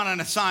we go on an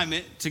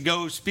assignment to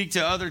go speak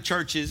to other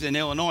churches in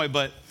Illinois,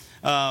 but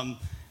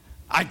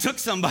I took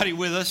somebody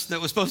with us that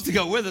was supposed to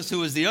go with us, who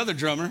was the other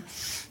drummer.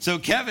 So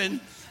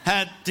Kevin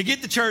had to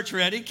get the church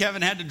ready.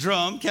 Kevin had to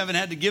drum. Kevin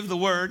had to give the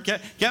word.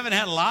 Kevin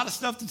had a lot of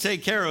stuff to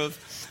take care of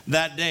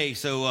that day.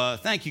 So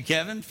thank you,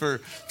 Kevin, for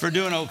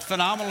doing a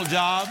phenomenal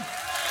job.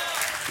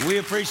 We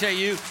appreciate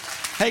you.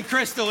 Hey,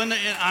 Crystal, on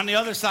the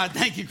other side,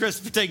 thank you,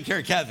 Crystal, for taking care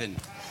of Kevin.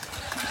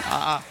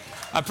 I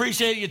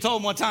appreciate it. You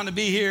told him what time to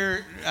be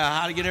here,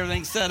 how to get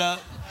everything set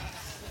up.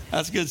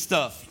 That's good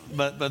stuff.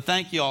 But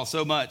thank you all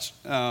so much.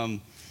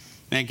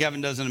 Man,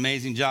 Kevin does an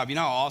amazing job. You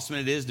know how awesome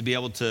it is to be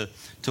able to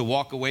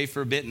walk away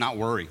for a bit and not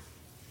worry.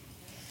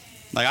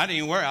 Like, I didn't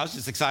even worry. I was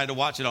just excited to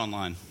watch it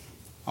online.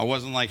 I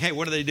wasn't like, hey,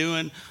 what are they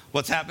doing?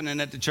 What's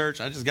happening at the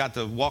church? I just got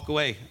to walk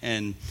away,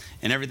 and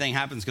everything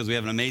happens because we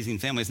have an amazing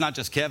family. It's not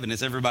just Kevin,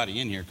 it's everybody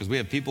in here because we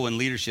have people in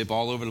leadership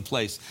all over the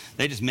place.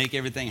 They just make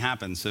everything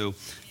happen. So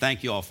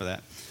thank you all for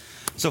that.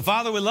 So,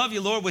 Father, we love you,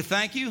 Lord. We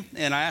thank you.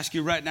 And I ask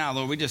you right now,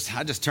 Lord,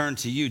 I just turn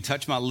to you.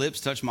 Touch my lips,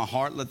 touch my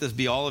heart. Let this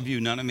be all of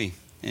you, none of me.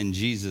 In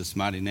Jesus'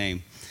 mighty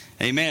name.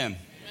 Amen.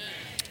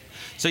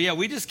 So, yeah,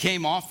 we just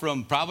came off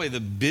from probably the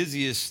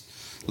busiest,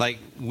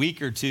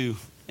 week or two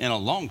in a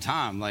long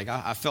time.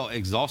 I felt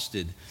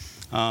exhausted.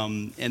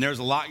 And there's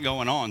a lot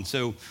going on.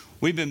 So,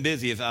 we've been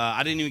busy.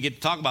 I didn't even get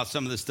to talk about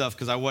some of this stuff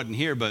because I wasn't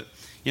here. But,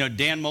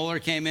 Dan Muller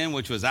came in,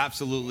 which was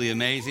absolutely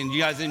amazing. You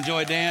guys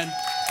enjoy Dan?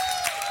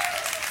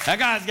 That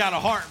guy's got a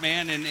heart,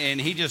 man, and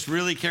he just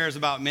really cares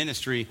about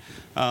ministry.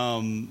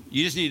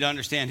 You just need to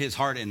understand his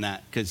heart in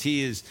that because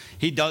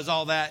he does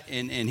all that,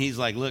 and he's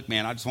like, look,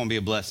 man, I just want to be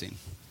a blessing.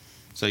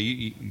 So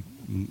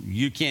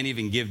you can't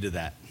even give to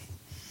that.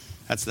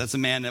 That's a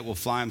man that will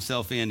fly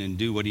himself in and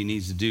do what he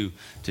needs to do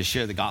to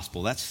share the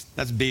gospel. That's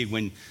big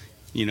when,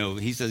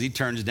 he says he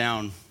turns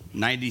down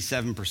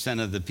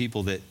 97% of the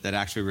people that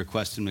actually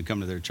request him to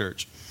come to their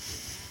church.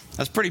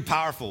 That's pretty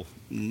powerful.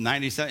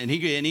 97,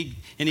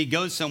 and he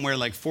goes somewhere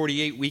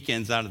 48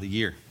 weekends out of the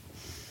year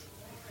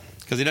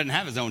because he doesn't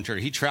have his own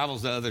church. He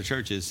travels to other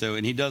churches,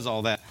 and he does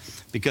all that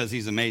because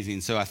he's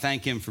amazing. So I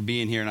thank him for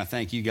being here, and I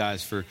thank you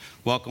guys for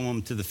welcoming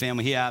him to the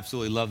family. He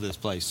absolutely loved this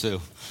place.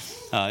 So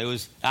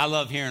I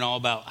love hearing all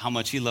about how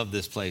much he loved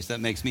this place. That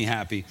makes me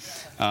happy.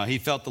 He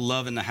felt the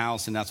love in the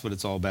house, and that's what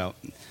it's all about.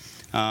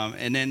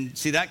 And then,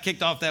 see, that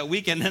kicked off that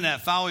weekend. And then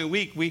that following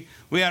week, we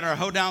had our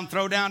hoedown,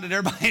 throwdown. Did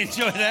everybody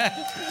enjoy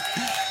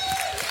that?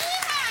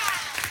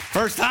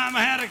 First time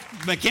I had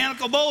a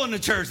mechanical bull in the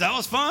church. That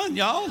was fun,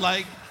 y'all.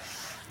 Like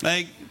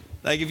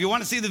if you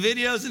want to see the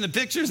videos and the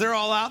pictures, they're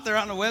all out there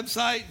on the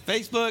website,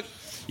 Facebook.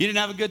 You didn't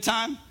have a good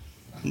time?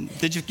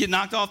 Did you get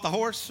knocked off the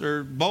horse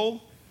or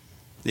bull?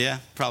 Yeah,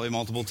 probably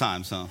multiple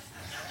times, huh?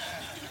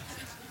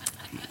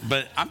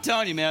 But I'm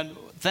telling you, man,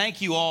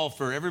 thank you all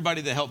for everybody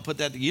that helped put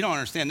that. You don't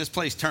understand. This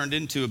place turned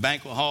into a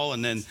banquet hall,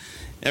 and then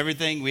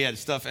everything. We had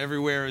stuff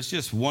everywhere. It's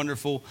just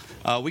wonderful.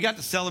 We got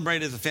to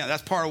celebrate as a family.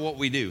 That's part of what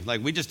we do.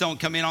 We just don't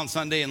come in on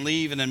Sunday and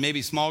leave, and then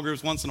maybe small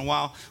groups once in a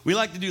while. We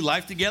like to do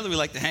life together. We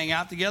like to hang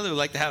out together. We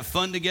like to have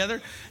fun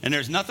together, and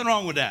there's nothing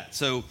wrong with that.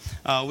 So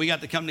we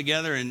got to come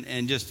together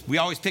and just, we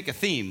always pick a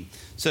theme.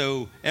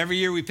 So every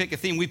year we pick a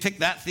theme. We picked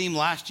that theme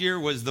last year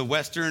was the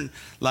Western,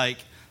 like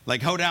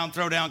hoedown,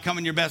 throwdown, come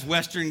in your best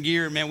Western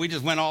gear. Man, we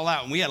just went all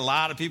out, and we had a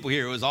lot of people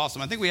here. It was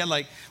awesome. I think we had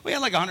like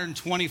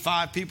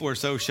 125 people or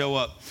so show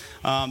up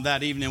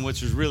that evening,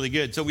 which was really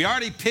good. So we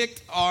already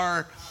picked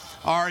our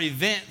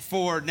event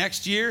for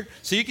next year,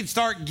 so you can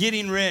start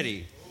getting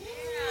ready.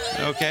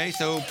 Okay,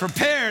 so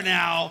prepare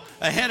now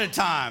ahead of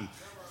time.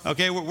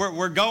 Okay,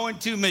 we're going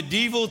to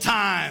medieval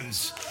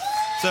times.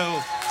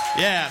 So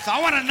yeah, so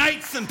I want to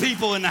knight some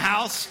people in the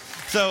house.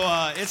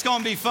 So it's going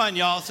to be fun,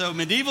 y'all. So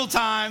medieval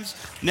times,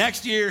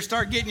 next year,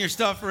 start getting your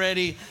stuff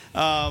ready.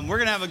 We're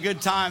going to have a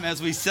good time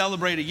as we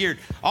celebrate a year.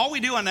 All we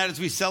do on that is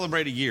we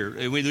celebrate a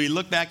year. We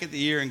look back at the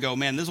year and go,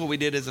 man, this is what we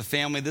did as a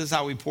family. This is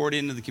how we poured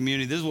into the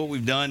community. This is what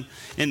we've done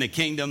in the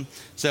kingdom.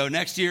 So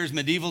next year is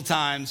medieval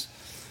times.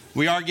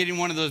 We are getting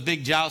one of those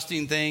big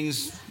jousting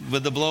things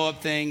with the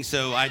blow-up thing.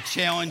 So I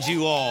challenge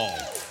you all.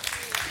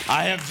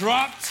 I have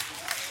dropped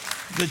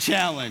the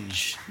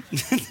challenge.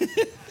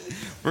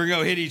 We're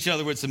going to hit each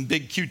other with some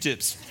big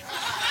Q-tips.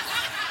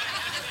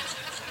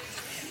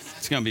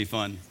 It's going to be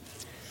fun.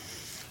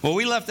 Well,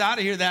 we left out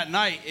of here that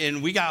night,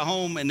 and we got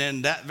home, and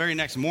then that very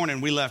next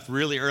morning, we left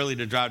really early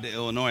to drive to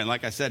Illinois. And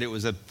like I said, it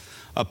was a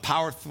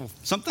powerful,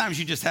 sometimes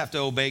you just have to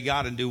obey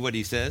God and do what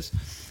he says,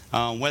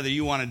 whether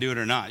you want to do it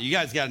or not. You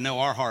guys got to know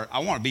our heart. I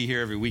want to be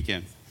here every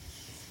weekend.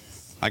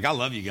 I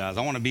love you guys.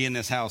 I want to be in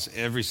this house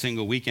every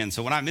single weekend.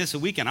 So when I miss a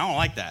weekend, I don't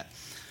like that.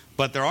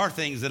 But there are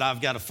things that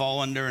I've got to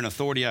fall under and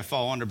authority I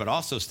fall under, but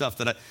also stuff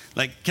that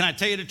can I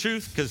tell you the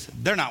truth? Because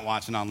they're not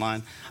watching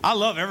online. I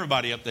love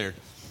everybody up there.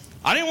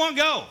 I didn't want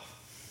to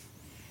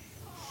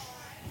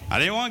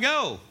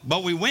go.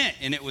 But we went,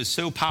 and it was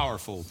so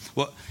powerful.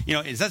 Well,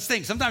 it's that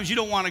thing. Sometimes you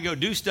don't want to go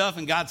do stuff,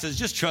 and God says,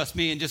 just trust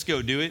me and just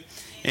go do it.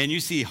 And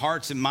you see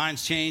hearts and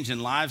minds changed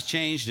and lives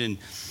changed, and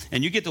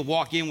you get to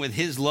walk in with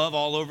his love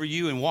all over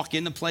you and walk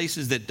into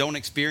places that don't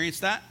experience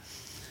that.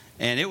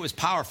 And it was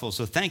powerful.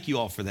 So thank you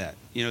all for that.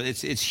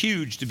 It's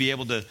huge to be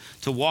able to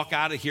walk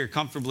out of here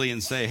comfortably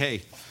and say,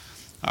 hey,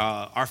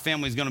 our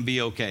family's going to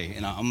be okay.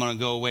 And I'm going to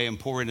go away and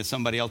pour into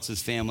somebody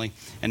else's family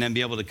and then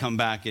be able to come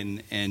back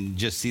and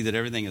just see that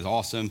everything is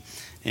awesome.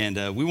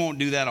 And we won't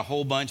do that a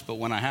whole bunch, but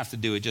when I have to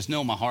do it, just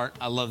know my heart.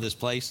 I love this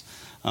place.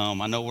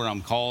 I know where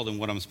I'm called and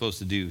what I'm supposed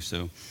to do.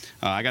 So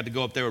I got to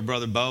go up there with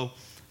Brother Bo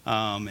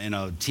and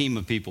a team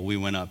of people. We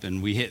went up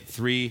and we hit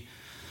three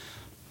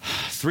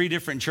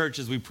different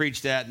churches we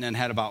preached at, and then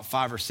had about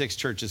 5 or 6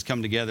 churches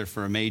come together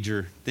for a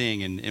major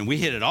thing, and we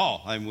hit it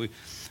all. I mean,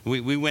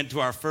 we went to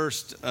our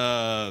first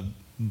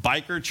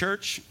biker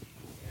church.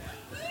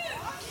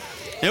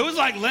 It was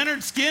like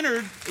Leonard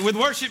Skinner with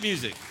worship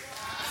music.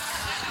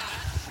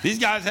 These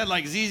guys had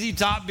like ZZ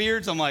Top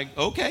beards. I'm like,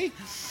 okay.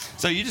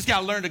 So you just got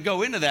to learn to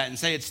go into that and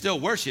say it's still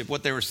worship.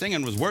 What they were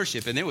singing was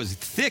worship, and it was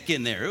thick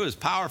in there. It was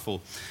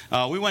powerful.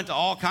 We went to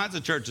all kinds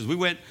of churches. We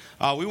went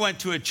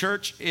to a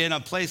church in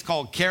a place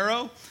called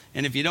Cairo.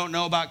 And if you don't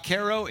know about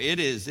Cairo,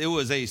 it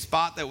was a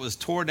spot that was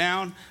tore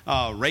down.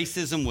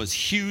 Racism was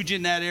huge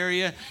in that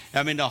area.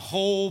 I mean, the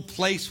whole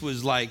place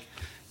was like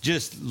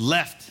just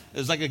left. It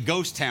was like a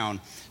ghost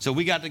town. So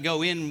we got to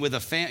go in with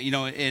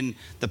and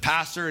the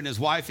pastor and his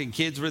wife and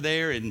kids were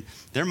there, and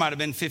there might have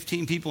been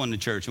 15 people in the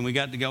church, and we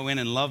got to go in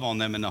and love on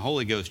them, and the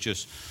Holy Ghost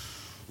just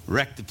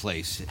wrecked the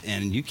place.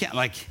 And you can't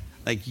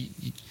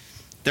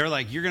they're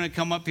like, you're going to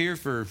come up here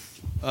for,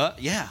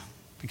 yeah.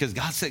 Because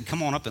God said,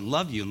 come on up and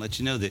love you and let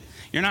you know that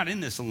you're not in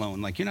this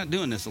alone. Like, you're not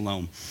doing this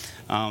alone.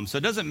 So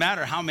it doesn't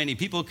matter how many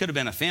people. It could have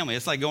been a family.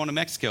 It's like going to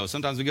Mexico.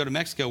 Sometimes we go to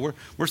Mexico.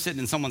 We're sitting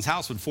in someone's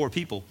house with 4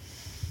 people.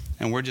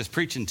 And we're just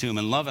preaching to them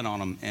and loving on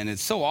them. And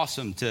it's so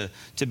awesome to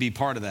be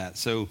part of that.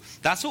 So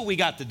that's what we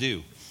got to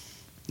do.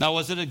 Now,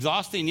 was it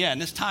exhausting? Yeah.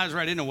 And this ties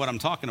right into what I'm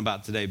talking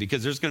about today.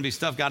 Because there's going to be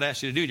stuff God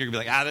asked you to do. And you're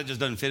going to be like, that just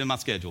doesn't fit in my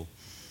schedule.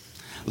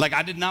 Like,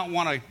 I did not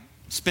want to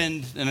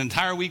spend an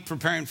entire week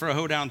preparing for a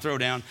hoedown,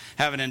 throwdown,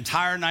 have an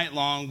entire night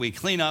long. We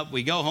clean up,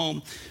 we go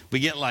home,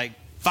 we get like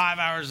 5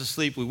 hours of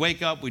sleep. We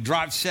wake up, we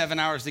drive 7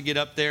 hours to get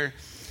up there.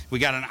 We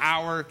got an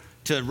hour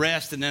to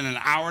rest and then an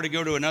hour to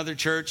go to another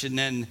church and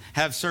then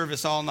have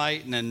service all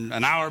night and then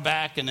an hour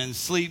back and then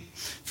sleep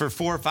for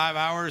 4 or 5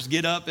 hours,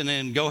 get up and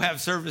then go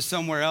have service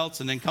somewhere else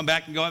and then come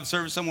back and go have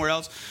service somewhere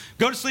else.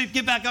 Go to sleep,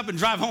 get back up and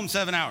drive home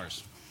 7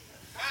 hours.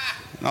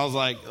 And I was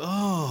like,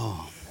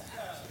 oh.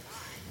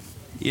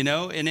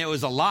 And it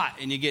was a lot,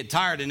 and you get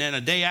tired. And then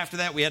a day after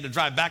that, we had to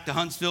drive back to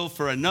Huntsville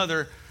for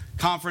another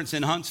conference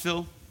in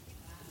Huntsville.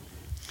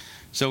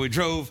 So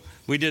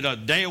we did a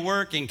day of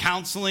work and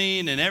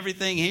counseling and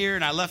everything here,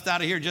 and I left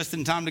out of here just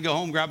in time to go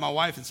home, grab my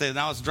wife, and say,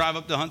 now let's drive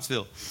up to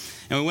Huntsville.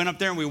 And we went up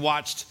there and we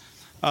watched,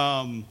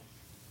 there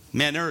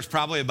was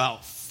probably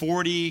about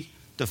 40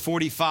 to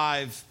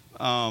 45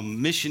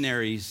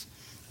 missionaries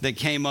that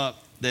came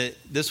up. That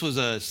this was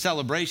a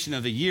celebration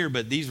of a year,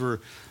 but we were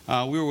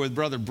with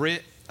Brother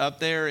Britt up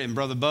there and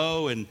Brother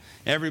Bo and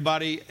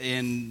everybody,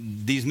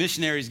 and these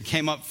missionaries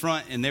came up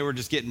front and they were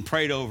just getting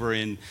prayed over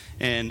and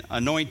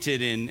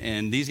anointed,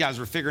 and these guys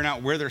were figuring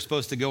out where they're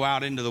supposed to go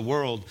out into the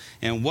world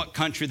and what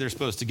country they're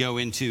supposed to go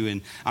into.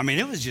 And I mean,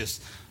 it was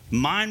just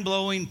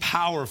mind-blowing,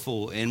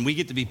 powerful, and we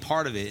get to be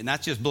part of it. And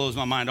that just blows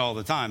my mind all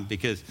the time,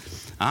 because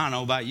I don't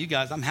know about you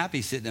guys, I'm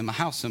happy sitting in my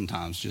house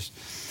sometimes.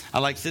 I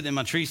like sitting in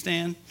my tree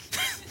stand.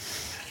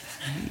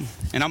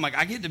 And I'm like,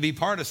 I get to be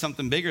part of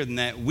something bigger than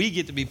that. We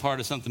get to be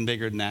part of something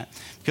bigger than that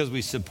because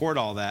we support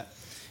all that.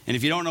 And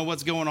if you don't know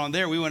what's going on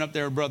there, we went up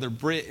there with Brother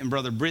Britt and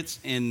Brother Britt's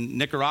in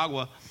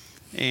Nicaragua.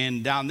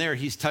 And down there,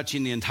 he's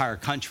touching the entire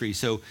country.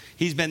 So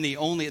he's been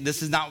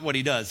this is not what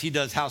he does. He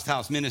does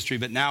house-to-house ministry,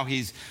 but now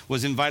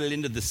was invited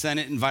into the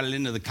Senate, invited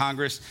into the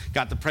Congress,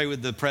 got to pray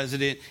with the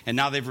president. And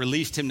now they've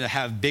released him to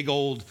have big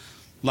old,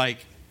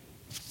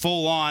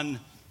 full-on,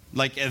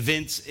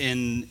 events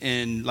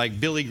in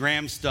Billy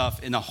Graham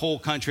stuff in the whole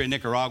country of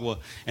Nicaragua,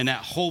 and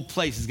that whole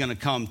place is going to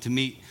come to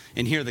meet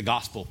and hear the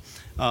gospel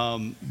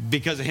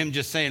because of him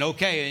just saying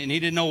okay, and he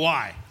didn't know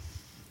why.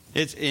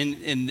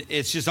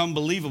 It's just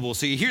unbelievable.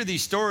 So you hear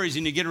these stories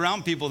and you get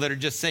around people that are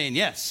just saying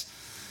yes,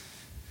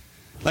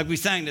 like we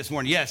sang this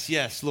morning. Yes,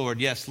 yes, Lord,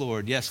 yes,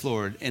 Lord, yes,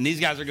 Lord. And these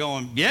guys are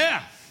going,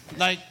 yeah,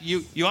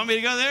 you want me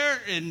to go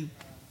there? And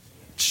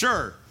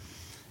sure.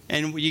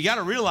 And you got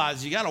to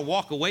realize you got to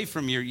walk away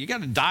from you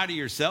got to die to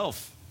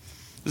yourself.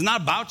 It's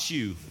not about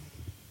you.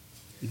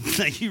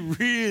 You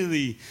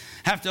really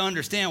have to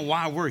understand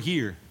why we're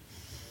here.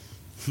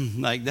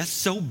 That's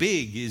so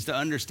big, is to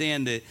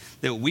understand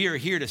that we are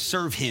here to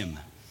serve him.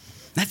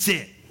 That's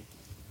it.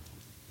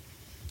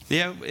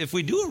 Yeah, if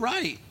we do it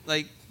right,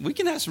 we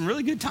can have some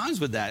really good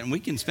times with that, and we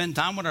can spend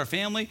time with our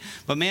family.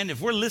 But man,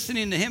 if we're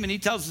listening to him and he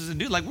tells us to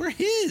do, we're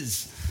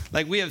his.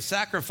 We have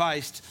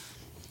sacrificed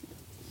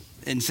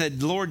and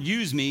said, Lord,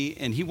 use me,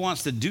 and he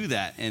wants to do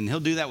that. And he'll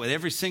do that with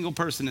every single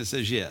person that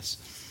says yes.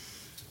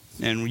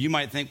 And you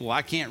might think, well,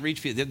 I can't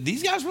reach people.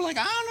 These guys were like,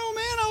 I don't know,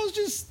 man. I was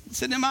just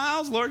sitting in my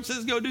house. Lord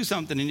says, go do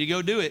something. And you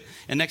go do it.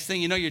 And next thing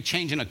you know, you're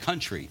changing a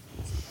country.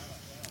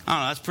 I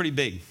don't know. That's pretty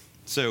big.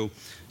 So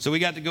we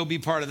got to go be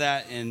part of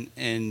that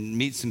and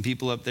meet some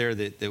people up there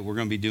that we're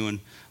going to be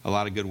doing a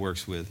lot of good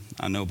works with.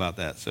 I know about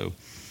that. So,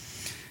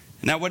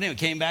 and that wasn't it. We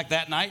came back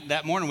that night.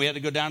 That morning, we had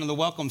to go down to the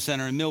Welcome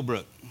Center in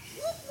Millbrook.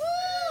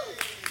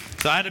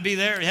 So I had to be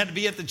there. I had to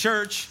be at the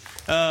church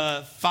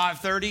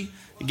 5:30,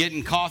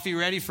 getting coffee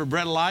ready for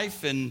Bread of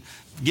Life and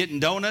getting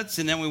donuts.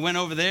 And then we went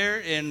over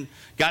there and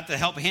got to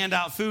help hand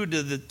out food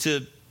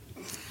to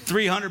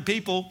 300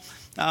 people,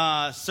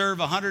 serve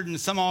 100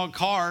 and some odd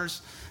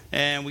cars.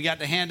 And we got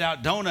to hand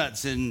out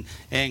donuts and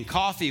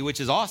coffee, which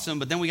is awesome.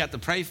 But then we got to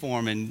pray for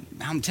them. And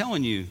I'm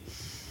telling you,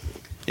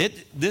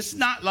 this is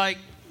not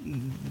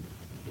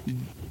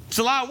it's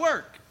a lot of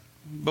work.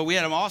 But we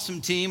had an awesome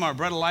team. Our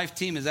Bread of Life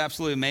team is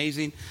absolutely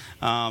amazing.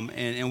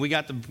 And we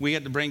got to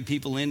bring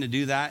people in to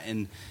do that.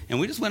 And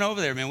we just went over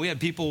there, man. We had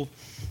people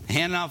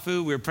handing out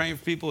food. We were praying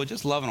for people,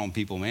 just loving on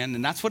people, man.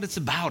 And that's what it's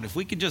about. If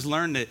we could just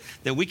learn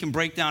that we can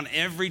break down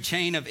every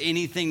chain of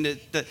anything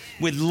that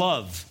with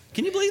love.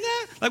 Can you believe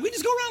that? Like, we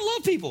just go around and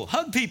love people,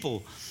 hug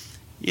people.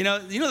 You know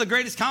the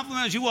greatest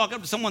compliment is you walk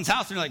up to someone's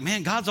house and you're like,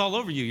 man, God's all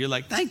over you. You're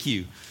like, thank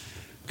you.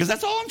 Because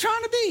that's all I'm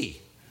trying to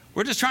be.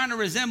 We're just trying to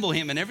resemble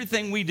him in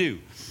everything we do.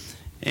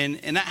 And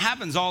that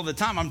happens all the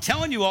time. I'm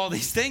telling you all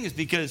these things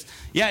because,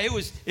 yeah,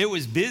 it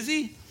was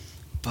busy,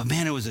 but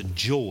man, it was a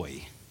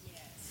joy.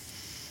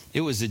 Yes.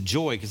 It was a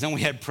joy because then we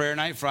had prayer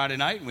night Friday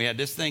night, and we had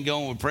this thing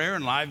going with prayer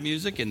and live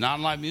music and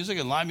non-live music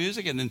and live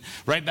music, and then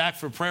right back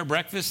for prayer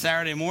breakfast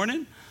Saturday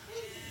morning.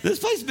 This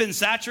place has been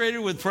saturated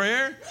with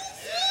prayer.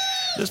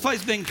 This place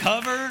has been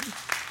covered.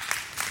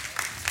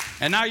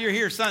 And now you're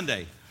here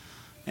Sunday.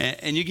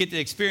 And you get to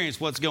experience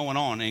what's going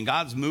on. And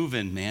God's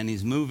moving, man.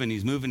 He's moving.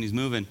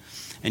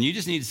 And you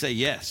just need to say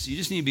yes. You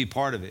just need to be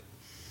part of it.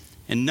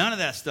 And none of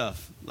that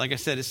stuff, like I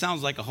said, it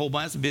sounds like a whole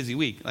bunch. It's a busy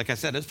week. Like I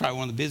said, it's probably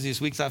one of the busiest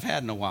weeks I've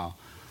had in a while.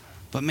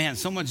 But man,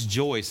 so much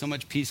joy, so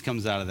much peace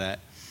comes out of that.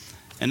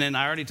 And then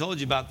I already told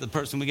you about the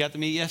person we got to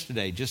meet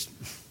yesterday. And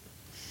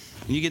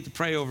you get to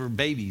pray over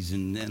babies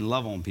and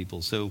love on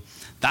people. So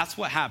that's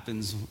what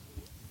happens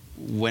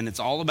when it's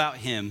all about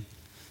him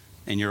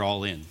and you're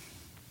all in.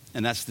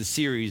 And that's the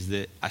series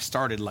that I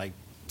started like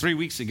 3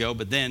 weeks ago,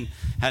 but then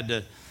had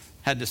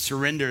to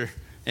surrender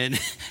and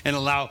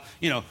allow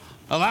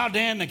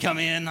Dan to come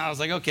in. I was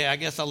like, okay, I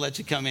guess I'll let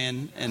you come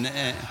in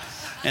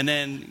and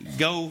then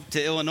go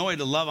to Illinois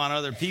to love on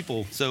other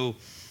people. So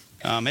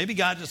maybe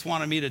God just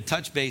wanted me to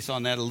touch base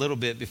on that a little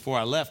bit before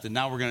I left, and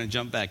now we're going to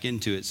jump back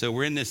into it. So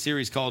we're in this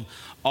series called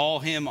All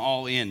Him,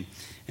 All In,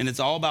 and it's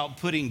all about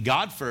putting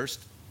God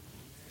first.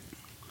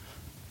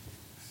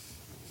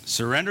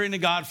 Surrendering to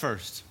God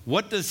first.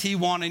 What does he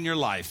want in your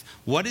life?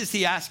 What is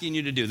he asking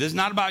you to do? This is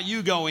not about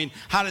you going,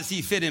 how does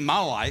he fit in my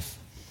life?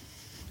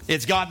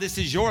 It's God, this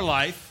is your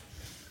life.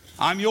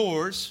 I'm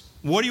yours.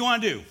 What do you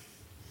want to do?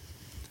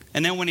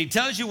 And then when he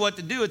tells you what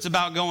to do, it's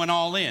about going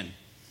all in.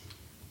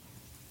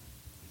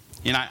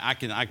 You know, I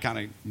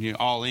kind of,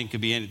 all in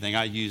could be anything.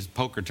 I use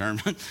poker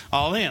term.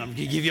 All in. I'm going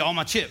to give you all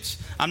my chips.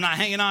 I'm not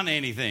hanging on to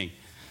anything.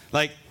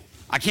 Like,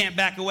 I can't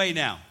back away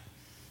now.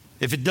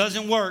 If it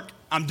doesn't work,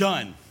 I'm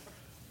done.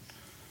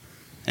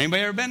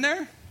 Anybody ever been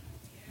there?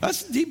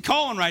 That's deep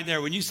calling right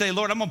there. When you say,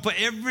 Lord, I'm going to put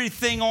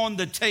everything on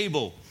the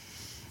table.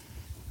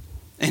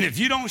 And if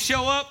you don't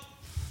show up,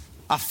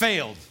 I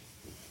failed.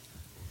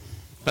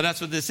 But that's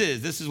what this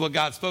is. This is what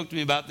God spoke to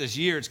me about this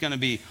year. It's going to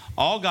be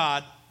all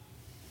God,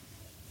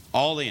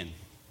 all in.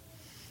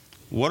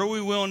 What are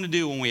we willing to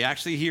do when we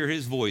actually hear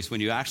his voice,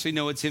 when you actually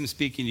know it's him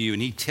speaking to you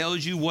and he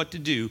tells you what to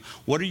do?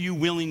 What are you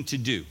willing to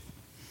do?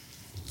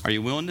 Are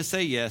you willing to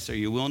say yes? Are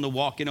you willing to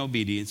walk in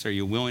obedience? Are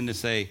you willing to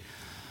say,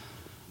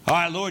 all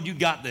right, Lord, you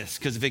got this.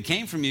 Because if it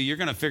came from you, you're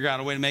going to figure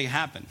out a way to make it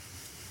happen.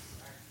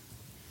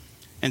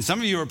 And some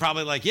of you are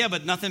probably like, yeah,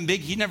 but nothing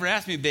big. He never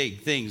asked me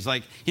big things.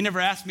 Like, he never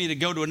asked me to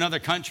go to another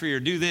country or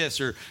do this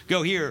or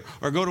go here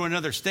or go to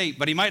another state.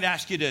 But he might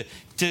ask you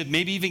to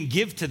maybe even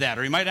give to that.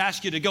 Or he might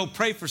ask you to go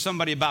pray for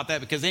somebody about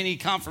that because they need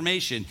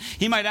confirmation.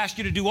 He might ask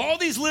you to do all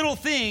these little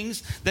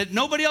things that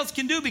nobody else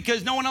can do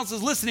because no one else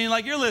is listening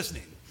like you're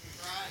listening.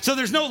 Right. So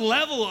there's no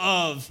level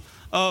of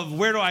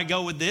where do I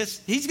go with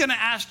this? He's going to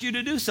ask you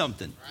to do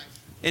something. Right.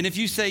 And if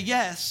you say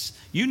yes,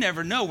 you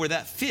never know where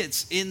that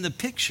fits in the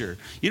picture.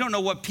 You don't know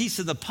what piece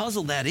of the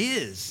puzzle that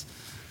is.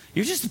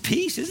 You're just a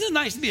piece. Isn't it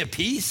nice to be a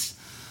piece?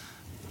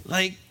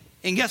 And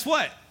guess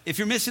what? If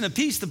you're missing a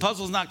piece, the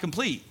puzzle's not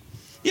complete.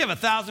 You have a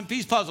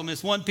 1,000-piece puzzle,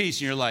 miss one piece,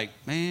 and you're like,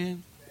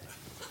 man.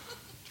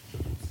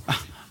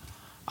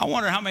 I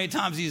wonder how many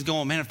times he's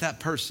going, man, if that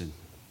person,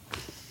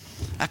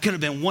 that could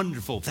have been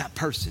wonderful if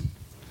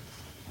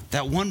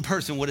that one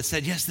person would have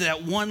said yes to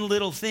that one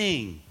little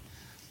thing.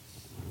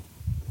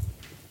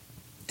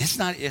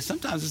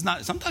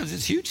 Sometimes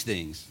it's huge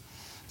things.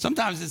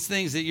 Sometimes it's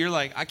things that you're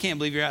like, I can't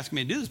believe you're asking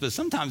me to do this, but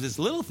sometimes it's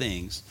little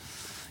things.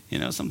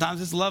 Sometimes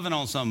it's loving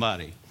on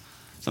somebody.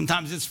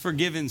 Sometimes it's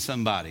forgiving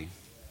somebody,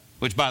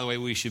 which, by the way,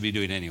 we should be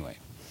doing anyway.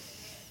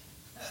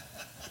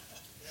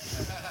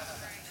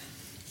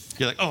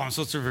 You're like, oh, I'm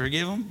supposed to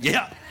forgive them?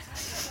 Yeah.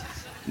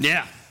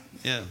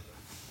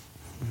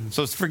 I'm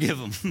supposed to forgive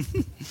them.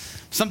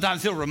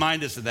 Sometimes he'll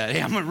remind us of that.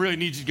 Hey, I'm going to really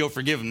need you to go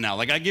forgive them now.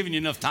 Like, I've given you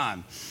enough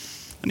time.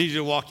 I need you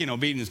to walk in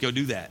obedience, go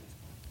do that,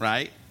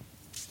 right?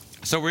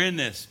 So we're in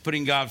this,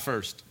 putting God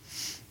first.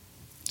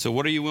 So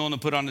what are you willing to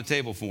put on the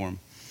table for him?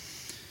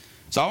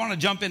 So I want to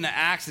jump into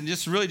Acts and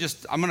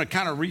I'm going to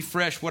kind of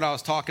refresh what I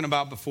was talking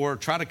about before,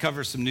 try to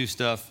cover some new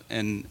stuff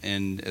and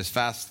as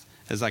fast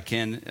as I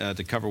can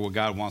to cover what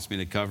God wants me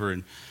to cover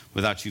and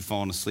without you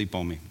falling asleep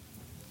on me.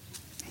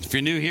 If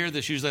you're new here,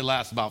 this usually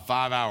lasts about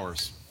 5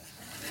 hours.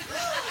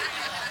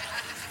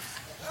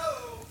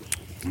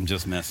 I'm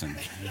just messing.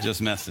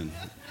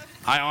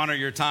 I honor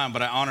your time,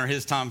 but I honor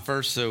his time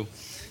first. So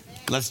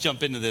let's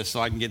jump into this so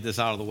I can get this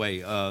out of the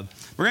way. We're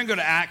going to go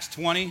to Acts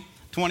 20.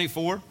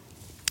 24.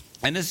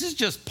 And this is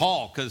just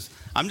Paul, because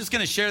I'm just going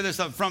to share this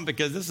up front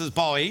because this is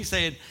Paul. He's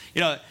saying,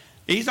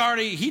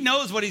 he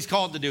knows what he's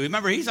called to do.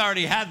 Remember, he's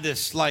already had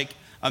this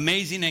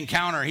amazing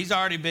encounter. He's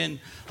already been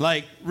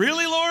like,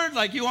 really, Lord?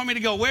 Like, you want me to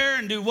go where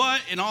and do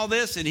what and all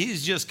this? And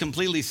he's just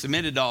completely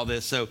submitted to all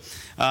this. So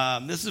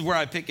this is where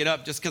I pick it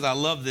up just because I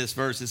love this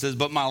verse. It says,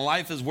 but my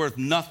life is worth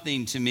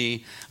nothing to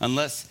me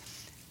unless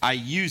I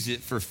use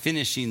it for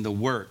finishing the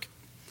work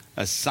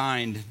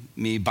assigned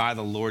me by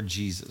the Lord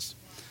Jesus.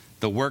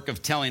 The work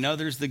of telling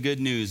others the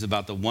good news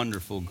about the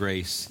wonderful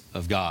grace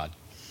of God.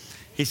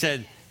 He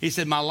said,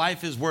 my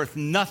life is worth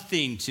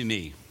nothing to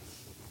me.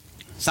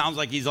 Sounds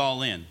like he's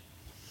all in,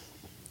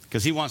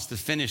 because he wants to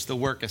finish the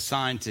work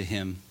assigned to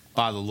him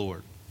by the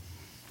Lord.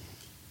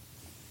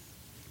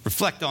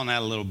 Reflect on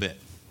that a little bit.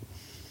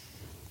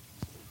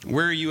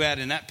 Where are you at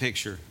in that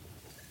picture?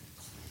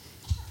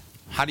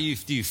 Do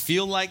you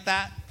feel like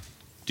that?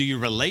 Do you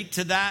relate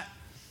to that?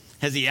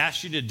 Has he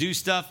asked you to do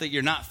stuff that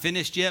you're not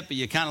finished yet, but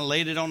you kind of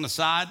laid it on the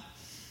side?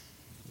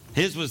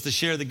 His was to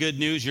share the good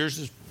news.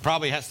 Yours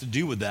probably has to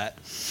do with that.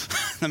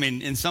 I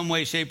mean, in some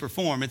way, shape, or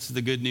form, it's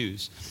the good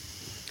news.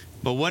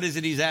 But what is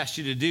it he's asked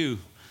you to do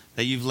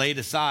that you've laid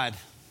aside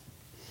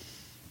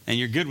and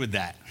you're good with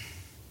that?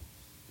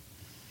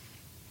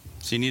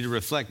 So you need to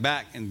reflect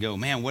back and go,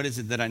 man, what is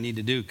it that I need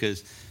to do?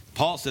 Because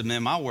Paul said,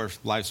 man, my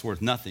life's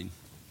worth nothing.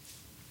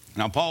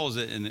 Now, Paul is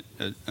an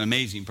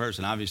amazing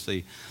person,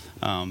 obviously,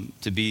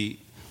 to be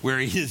where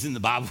he is in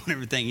the Bible and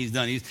everything he's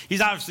done. He's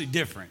obviously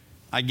different.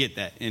 I get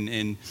that.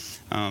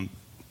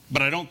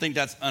 But I don't think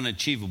that's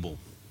unachievable.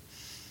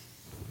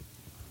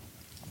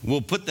 We'll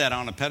put that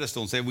on a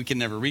pedestal and say we can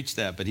never reach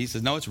that. But he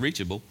says, no, it's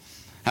reachable.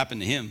 Happened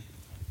to him.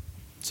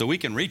 So we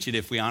can reach it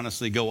if we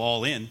honestly go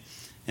all in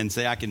and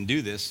say, I can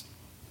do this.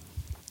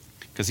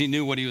 Because he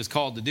knew what he was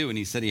called to do, and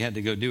he said he had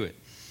to go do it.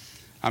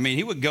 I mean,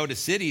 he would go to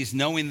cities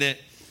knowing that,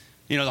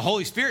 the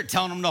Holy Spirit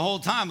telling him the whole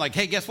time, like,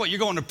 hey, guess what? You're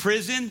going to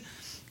prison.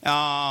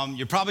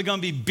 You're probably going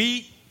to be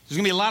beat. There's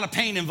going to be a lot of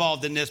pain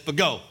involved in this, but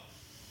go.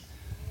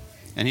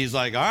 And he's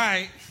like, all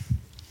right.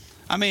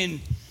 I mean,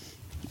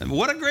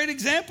 what a great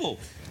example.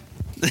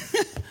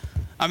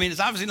 I mean, it's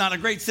obviously not a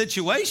great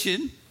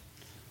situation,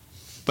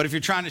 but if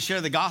you're trying to share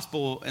the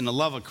gospel and the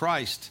love of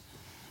Christ,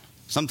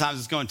 sometimes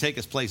it's going to take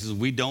us places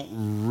we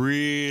don't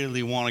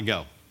really want to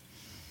go.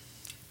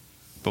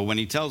 But when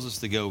he tells us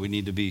to go, we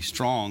need to be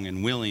strong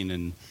and willing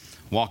and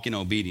walk in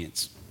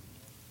obedience.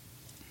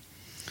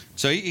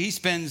 So he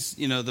spends,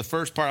 the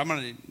first part.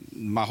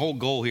 My whole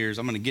goal here is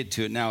I'm going to get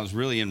to it now is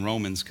really in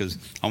Romans, because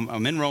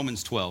I'm in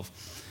Romans 12.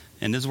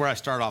 And this is where I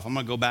start off. I'm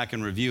going to go back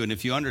and review. And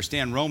if you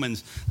understand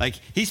Romans,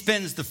 he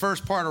spends the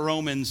first part of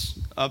Romans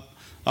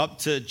up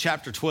to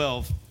chapter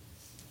 12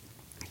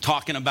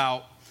 talking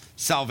about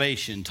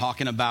salvation,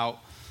 talking about,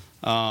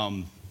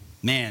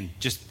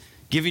 just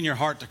giving your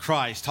heart to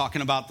Christ,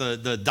 talking about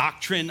the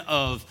doctrine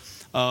of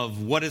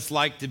what it's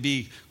like to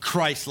be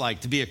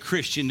Christ-like, to be a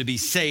Christian, to be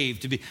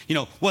saved, to be,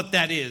 what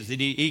that is. And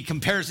he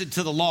compares it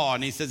to the law,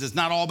 and he says it's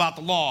not all about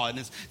the law, and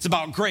it's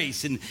about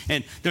grace, and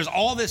there's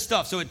all this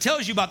stuff. So it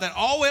tells you about that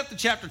all the way up to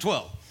chapter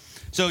 12.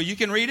 So you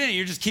can read it, and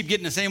you just keep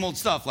getting the same old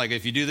stuff, like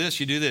if you do this,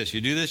 you do this, you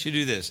do this, you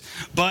do this.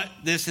 But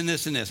this and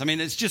this and this. I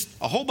mean, it's just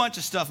a whole bunch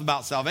of stuff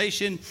about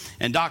salvation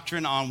and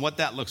doctrine on what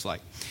that looks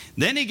like.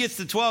 Then he gets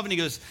to 12, and he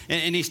goes,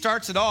 and he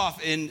starts it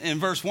off in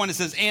verse 1. It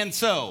says, and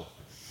so.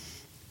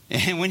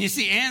 And when you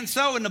see and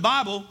so in the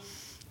Bible,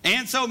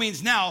 and so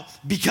means now,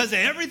 because of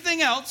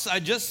everything else I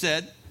just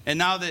said, and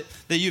now that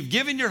you've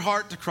given your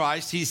heart to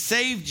Christ, he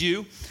saved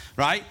you,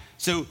 right?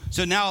 So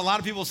now a lot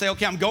of people say,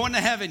 okay, I'm going to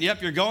heaven.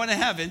 Yep, you're going to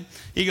heaven.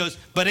 He goes,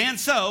 but and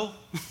so,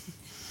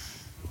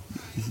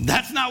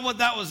 that's not what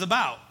that was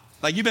about.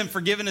 Like, you've been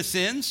forgiven of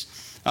sins.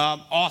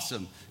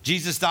 Awesome.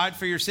 Jesus died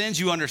for your sins.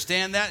 You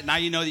understand that. Now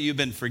you know that you've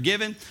been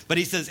forgiven. But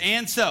he says,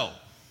 and so.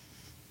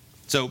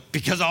 So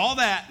because of all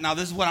that, now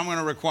this is what I'm going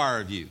to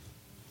require of you.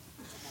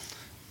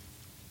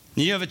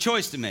 You have a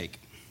choice to make.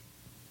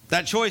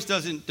 That choice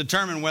doesn't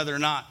determine whether or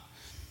not,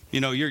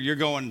 you're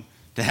going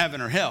to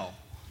heaven or hell.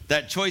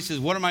 That choice is,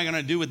 what am I going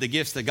to do with the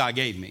gifts that God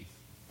gave me?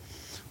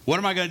 What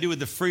am I going to do with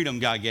the freedom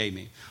God gave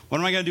me? What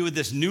am I going to do with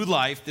this new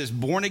life, this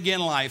born-again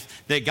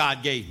life that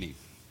God gave me?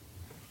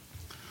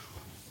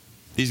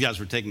 These guys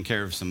were taking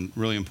care of some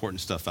really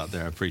important stuff out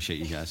there. I appreciate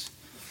you guys.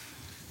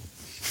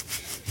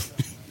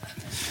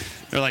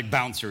 They're like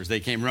bouncers. They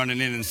came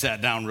running in and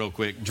sat down real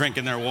quick,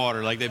 drinking their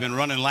water like they've been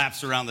running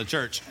laps around the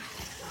church.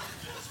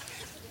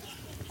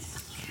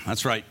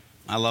 That's right.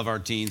 I love our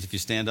teens. If you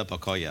stand up, I'll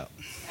call you out.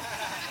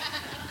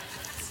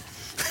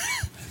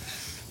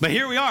 But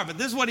here we are. But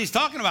this is what he's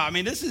talking about. I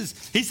mean, he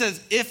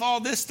says, if all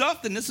this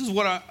stuff, then this is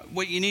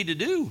what you need to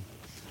do.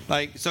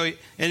 And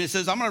it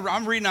says,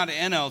 I'm reading out of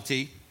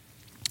NLT.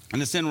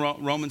 And it's in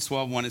Romans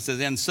 12:1. It says,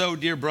 and so,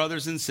 dear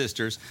brothers and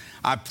sisters,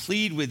 I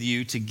plead with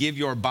you to give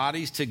your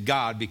bodies to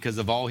God because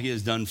of all he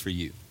has done for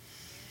you.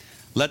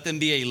 Let them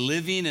be a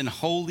living and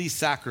holy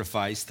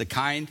sacrifice, the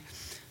kind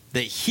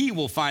that he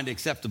will find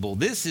acceptable.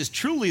 This is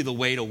truly the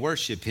way to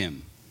worship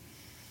him.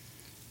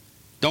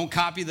 Don't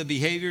copy the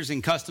behaviors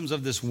and customs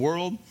of this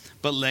world,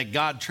 but let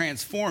God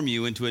transform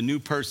you into a new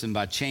person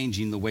by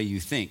changing the way you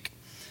think.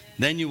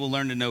 Then you will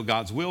learn to know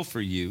God's will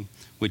for you,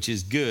 which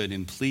is good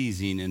and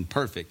pleasing and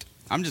perfect.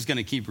 I'm just going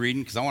to keep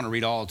reading because I want to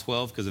read all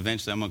 12 because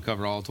eventually I'm going to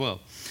cover all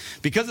 12.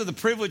 Because of the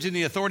privilege and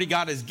the authority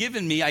God has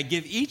given me, I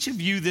give each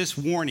of you this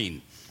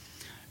warning.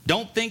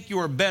 Don't think you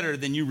are better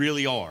than you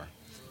really are.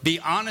 Be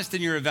honest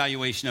in your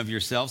evaluation of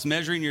yourselves,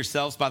 measuring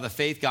yourselves by the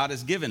faith God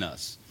has given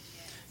us.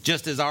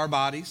 Just as our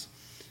bodies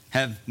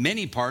have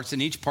many parts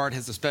and each part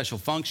has a special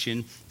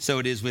function, so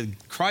it is with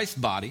Christ's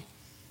body.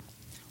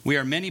 We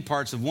are many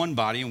parts of one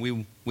body,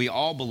 and we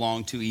all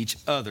belong to each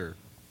other.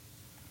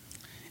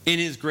 In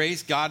his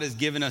grace, God has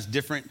given us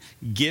different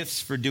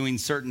gifts for doing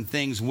certain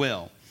things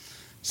well.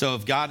 So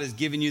if God has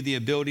given you the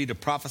ability to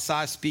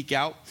prophesy, speak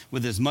out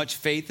with as much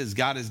faith as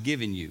God has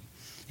given you.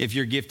 If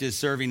your gift is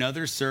serving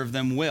others, serve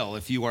them well.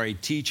 If you are a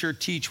teacher,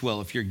 teach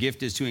well. If your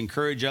gift is to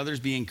encourage others,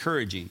 be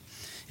encouraging.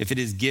 If it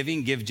is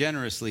giving, give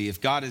generously. If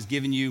God has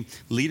given you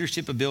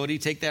leadership ability,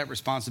 take that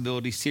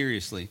responsibility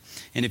seriously.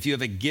 And if you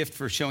have a gift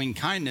for showing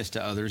kindness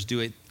to others, do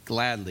it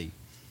gladly.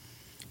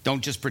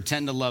 Don't just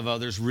pretend to love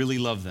others, really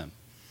love them.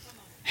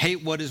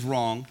 Hate what is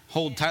wrong,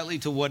 hold tightly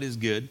to what is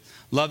good,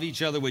 love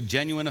each other with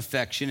genuine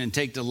affection, and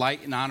take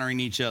delight in honoring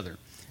each other.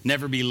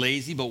 Never be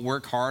lazy, but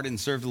work hard and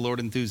serve the Lord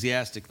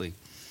enthusiastically.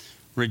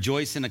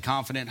 Rejoice in a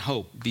confident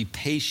hope. Be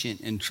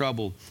patient in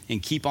trouble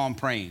and keep on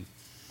praying.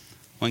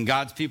 When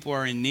God's people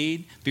are in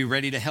need, be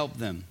ready to help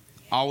them.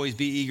 Always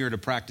be eager to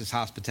practice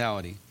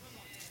hospitality.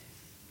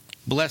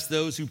 Bless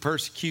those who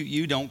persecute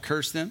you. Don't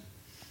curse them.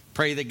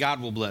 Pray that God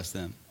will bless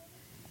them.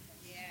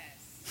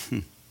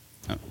 Yes.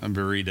 I'm going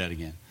to read that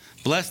again.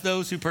 Bless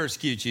those who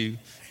persecute you.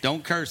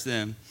 Don't curse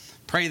them.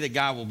 Pray that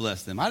God will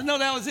bless them. I didn't know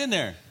that was in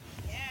there.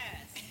 Yes.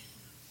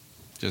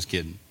 Just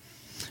kidding.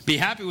 Be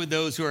happy with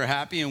those who are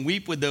happy and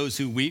weep with those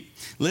who weep.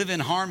 Live in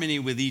harmony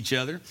with each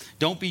other.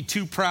 Don't be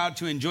too proud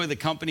to enjoy the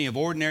company of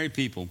ordinary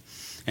people.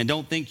 And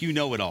don't think you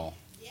know it all.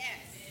 Yes.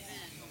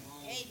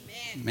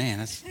 Amen. Man,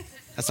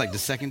 that's like the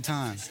second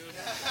time.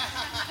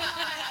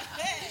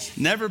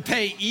 Never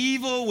pay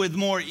evil with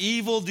more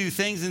evil. Do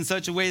things in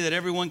such a way that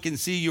everyone can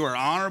see you are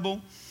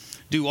honorable.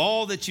 Do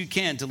all that you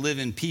can to live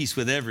in peace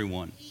with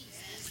everyone.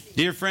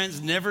 Dear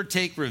friends, never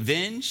take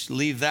revenge.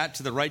 Leave that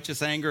to the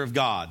righteous anger of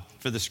God.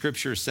 For the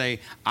scriptures say,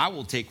 I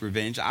will take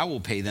revenge. I will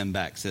pay them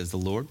back, says the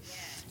Lord.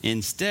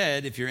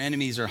 Instead, if your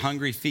enemies are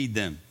hungry, feed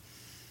them.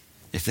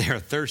 If they are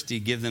thirsty,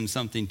 give them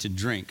something to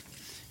drink.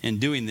 In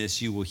doing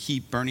this, you will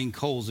heap burning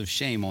coals of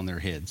shame on their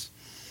heads.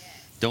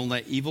 Don't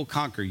let evil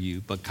conquer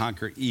you, but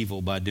conquer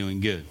evil by doing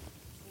good.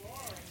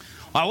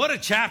 Wow, what a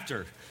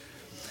chapter.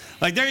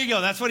 Like, there you go.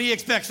 That's what he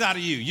expects out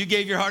of you. You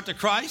gave your heart to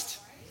Christ.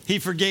 He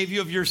forgave you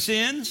of your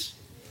sins.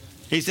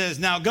 He says,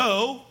 now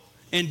go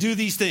and do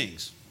these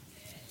things.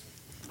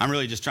 I'm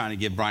really just trying to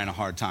give Brian a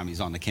hard time. He's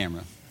on the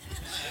camera.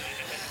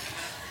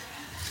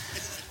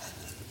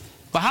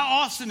 But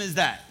how awesome is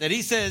that? That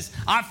he says,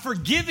 I've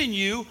forgiven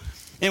you,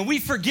 and we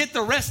forget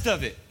the rest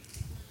of it.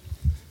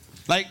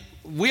 Like,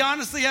 we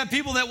honestly have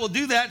people that will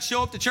do that,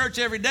 show up to church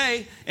every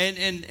day,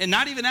 and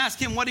not even ask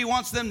him what he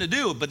wants them to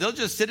do. But they'll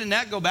just sit in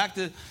that, go back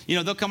to,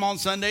 they'll come on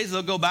Sundays,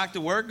 they'll go back to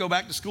work, go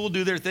back to school,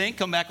 do their thing,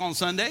 come back on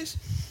Sundays.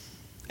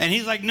 And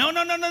he's like, no.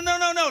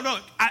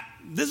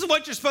 This is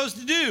what you're supposed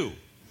to do.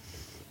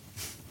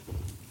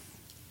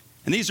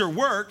 And these are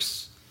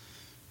works.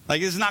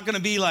 Like, this is not going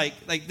to be like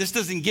this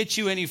doesn't get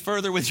you any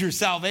further with your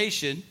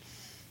salvation,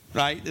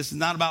 right? This is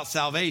not about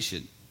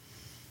salvation,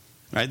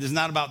 right? This is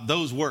not about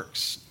those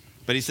works.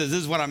 But he says, this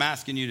is what I'm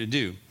asking you to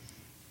do.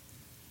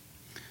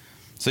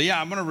 So,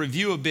 yeah, I'm going to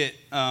review a bit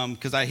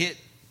because I hit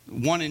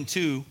 1 and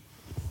 2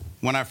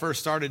 when I first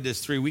started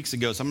this 3 weeks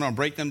ago. So I'm going to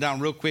break them down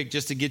real quick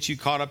just to get you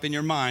caught up in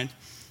your mind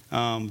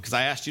because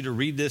I asked you to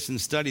read this and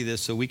study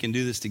this so we can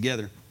do this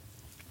together.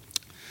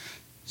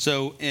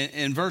 So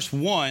in verse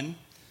 1,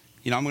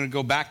 I'm going to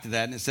go back to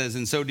that. And it says,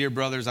 and so, dear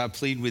brothers, I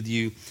plead with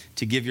you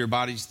to give your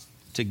bodies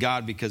to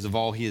God because of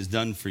all he has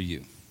done for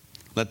you.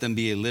 Let them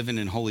be a living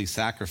and holy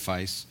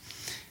sacrifice,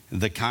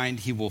 the kind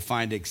he will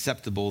find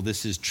acceptable.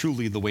 This is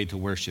truly the way to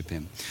worship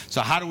him.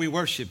 So how do we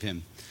worship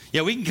him?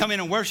 Yeah, we can come in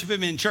and worship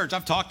him in church.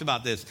 I've talked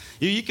about this.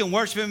 You can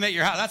worship him at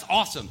your house. That's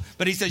awesome.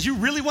 But he says, you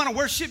really want to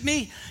worship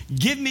me?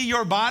 Give me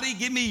your body.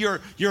 Give me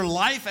your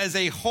life as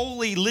a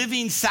holy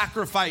living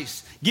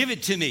sacrifice. Give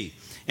it to me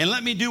and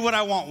let me do what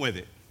I want with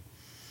it.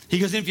 He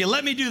goes, if you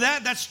let me do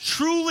that, that's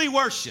truly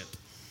worship.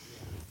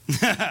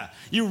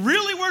 You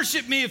really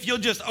worship me if you'll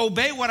just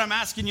obey what I'm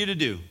asking you to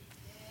do.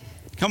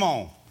 Come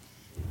on.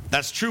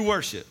 That's true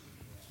worship.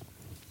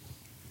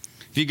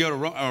 If you go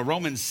to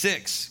Romans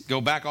 6,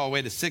 go back all the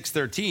way to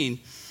 6:13.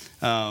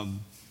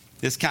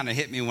 This kind of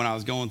hit me when I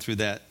was going through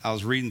that. I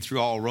was reading through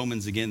all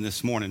Romans again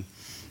this morning.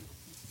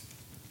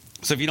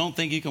 So if you don't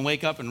think you can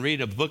wake up and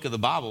read a book of the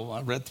Bible,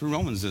 I read through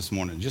Romans this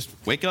morning. Just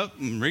wake up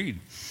and read.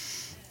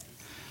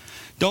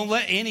 Don't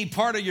let any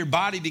part of your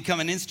body become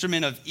an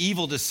instrument of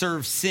evil to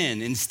serve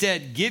sin.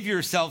 Instead, give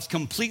yourselves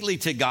completely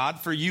to God,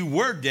 for you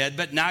were dead,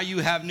 but now you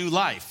have new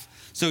life.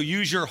 So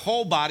use your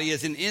whole body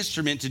as an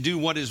instrument to do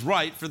what is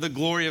right for the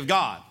glory of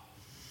God.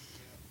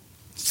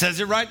 It says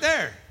it right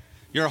there.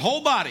 Your whole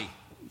body,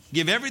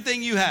 give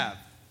everything you have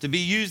to be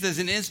used as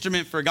an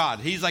instrument for God.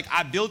 He's like,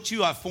 I built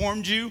you, I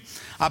formed you,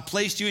 I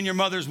placed you in your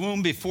mother's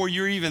womb before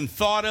you're even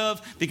thought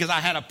of, because I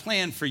had a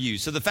plan for you.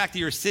 So the fact that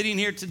you're sitting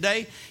here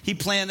today, he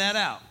planned that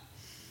out.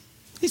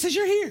 He says,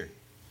 you're here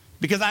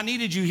because I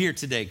needed you here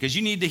today, because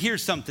you need to hear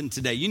something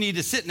today. You need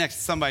to sit next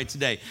to somebody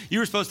today. You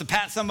were supposed to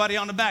pat somebody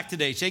on the back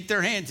today, shake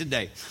their hand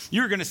today.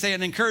 You're going to say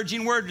an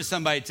encouraging word to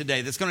somebody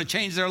today that's going to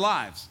change their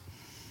lives.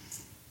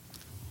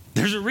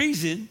 There's a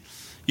reason.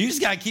 You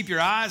just got to keep your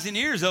eyes and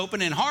ears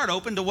open and heart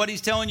open to what he's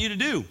telling you to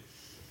do.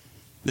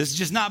 This is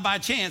just not by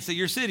chance that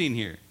you're sitting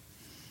here.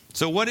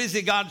 So what is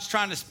it God's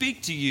trying to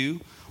speak to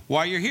you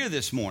while you're here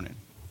this morning?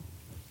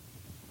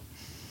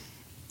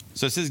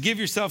 So it says,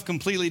 give yourself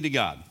completely to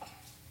God.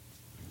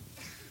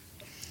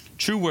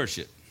 True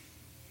worship.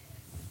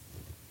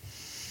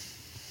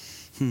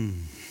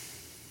 Even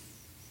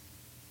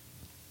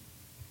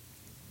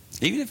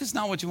if it's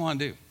not what you want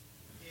to do.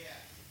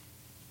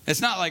 It's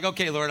not like,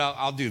 okay, Lord,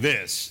 I'll do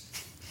this.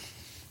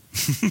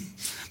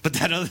 But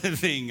that other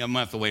thing, I'm going to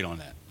have to wait on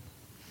that.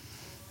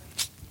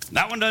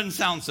 That one doesn't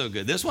sound so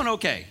good. This one,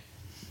 okay.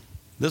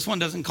 This one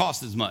doesn't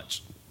cost as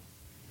much.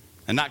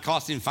 And not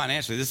costing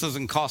financially. This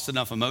doesn't cost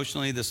enough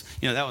emotionally. This,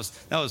 that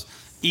was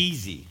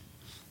easy.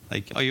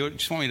 Like, oh, you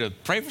just want me to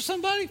pray for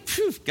somebody?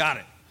 Phew, got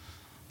it.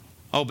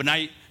 Oh, but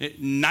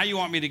now you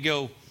want me to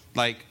go,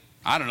 like,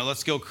 I don't know,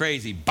 let's go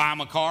crazy. Buy him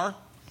a car?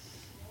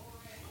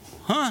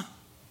 Huh?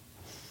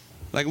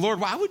 Like, Lord,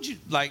 why would you,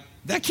 like,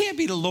 that can't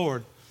be the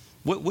Lord.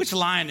 Which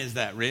line is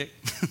that, Rick?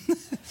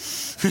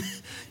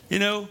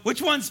 Which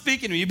one's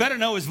speaking to you? You better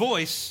know his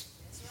voice.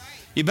 That's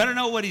right. You better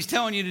know what he's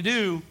telling you to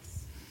do.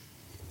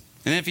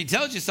 And if he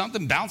tells you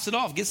something, bounce it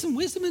off. Get some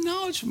wisdom and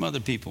knowledge from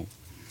other people.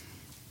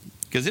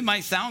 Because it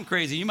might sound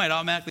crazy. You might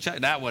automatically check,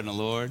 that wasn't the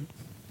Lord.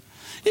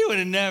 He would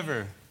have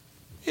never,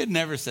 he'd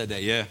never said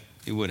that. Yeah,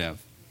 he would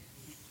have.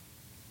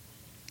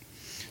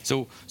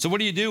 So what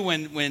do you do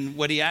when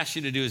what he asks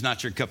you to do is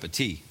not your cup of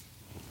tea?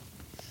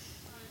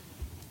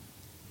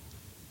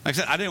 Like I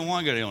said, I didn't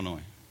want to go to Illinois.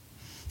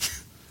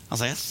 I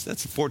was like,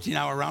 that's a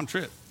 14-hour round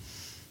trip.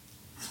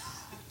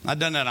 I've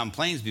done that on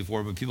planes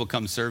before, but people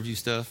come serve you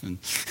stuff and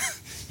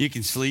you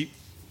can sleep.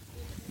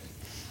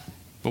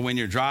 But when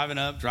you're driving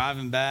up,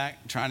 driving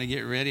back, trying to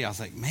get ready, I was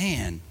like,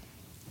 man.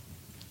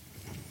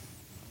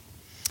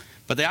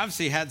 But they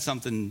obviously had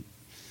something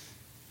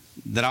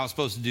that I was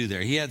supposed to do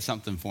there. He had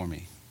something for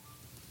me.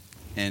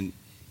 And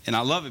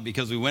I love it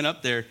because we went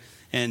up there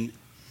and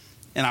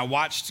I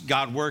watched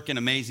God work in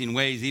amazing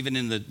ways, even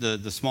in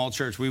the small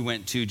church we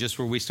went to, just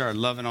where we started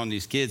loving on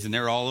these kids, and they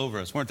were all over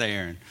us, weren't they,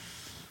 Aaron?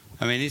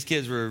 I mean, these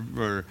kids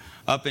were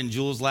up in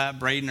Jules' lap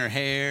braiding her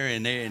hair,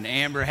 and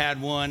Amber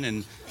had one,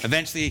 and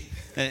eventually,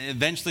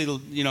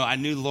 I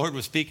knew the Lord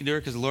was speaking to her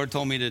because the Lord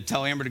told me to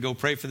tell Amber to go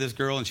pray for this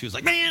girl, and she was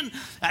like, man,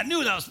 I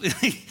knew that was,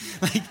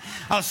 like,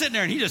 I was sitting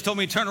there, and he just told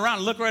me to turn around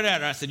and look right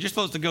at her. I said, you're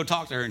supposed to go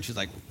talk to her, and she's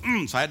like,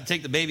 So I had to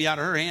take the baby out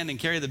of her hand and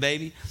carry the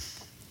baby.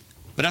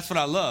 But that's what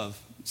I love.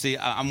 See,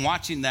 I'm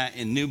watching that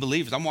in new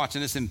believers. I'm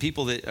watching this in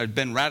people that have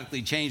been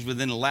radically changed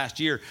within the last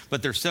year,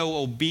 but they're so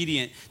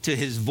obedient to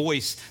his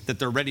voice that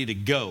they're ready to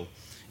go.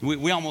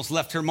 We almost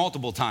left her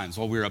multiple times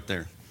while we were up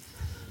there.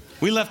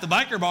 We left the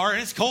biker bar,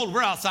 and it's cold.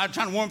 We're outside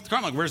trying to warm up the car.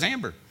 I'm like, where's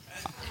Amber?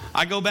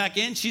 I go back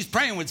in. She's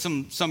praying with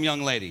some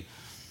young lady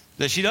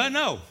that she doesn't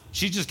know.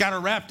 She just got her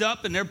wrapped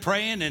up, and they're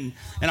praying, and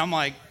I'm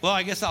like, well,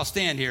 I guess I'll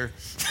stand here.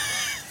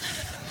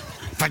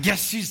 I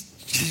guess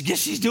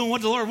she's doing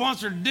what the Lord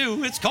wants her to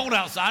do. It's cold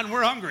outside and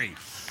we're hungry.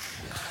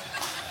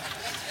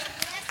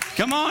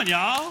 Come on,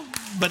 y'all.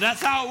 But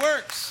that's how it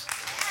works.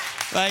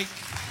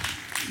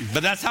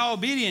 But that's how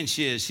obedient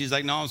she is. She's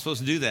like, no, I'm supposed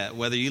to do that.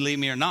 Whether you leave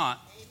me or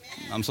not,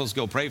 I'm supposed to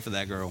go pray for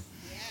that girl.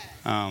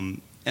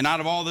 And out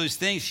of all those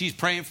things, she's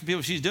praying for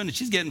people. She's doing it.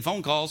 She's getting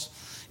phone calls,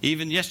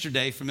 even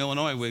yesterday from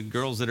Illinois, with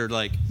girls that are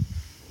like,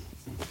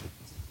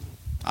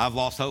 I've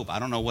lost hope. I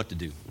don't know what to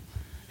do.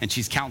 And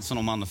she's counseling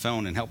them on the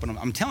phone and helping them.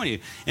 I'm telling you,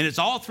 and it's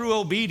all through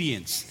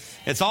obedience.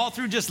 It's all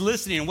through just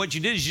listening. And what you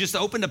did is you just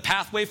opened a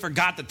pathway for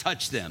God to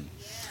touch them.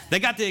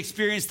 They got to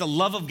experience the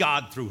love of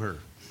God through her.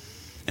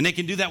 And they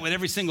can do that with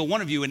every single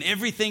one of you and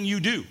everything you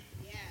do.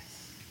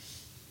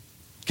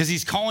 Because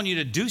he's calling you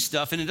to do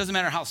stuff, and it doesn't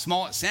matter how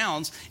small it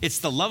sounds. It's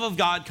the love of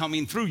God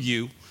coming through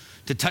you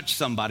to touch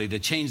somebody, to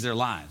change their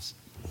lives.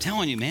 I'm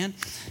telling you, man,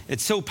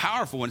 it's so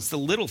powerful, and it's the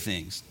little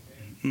things.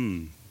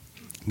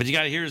 But you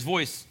got to hear his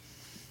voice.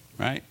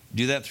 Right?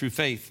 Do that through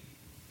faith.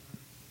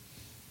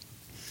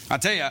 I'll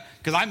tell you,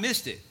 because I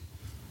missed it.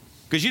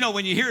 Because,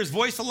 when you hear his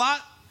voice a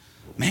lot,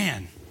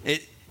 man,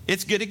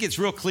 it's good. It gets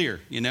real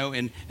clear,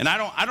 and I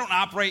don't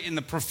operate in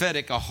the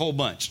prophetic a whole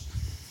bunch.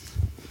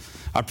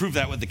 I proved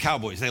that with the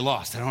Cowboys. They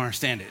lost. I don't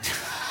understand it.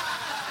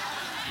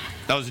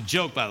 That was a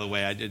joke, by the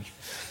way. I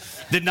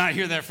did not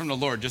hear that from the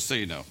Lord, just so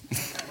you know.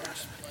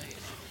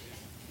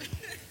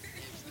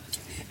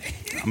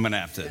 I'm going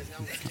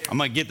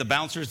to get the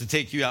bouncers to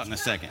take you out in a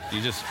second.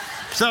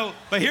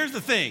 But here's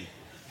the thing.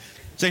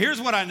 So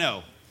here's what I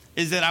know,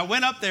 is that I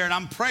went up there and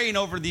I'm praying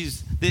over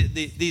these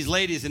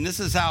ladies, and this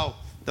is how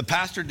the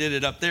pastor did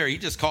it up there. He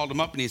just called them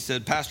up and he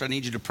said, Pastor, I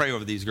need you to pray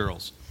over these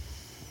girls.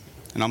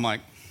 And I'm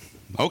like,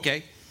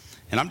 okay.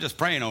 And I'm just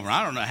praying over them.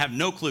 I don't know. I have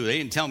no clue. They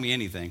didn't tell me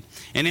anything.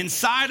 And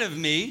inside of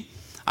me,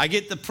 I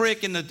get the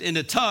prick and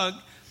the tug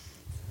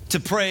to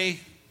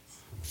pray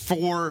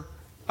for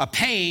a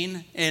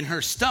pain in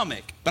her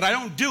stomach. But I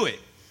don't do it.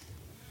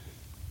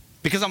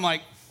 Because I'm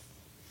like,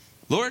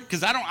 Lord,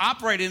 because I don't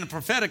operate in the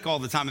prophetic all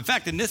the time. In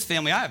fact, in this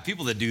family, I have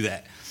people that do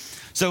that.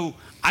 So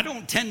I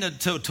don't tend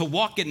to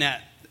walk in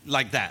that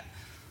like that.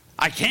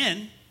 I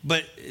can,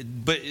 but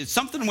it's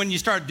something when you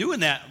start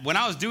doing that. When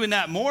I was doing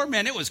that more,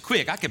 man, it was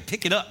quick. I could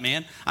pick it up,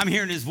 man. I'm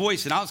hearing his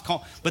voice, and I was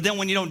calling. But then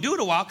when you don't do it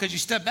a while, because you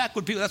step back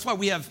with people, that's why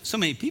we have so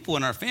many people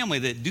in our family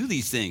that do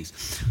these things.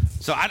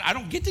 So I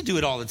don't get to do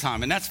it all the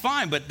time, and that's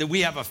fine. But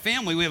we have a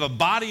family, we have a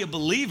body of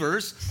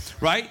believers,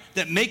 right,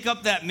 that make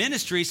up that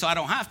ministry, so I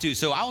don't have to.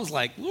 So I was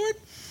like, Lord,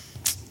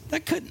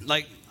 that couldn't,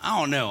 like, I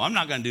don't know. I'm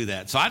not going to do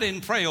that. So I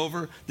didn't pray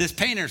over this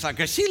pain in her side,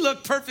 because she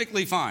looked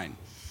perfectly fine.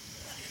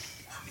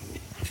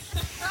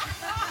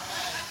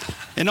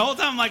 And the whole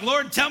time I'm like,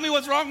 Lord, tell me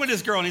what's wrong with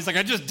this girl. And he's like,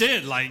 I just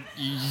did. Like,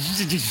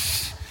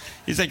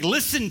 he's like,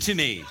 listen to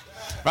me.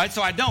 Right?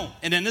 So I don't.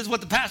 And then this is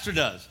what the pastor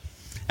does.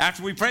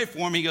 After we pray for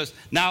him, he goes,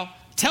 now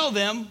tell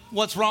them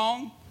what's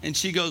wrong. And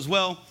she goes,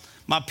 well,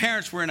 my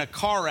parents were in a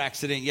car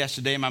accident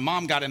yesterday and my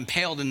mom got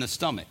impaled in the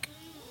stomach.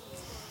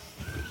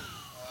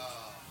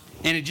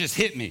 And it just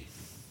hit me.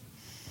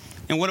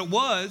 And what it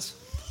was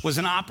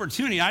an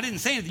opportunity. I didn't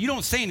say anything. You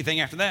don't say anything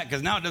after that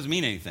because now it doesn't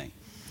mean anything.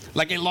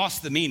 Like it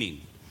lost the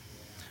meaning.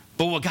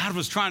 But what God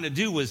was trying to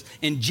do was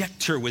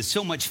inject her with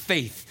so much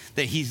faith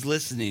that he's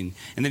listening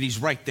and that he's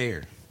right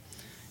there.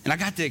 And I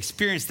got to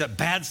experience the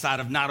bad side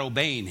of not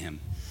obeying him.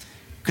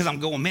 Because I'm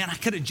going, man, I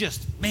could have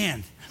just,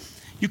 man,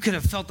 you could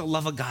have felt the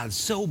love of God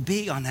so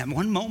big on that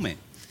one moment.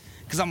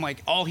 Because I'm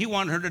like, all he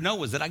wanted her to know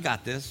was that I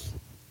got this.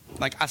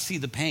 Like, I see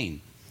the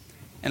pain.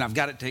 And I've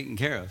got it taken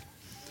care of.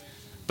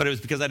 But it was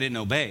because I didn't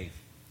obey.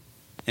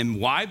 And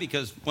why?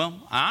 Because, well,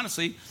 I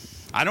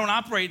don't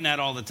operate in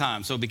that all the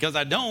time. So because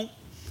I don't,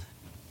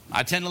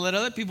 I tend to let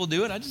other people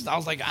do it. I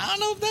was like, I don't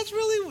know if that's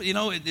really,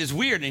 it's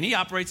weird. And he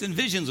operates in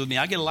visions with me.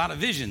 I get a lot of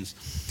visions.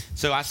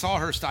 So I saw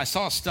I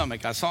saw a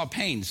stomach, I saw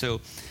pain.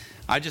 So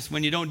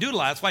when you don't do it a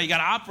lot, that's why you got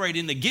to operate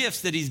in the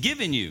gifts that he's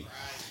given you.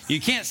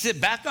 You can't sit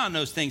back on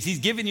those things. He's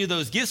given you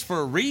those gifts for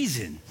a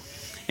reason.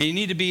 And you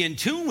need to be in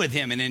tune with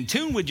him and in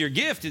tune with your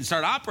gift and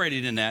start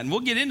operating in that. And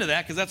we'll get into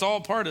that because that's all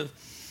part of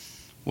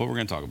what we're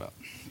going to talk about.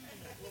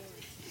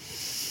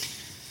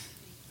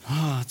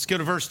 Let's go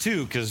to verse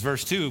 2, because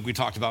verse 2 we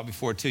talked about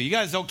before too. You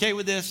guys okay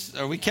with this?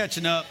 Are we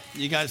catching up?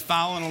 You guys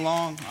following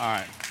along? All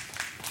right.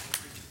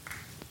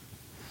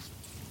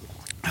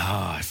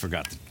 I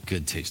forgot the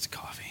good taste of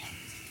coffee.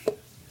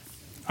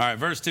 All right,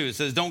 verse 2, it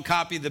says, don't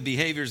copy the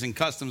behaviors and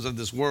customs of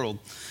this world,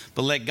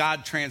 but let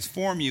God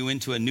transform you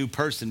into a new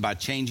person by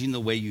changing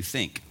the way you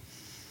think.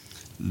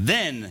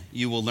 Then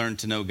you will learn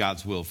to know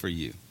God's will for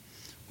you,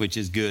 which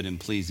is good and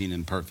pleasing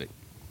and perfect.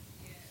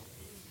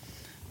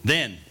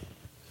 Then.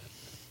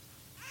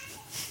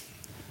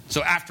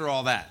 So after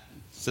all that,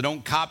 so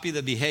don't copy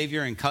the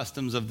behavior and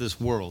customs of this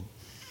world.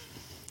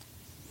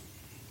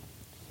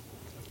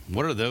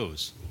 What are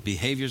those?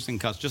 Behaviors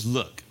and customs. Just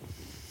look.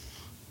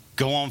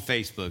 Go on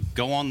Facebook.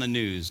 Go on the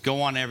news.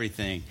 Go on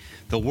everything.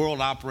 The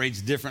world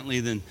operates differently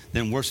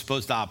than we're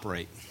supposed to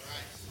operate.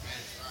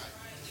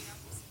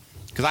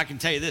 Because I can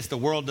tell you this, the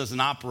world doesn't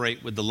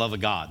operate with the love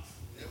of God.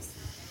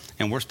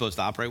 And we're supposed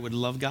to operate with the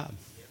love of God.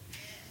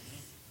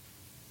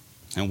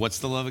 And what's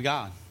the love of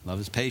God? Love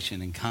is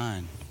patient and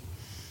kind.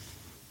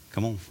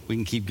 Come on, we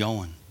can keep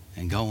going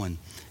and going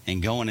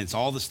and going. It's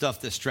all the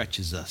stuff that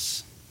stretches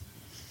us.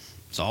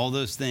 It's all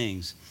those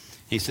things.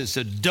 He says,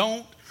 so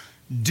don't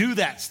do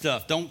that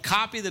stuff. Don't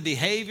copy the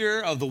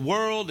behavior of the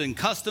world and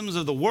customs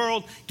of the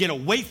world. Get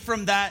away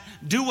from that.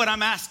 Do what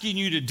I'm asking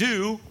you to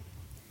do.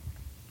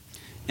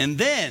 And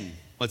then,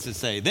 what's it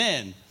say?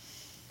 Then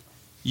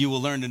you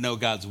will learn to know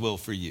God's will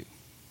for you,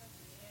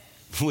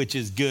 which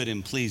is good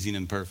and pleasing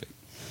and perfect.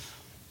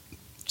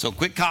 So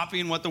quit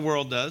copying what the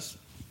world does.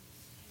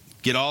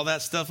 Get all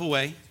that stuff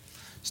away.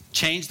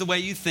 Change the way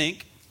you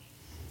think,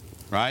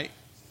 right?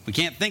 We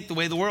can't think the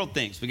way the world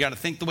thinks. We got to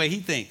think the way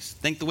he thinks.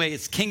 Think the way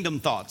it's kingdom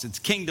thoughts. It's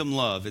kingdom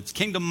love. It's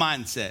kingdom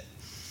mindset.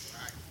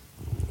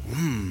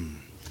 And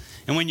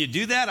when you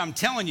do that, I'm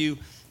telling you,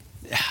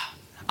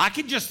 I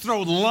could just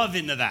throw love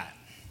into that.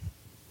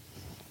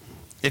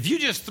 If you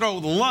just throw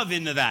love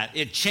into that,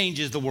 it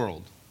changes the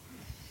world.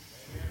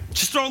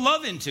 Just throw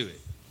love into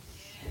it.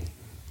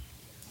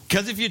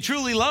 Because if you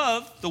truly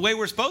love the way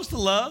we're supposed to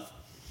love,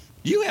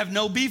 you have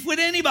no beef with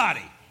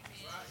anybody.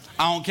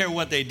 I don't care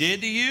what they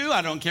did to you.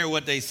 I don't care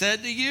what they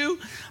said to you.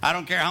 I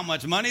don't care how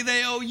much money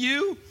they owe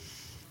you.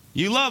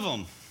 You love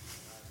them.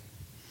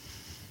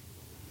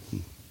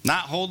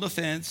 Not hold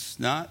offense,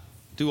 not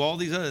do all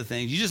these other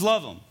things. You just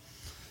love them.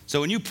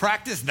 So when you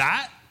practice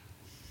that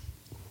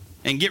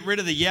and get rid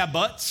of the yeah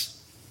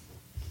buts,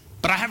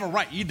 but I have a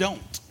right, you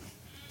don't.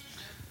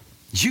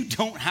 You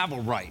don't have a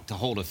right to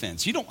hold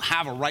offense. You don't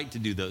have a right to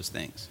do those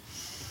things.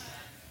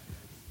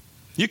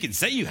 You can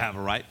say you have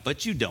a right,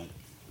 but you don't.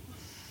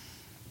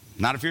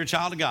 Not if you're a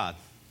child of God.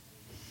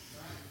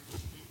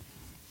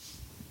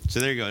 So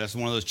there you go. That's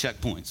one of those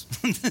checkpoints.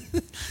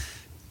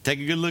 Take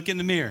a good look in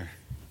the mirror.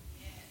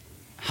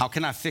 How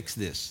can I fix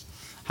this?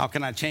 How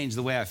can I change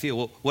the way I feel?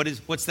 Well,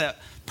 what's that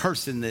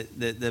person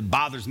that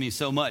bothers me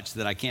so much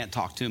that I can't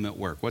talk to him at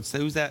work?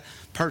 Who's that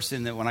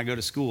person that when I go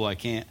to school I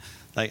can't,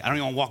 I don't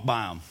even want to walk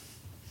by them?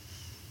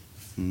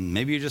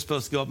 Maybe you're just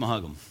supposed to go up and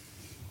hug them.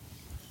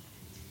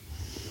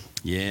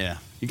 Yeah,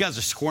 you guys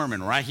are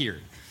squirming right here.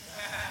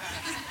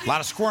 A lot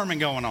of squirming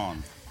going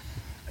on.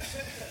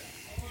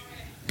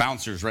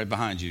 Bouncers right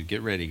behind you.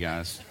 Get ready,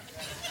 guys.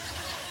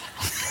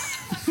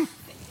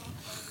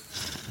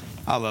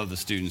 I love the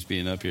students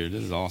being up here.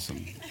 This is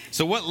awesome.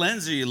 So what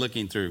lens are you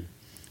looking through?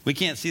 We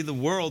can't see the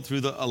world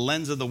through a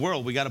lens of the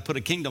world. We got to put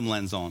a kingdom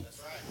lens on.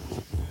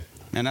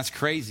 Man, that's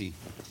crazy.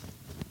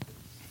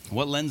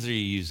 What lens are you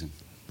using?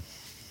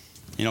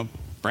 You know,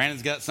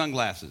 Brandon's got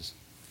sunglasses,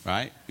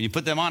 right? When you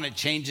put them on, it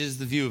changes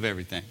the view of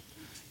everything.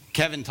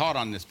 Kevin taught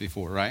on this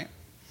before, right?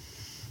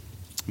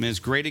 I mean, it's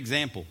a great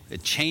example.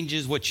 It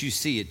changes what you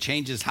see. It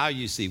changes how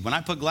you see. When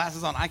I put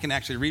glasses on, I can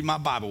actually read my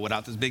Bible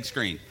without this big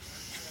screen.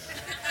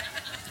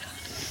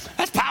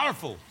 That's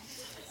powerful.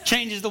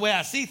 Changes the way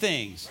I see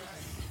things.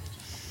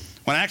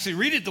 When I actually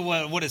read it,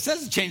 what it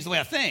says, it changes the way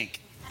I think.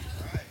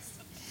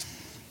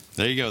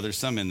 There you go. There's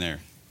some in there.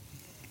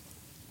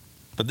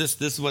 But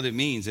this is what it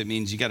means. It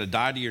means you got to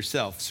die to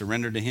yourself,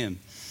 surrender to him.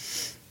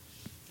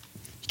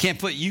 You can't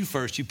put you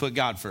first. You put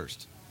God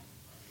first.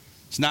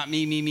 It's not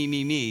me, me, me,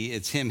 me, me.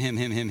 It's him, him,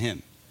 him, him,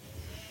 him.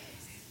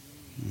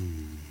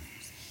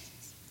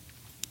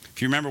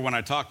 If you remember when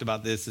I talked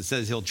about this, it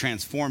says he'll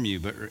transform you.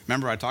 But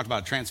remember I talked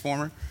about a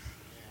transformer?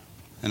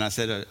 And I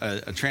said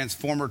a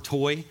transformer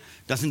toy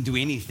doesn't do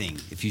anything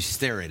if you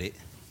stare at it.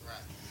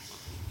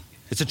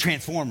 It's a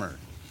transformer.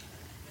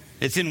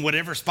 It's in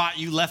whatever spot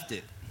you left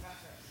it.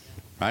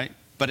 Right?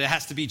 But it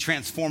has to be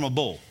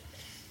transformable.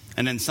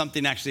 And then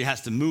something actually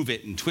has to move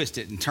it and twist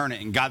it and turn it.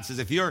 And God says,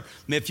 if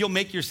you'll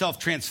make yourself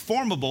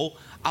transformable,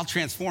 I'll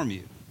transform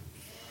you.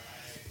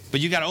 But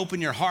you got to open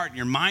your heart and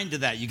your mind to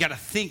that. You got to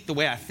think the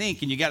way I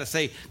think. And you got to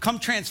say, come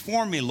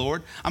transform me,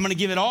 Lord. I'm going to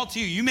give it all to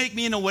you. You make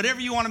me into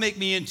whatever you want to make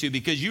me into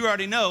because you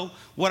already know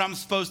what I'm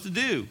supposed to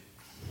do.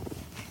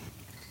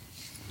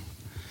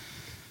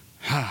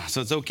 So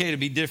it's okay to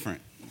be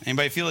different.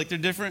 Anybody feel like they're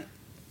different?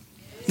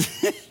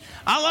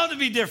 I love to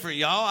be different,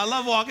 y'all. I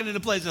love walking into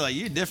places like,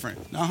 you're different.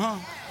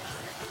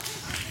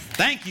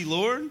 Thank you,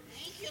 Lord.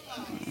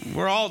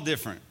 We're all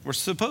different. We're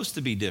supposed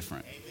to be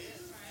different.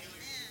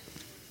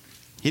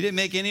 He didn't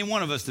make any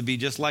one of us to be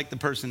just like the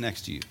person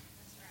next to you.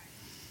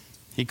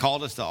 He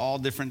called us to all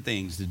different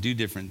things, to do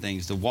different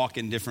things, to walk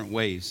in different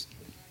ways.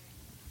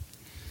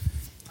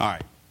 All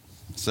right.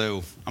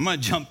 So I'm going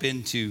to jump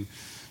into,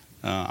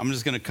 I'm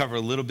just going to cover a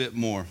little bit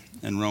more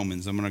in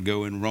Romans. I'm going to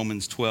go in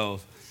Romans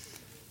 12,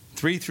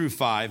 3 through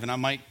 5, and I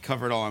might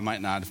cover it all, I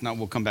might not. If not,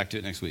 we'll come back to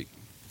it next week.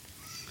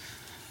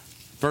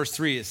 Verse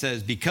 3, it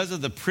says, because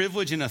of the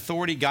privilege and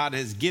authority God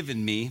has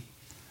given me,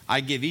 I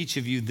give each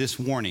of you this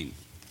warning.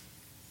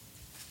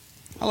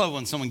 I love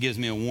when someone gives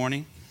me a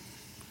warning.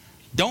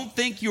 Don't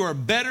think you are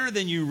better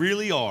than you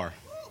really are.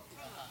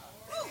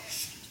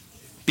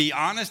 Be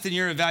honest in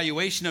your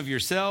evaluation of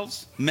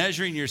yourselves,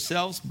 measuring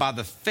yourselves by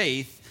the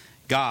faith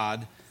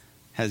God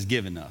has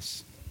given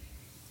us.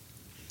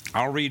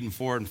 I'll read in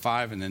 4 and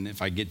 5, and then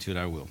if I get to it,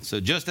 I will. So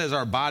just as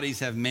our bodies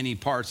have many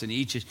parts and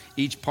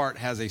each part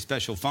has a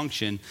special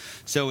function,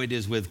 so it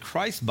is with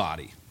Christ's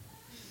body.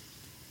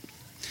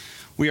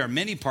 We are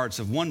many parts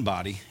of one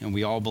body, and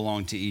we all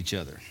belong to each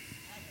other.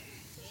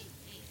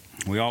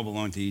 We all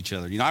belong to each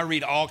other. You know, I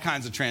read all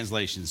kinds of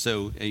translations.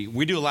 So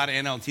we do a lot of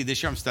NLT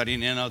this year. I'm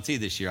studying NLT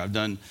this year.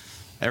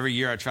 Every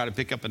year I try to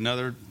pick up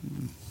another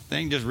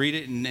thing, just read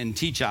it and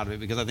teach out of it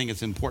because I think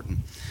it's important.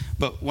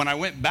 But when I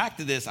went back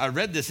to this, I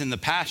read this in the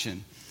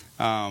Passion.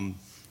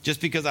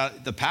 Just because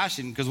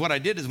because what I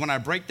did is when I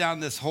break down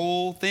this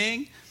whole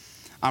thing,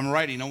 I'm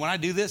writing. You know, when I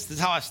do this is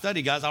how I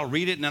study, guys. I'll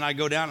read it and then I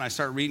go down and I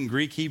start reading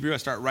Greek, Hebrew. I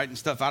start writing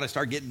stuff out. I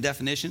start getting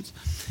definitions.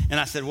 And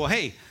I said, well,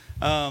 hey,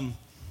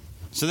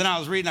 so then I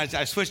was reading,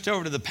 I switched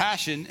over to the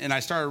Passion and I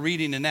started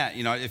reading in that.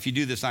 You know, if you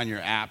do this on your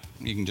app,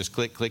 you can just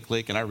click, click,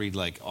 click. And I read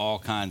like all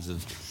kinds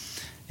of,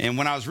 and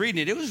when I was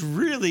reading it, it was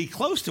really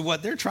close to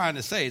what they're trying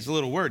to say. It's a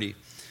little wordy.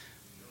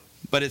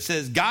 But it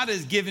says, God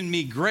has given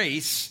me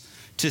grace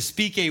to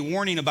speak a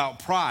warning about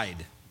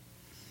pride.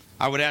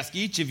 I would ask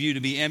each of you to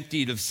be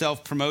emptied of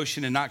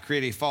self-promotion and not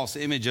create a false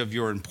image of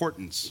your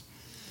importance.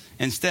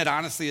 Instead,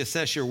 honestly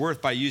assess your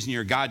worth by using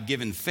your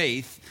God-given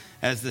faith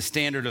as the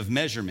standard of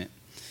measurement.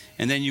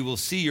 And then you will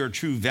see your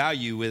true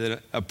value with an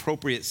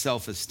appropriate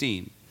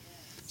self-esteem.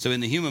 So in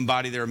the human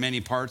body, there are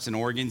many parts and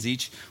organs,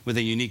 each with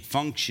a unique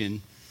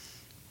function.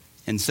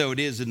 And so it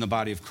is in the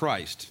body of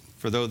Christ.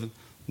 For though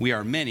we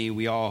are many,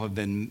 we all have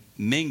been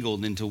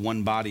mingled into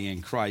one body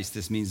in Christ.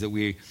 This means that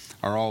we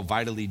are all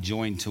vitally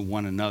joined to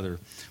one another,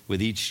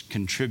 with each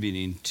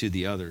contributing to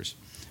the others.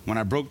 When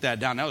I broke that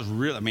down, that was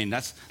real. I mean,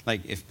 that's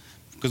like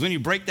because when you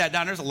break that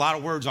down, there's a lot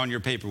of words on your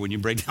paper when you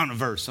break down a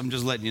verse. I'm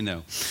just letting you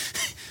know.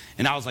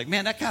 And I was like,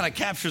 man, that kind of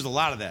captures a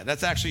lot of that.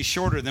 That's actually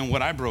shorter than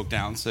what I broke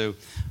down.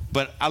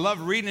 But I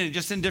love reading it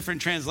just in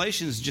different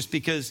translations just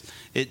because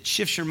it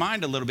shifts your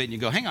mind a little bit and you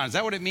go, hang on, is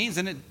that what it means?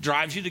 And it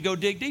drives you to go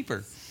dig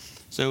deeper.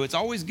 So it's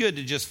always good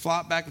to just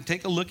flop back and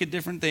take a look at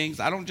different things.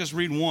 I don't just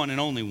read one and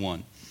only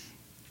one.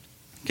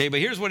 Okay, but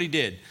here's what he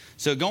did.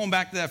 So going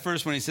back to that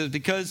first one, he says,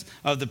 because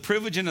of the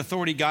privilege and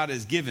authority God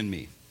has given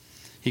me,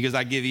 he goes,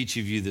 I give each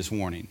of you this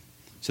warning.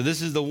 So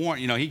this is the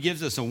warning. He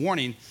gives us a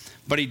warning,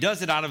 but he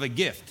does it out of a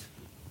gift.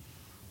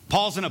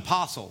 Paul's an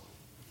apostle.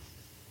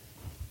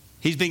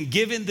 He's been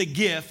given the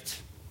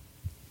gift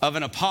of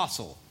an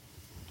apostle.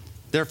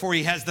 Therefore,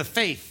 he has the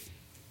faith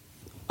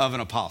of an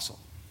apostle.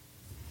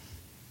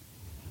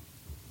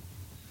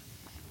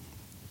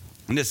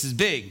 And this is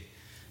big.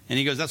 And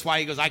he goes, that's why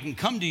he goes, I can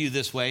come to you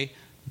this way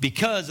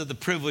because of the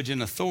privilege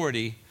and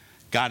authority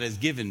God has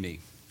given me.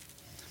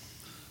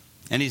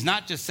 And he's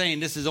not just saying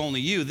this is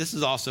only you, this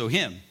is also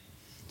him.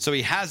 So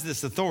he has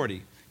this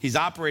authority. He's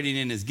operating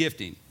in his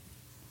gifting.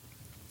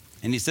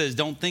 And he says,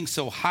 don't think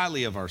so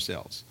highly of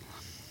ourselves.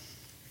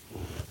 All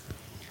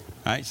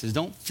right, he says,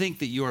 don't think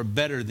that you are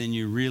better than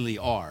you really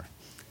are.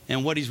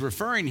 And what he's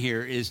referring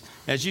here is,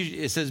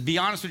 it says, be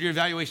honest with your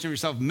evaluation of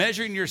yourself,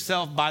 measuring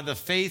yourself by the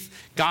faith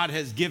God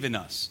has given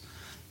us.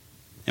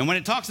 And when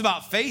it talks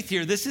about faith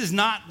here, this is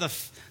not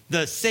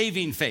the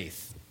saving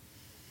faith.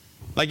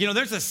 Like,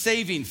 there's a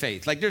saving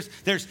faith. Like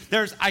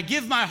there's I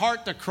give my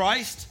heart to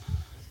Christ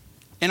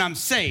and I'm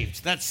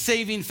saved. That's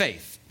saving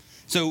faith.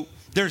 So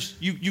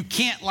you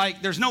can't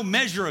there's no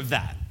measure of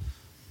that.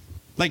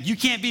 Like you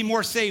can't be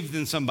more saved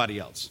than somebody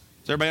else.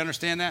 Does everybody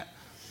understand that?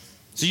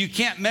 So you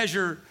can't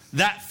measure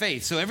that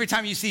faith. So every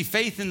time you see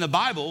faith in the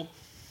Bible,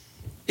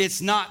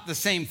 it's not the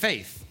same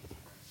faith.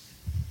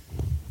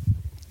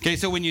 Okay,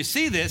 so when you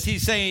see this,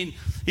 he's saying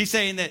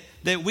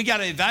that we got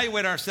to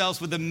evaluate ourselves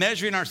by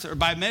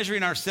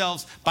measuring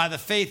ourselves by the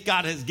faith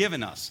God has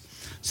given us.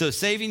 So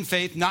saving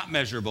faith, not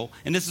measurable.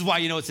 And this is why,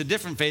 it's a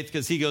different faith,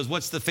 because he goes,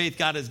 what's the faith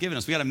God has given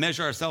us? We got to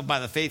measure ourselves by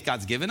the faith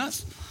God's given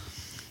us.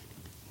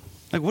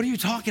 Like, what are you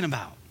talking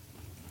about?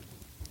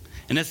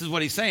 And this is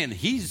what he's saying.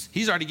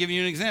 He's already given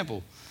you an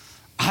example.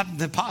 I'm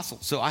the apostle,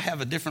 so I have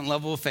a different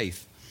level of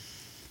faith.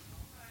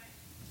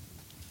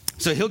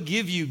 So he'll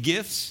give you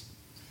gifts,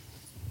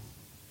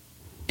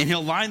 and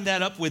he'll line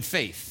that up with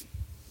faith.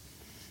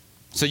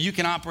 So you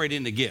can operate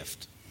in the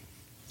gift.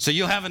 So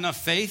you'll have enough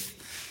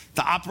faith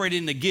to operate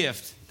in the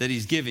gift that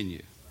he's given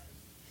you.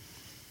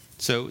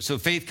 So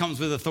faith comes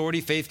with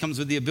authority. Faith comes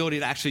with the ability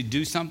to actually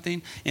do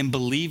something and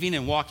believing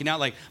and walking out.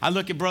 Like I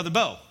look at Brother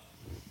Bo.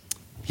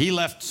 He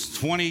left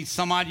 20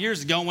 some odd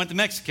years ago and went to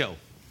Mexico.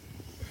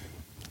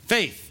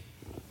 Faith.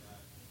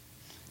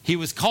 He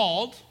was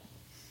called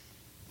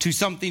to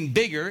something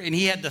bigger and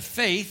he had the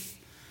faith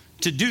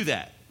to do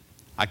that.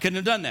 I couldn't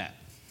have done that.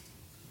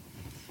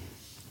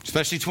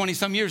 Especially 20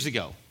 some years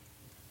ago.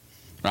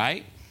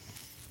 Right?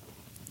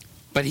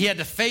 But he had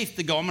the faith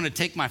to go, I'm going to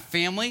take my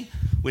family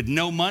with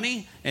no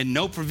money and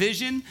no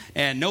provision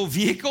and no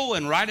vehicle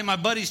and ride in my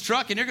buddy's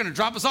truck and they're going to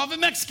drop us off in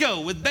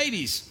Mexico with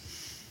babies.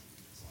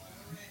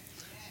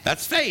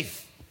 That's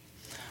faith.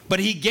 But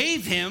he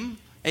gave him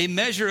a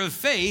measure of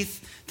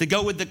faith to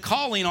go with the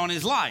calling on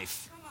his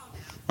life.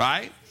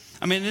 Right?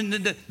 I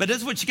mean, but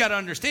that's what you got to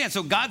understand.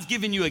 So God's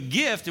given you a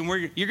gift,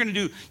 and you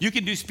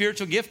can do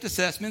spiritual gift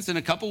assessments in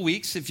a couple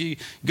weeks if you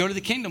go to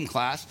the Kingdom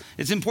class.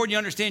 It's important you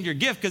understand your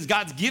gift because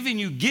God's given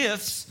you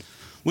gifts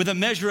with a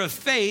measure of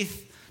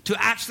faith to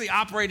actually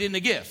operate in the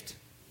gift.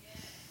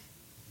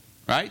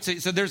 Right?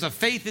 So there's a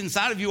faith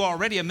inside of you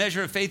already, a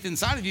measure of faith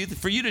inside of you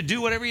for you to do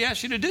whatever he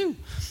asks you to do.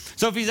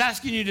 So if he's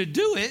asking you to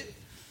do it,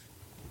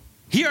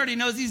 he already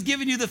knows he's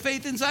given you the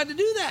faith inside to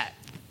do that.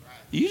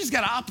 You just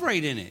got to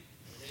operate in it.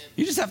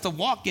 You just have to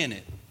walk in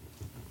it.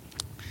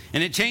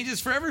 And it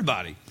changes for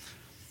everybody.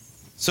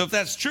 So if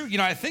that's true,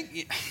 I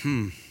think...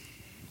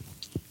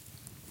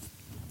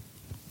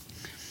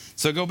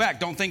 So go back.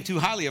 Don't think too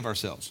highly of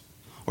ourselves.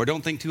 Or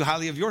don't think too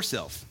highly of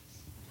yourself.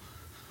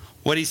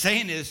 What he's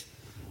saying is,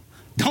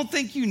 don't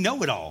think you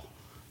know it all.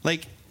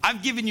 Like,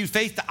 I've given you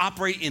faith to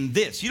operate in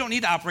this. You don't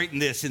need to operate in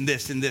this, and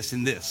this, and this,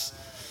 and this.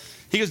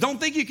 He goes, don't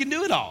think you can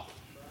do it all.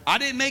 I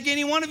didn't make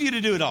any one of you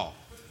to do it all.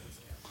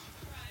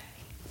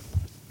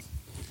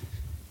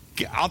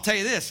 I'll tell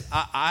you this,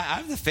 I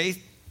have the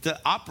faith to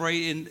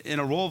operate in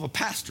a role of a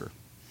pastor.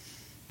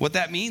 What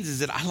that means is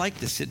that I like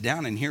to sit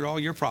down and hear all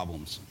your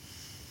problems.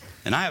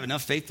 And I have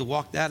enough faith to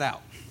walk that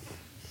out.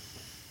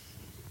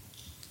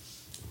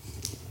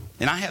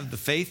 And I have the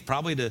faith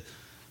probably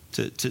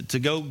to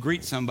go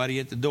greet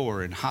somebody at the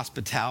door in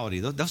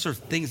hospitality. Those are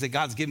things that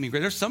God's given me.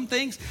 There's some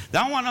things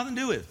that I don't want nothing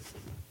to do with.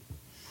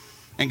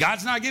 And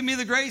God's not giving me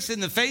the grace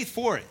and the faith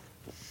for it.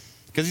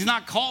 Because he's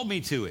not called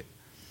me to it.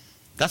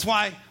 That's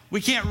why we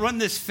can't run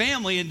this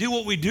family and do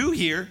what we do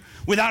here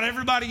without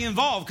everybody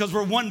involved, because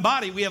we're one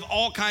body. We have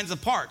all kinds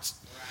of parts.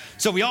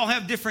 So we all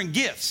have different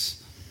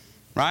gifts,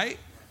 right?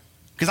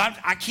 Because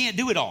I can't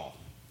do it all.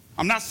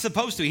 I'm not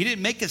supposed to. He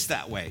didn't make us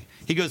that way.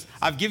 He goes,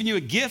 I've given you a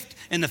gift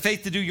and the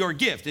faith to do your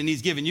gift. And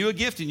he's given you a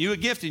gift and you a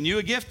gift and you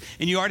a gift.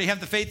 And you already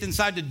have the faith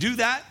inside to do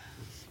that.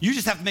 You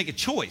just have to make a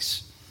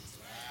choice.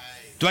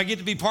 Right. Do I get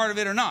to be part of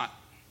it or not?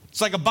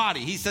 It's like a body.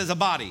 He says a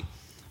body,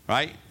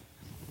 right?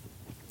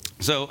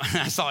 So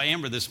I saw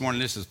Amber this morning.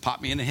 This has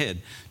popped me in the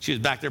head. She was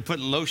back there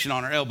putting lotion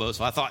on her elbow.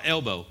 So I thought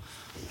elbow.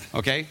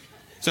 Okay.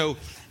 So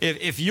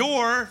if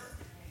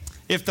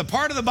the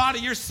part of the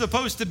body you're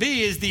supposed to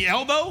be is the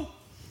elbow,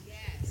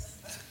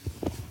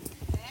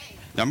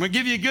 I'm going to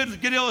give you a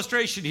good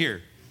illustration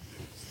here.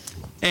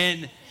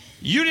 And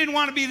you didn't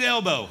want to be the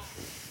elbow.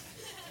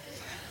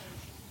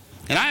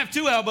 And I have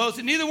two elbows,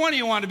 and neither one of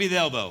you want to be the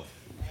elbow.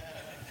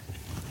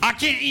 I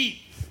can't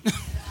eat.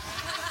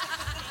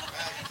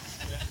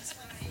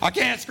 I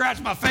can't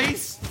scratch my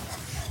face.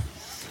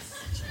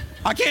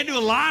 I can't do a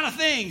lot of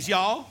things,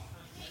 y'all.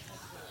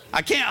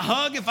 I can't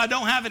hug if I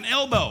don't have an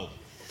elbow.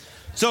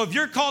 So if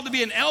you're called to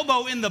be an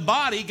elbow in the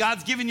body,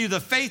 God's given you the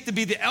faith to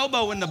be the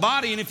elbow in the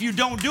body. And if you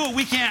don't do it,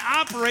 we can't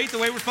operate the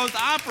way we're supposed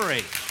to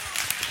operate.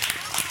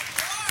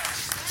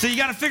 So you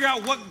got to figure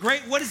out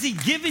what is he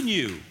giving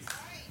you?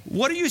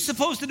 What are you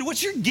supposed to do?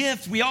 What's your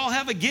gift? We all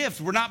have a gift.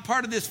 We're not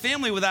part of this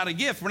family without a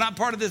gift. We're not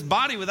part of this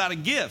body without a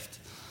gift.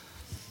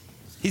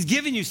 He's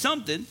giving you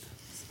something.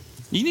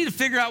 You need to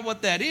figure out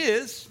what that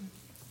is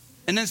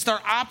and then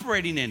start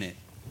operating in it.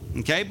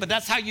 Okay? But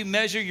that's how you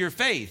measure your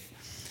faith.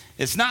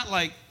 It's not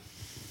like,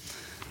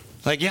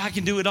 yeah, I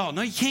can do it all.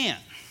 No, you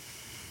can't.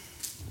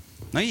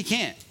 No, you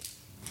can't.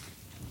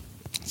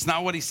 It's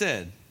not what he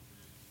said.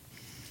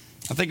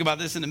 I think about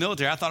this in the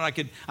military. I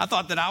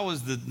thought that I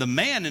was the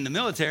man in the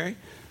military.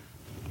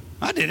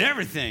 I did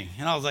everything.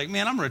 And I was like,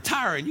 man, I'm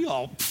retiring. You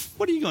all,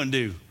 what are you going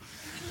to do?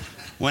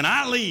 When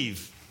I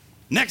leave,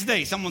 next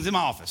day, someone's in my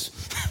office.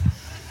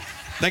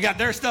 They got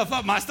their stuff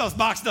up. My stuff's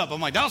boxed up. I'm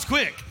like, that was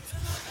quick.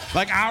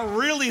 Like, I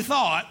really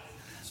thought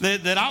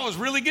that I was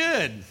really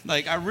good.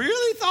 Like, I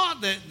really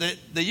thought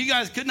that you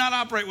guys could not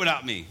operate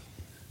without me.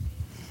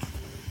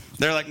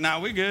 They're like, nah,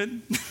 we're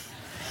good.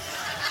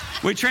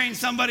 We trained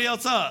somebody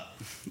else up,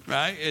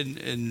 right?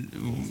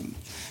 And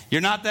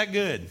you're not that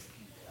good.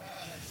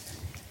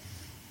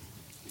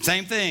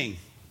 Same thing.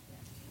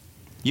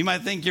 You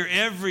might think you're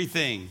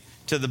everything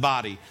to the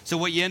body. So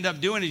what you end up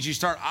doing is you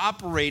start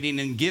operating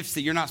in gifts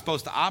that you're not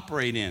supposed to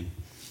operate in.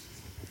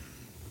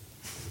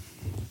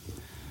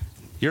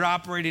 You're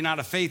operating out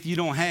of faith you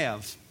don't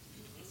have.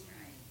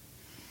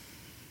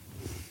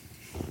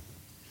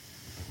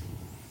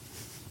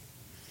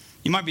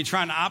 You might be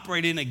trying to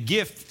operate in a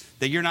gift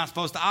that you're not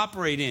supposed to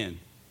operate in.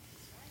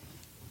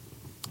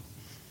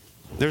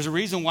 There's a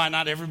reason why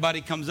not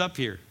everybody comes up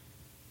here.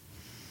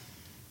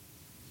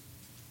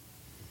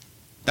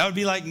 That would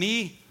be like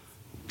me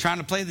trying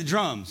to play the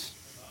drums.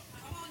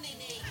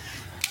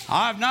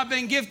 I have not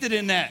been gifted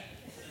in that,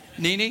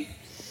 Nene.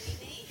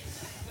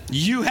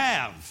 You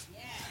have.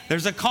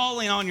 There's a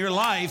calling on your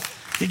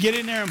life to get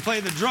in there and play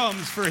the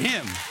drums for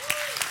him.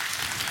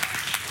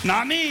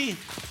 Not me.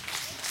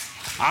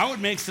 I would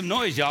make some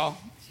noise, y'all.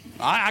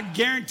 I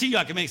guarantee you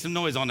I can make some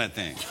noise on that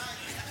thing.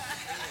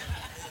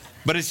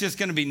 But it's just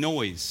going to be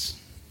noise.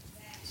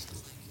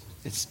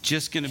 It's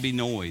just going to be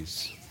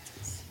noise.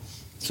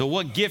 So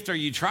what gift are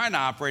you trying to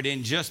operate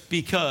in just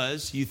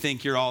because you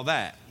think you're all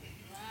that?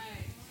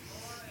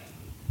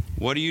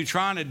 What are you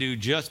trying to do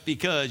just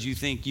because you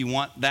think you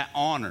want that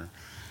honor?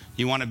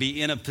 You want to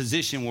be in a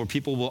position where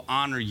people will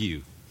honor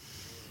you.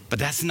 But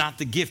that's not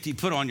the gift he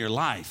put on your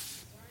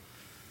life.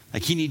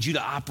 Like, he needs you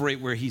to operate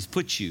where he's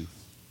put you,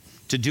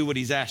 to do what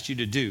he's asked you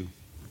to do.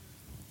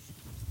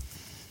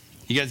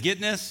 You guys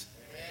getting this?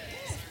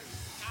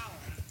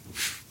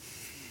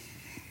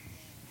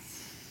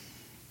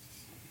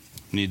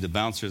 Need the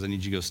bouncers. I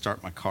need you to go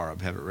start my car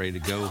up, have it ready to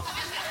go.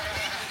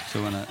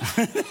 So when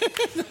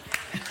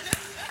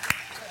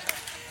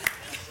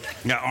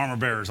got armor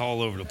bearers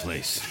all over the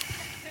place.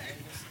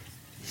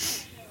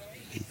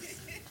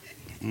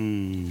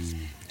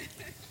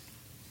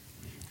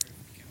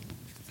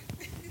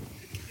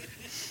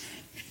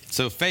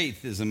 So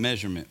faith is a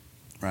measurement,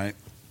 right?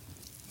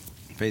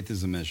 Faith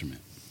is a measurement.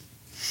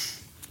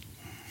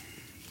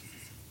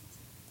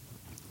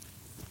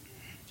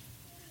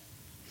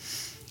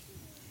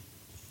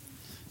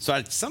 So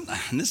and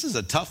this is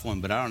a tough one,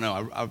 but I don't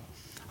know.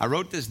 I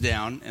wrote this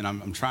down, and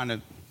I'm trying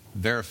to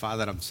verify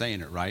that I'm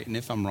saying it right. And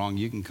if I'm wrong,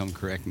 you can come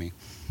correct me.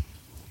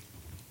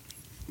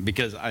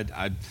 Because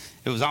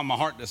it was on my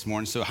heart this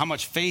morning. So how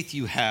much faith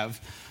you have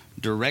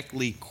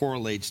directly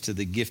correlates to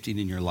the gifting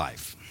in your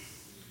life.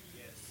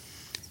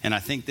 And I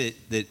think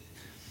that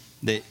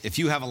if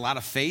you have a lot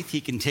of faith, he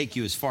can take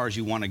you as far as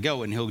you want to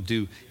go, and he'll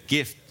do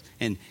gift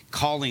and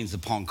callings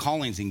upon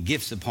callings and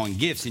gifts upon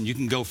gifts. And you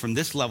can go from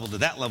this level to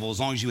that level as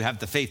long as you have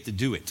the faith to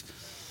do it.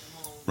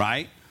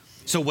 Right?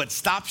 So what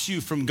stops you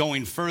from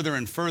going further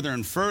and further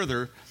and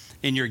further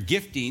in your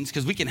giftings,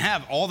 because we can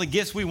have all the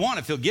gifts we want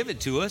if he'll give it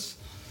to us.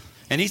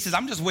 And he says,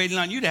 I'm just waiting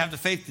on you to have the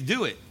faith to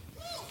do it.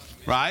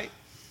 Right?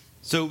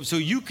 So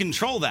you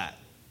control that.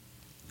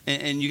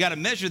 And you got to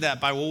measure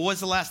that by, well, what's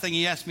the last thing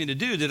he asked me to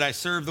do? Did I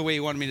serve the way he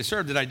wanted me to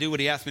serve? Did I do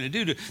what he asked me to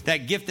do?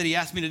 That gift that he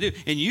asked me to do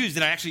and use,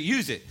 did I actually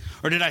use it?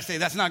 Or did I say,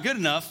 that's not good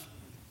enough?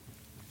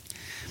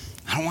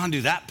 I don't want to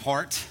do that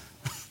part.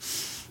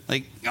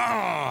 I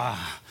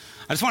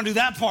just want to do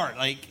that part.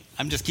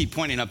 I'm just keep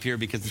pointing up here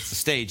because it's the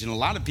stage. And a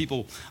lot of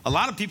people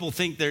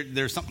think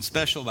there's something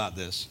special about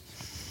this.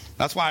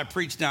 That's why I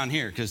preach down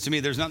here, because to me,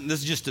 there's nothing.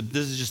 This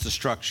is just a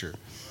structure,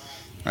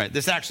 right?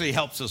 This actually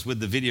helps us with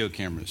the video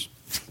cameras.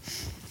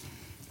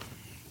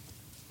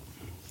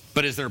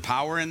 But is there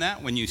power in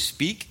that when you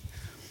speak?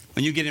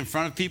 When you get in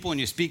front of people and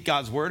you speak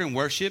God's word and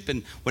worship,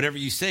 and whatever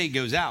you say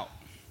goes out,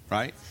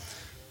 right?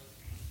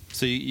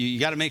 So you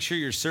got to make sure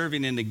you're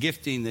serving in the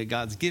gifting that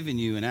God's given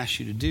you and asked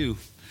you to do.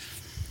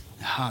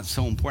 It's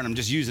so important. I'm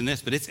just using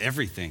this, but it's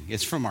everything.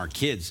 It's from our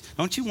kids.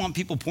 Don't you want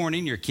people pouring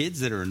in your kids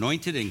that are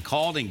anointed and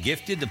called and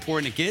gifted to pour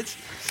into kids?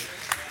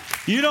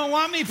 You don't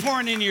want me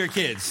pouring into your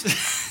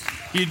kids.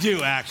 You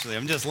do, actually.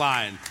 I'm just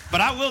lying. But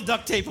I will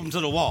duct tape them to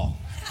the wall.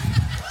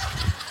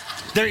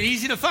 They're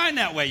easy to find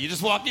that way. You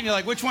just walk in, you're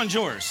like, which one's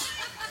yours?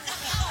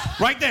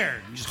 Right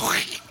there.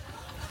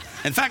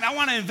 In fact, I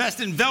want to invest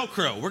in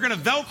Velcro. We're going to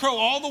Velcro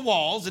all the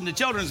walls in the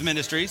children's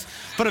ministries,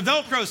 put a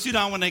Velcro suit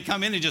on when they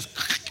come in and just...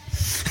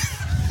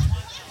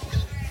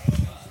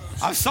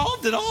 I've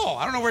solved it all.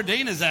 I don't know where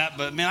Dana's at,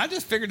 but man, I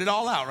just figured it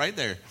all out right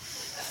there.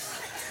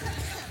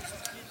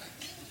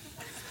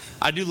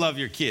 I do love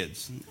your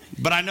kids,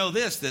 but I know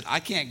this, that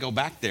I can't go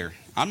back there.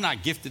 I'm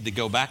not gifted to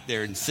go back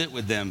there and sit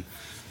with them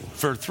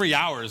for 3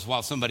 hours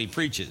while somebody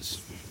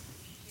preaches.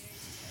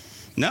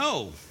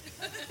 No.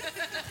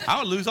 I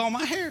would lose all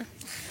my hair.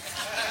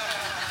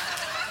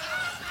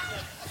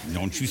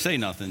 Don't you say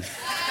nothing.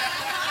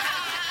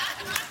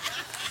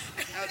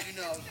 How'd you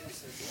know I was going to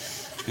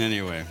say that?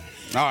 Anyway,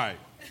 all right.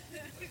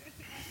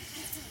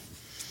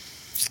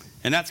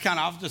 And that's kind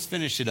of, I'll just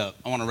finish it up.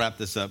 I want to wrap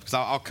this up because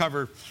I'm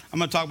going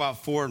to talk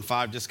about 4 and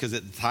 5 just because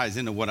it ties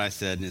into what I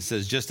said. And it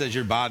says, just as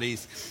your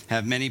bodies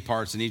have many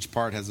parts and each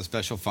part has a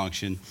special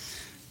function,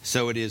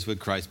 so it is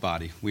with Christ's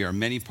body. We are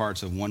many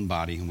parts of one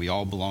body and we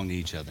all belong to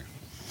each other.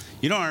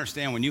 You don't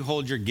understand, when you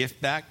hold your gift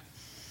back,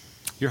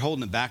 you're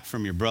holding it back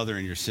from your brother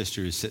and your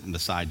sister who's sitting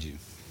beside you.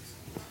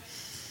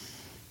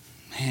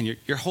 Man,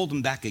 you're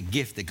holding back a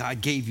gift that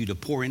God gave you to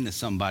pour into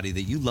somebody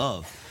that you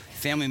love,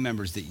 family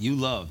members that you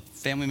love,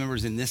 family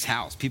members in this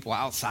house, people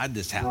outside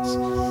this house.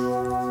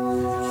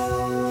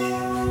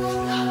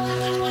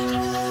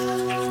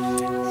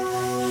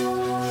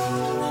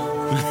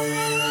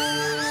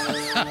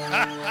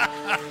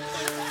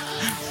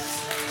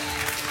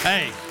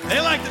 Hey, they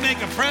like to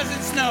make a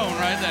presence known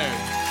right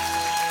there.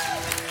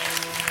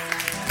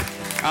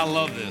 I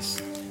love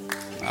this.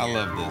 I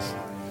love this.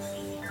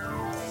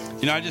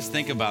 You know, I just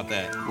think about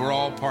that. We're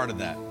all part of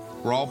that.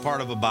 We're all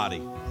part of a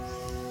body.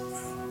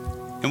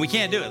 And we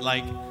can't do it.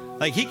 Like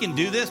he can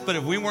do this, but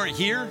if we weren't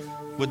here,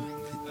 would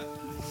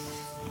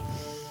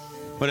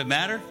it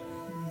matter?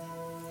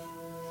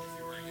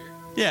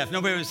 Yeah, if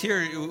nobody was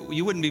here,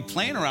 you wouldn't be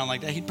playing around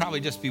like that. He'd probably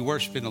just be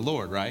worshiping the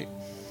Lord, right?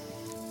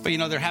 But, you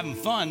know, they're having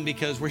fun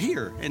because we're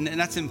here. And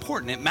that's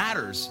important. It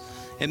matters.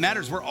 It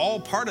matters. We're all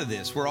part of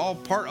this. We're all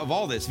part of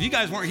all this. If you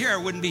guys weren't here, I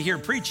wouldn't be here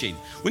preaching.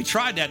 We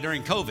tried that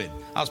during COVID.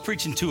 I was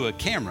preaching to a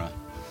camera.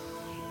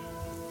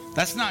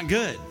 That's not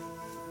good.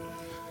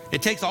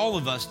 It takes all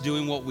of us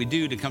doing what we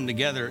do to come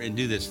together and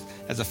do this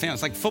as a family.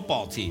 It's like a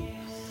football team.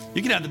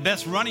 You can have the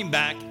best running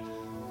back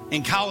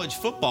in college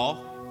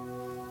football,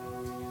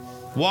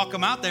 walk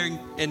them out there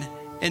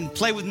and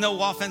play with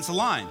no offensive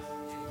line.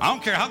 I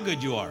don't care how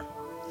good you are.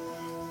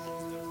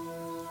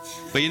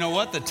 But you know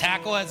what? The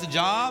tackle has a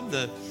job.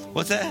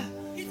 What's that?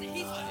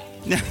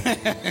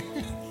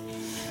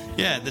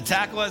 Yeah, the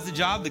tackle has a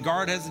job. The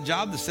guard has a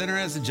job. The center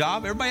has a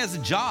job. Everybody has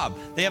a job.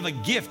 They have a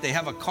gift. They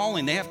have a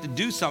calling. They have to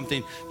do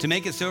something to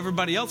make it so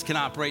everybody else can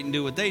operate and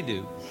do what they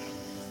do.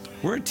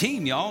 We're a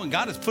team, y'all, and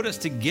God has put us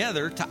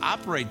together to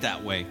operate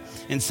that way.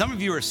 And some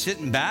of you are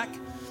sitting back,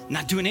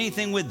 not doing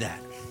anything with that.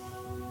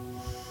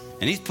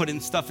 And He's putting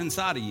stuff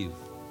inside of you.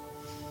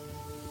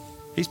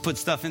 He's put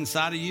stuff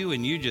inside of you,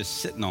 and you're just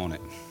sitting on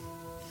it.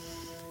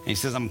 And He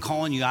says, I'm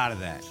calling you out of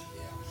that.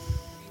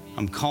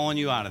 I'm calling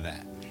you out of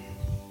that.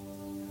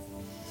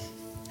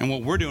 And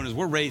what we're doing is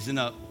we're raising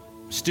up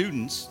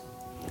students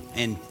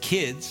and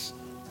kids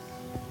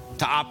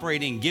to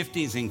operate in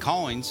giftings and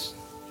callings.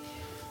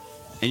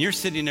 And you're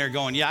sitting there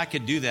going, yeah, I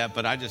could do that,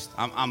 but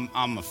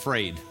I'm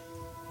afraid.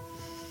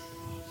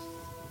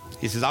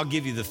 He says, I'll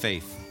give you the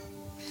faith.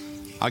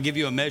 I'll give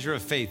you a measure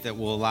of faith that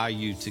will allow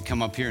you to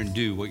come up here and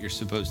do what you're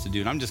supposed to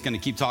do. And I'm just going to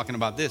keep talking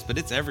about this, but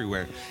it's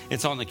everywhere.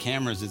 It's on the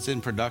cameras. It's in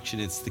production.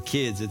 It's the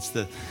kids. It's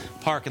the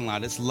parking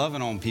lot. It's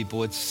loving on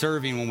people. It's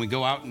serving when we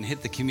go out and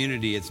hit the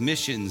community. It's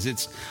missions.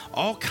 It's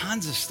all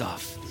kinds of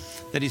stuff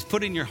that He's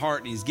put in your heart,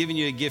 and He's given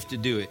you a gift to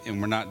do it,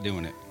 and we're not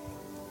doing it.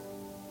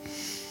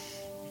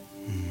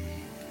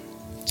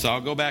 So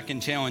I'll go back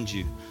and challenge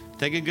you.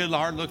 Take a good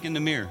hard look in the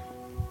mirror.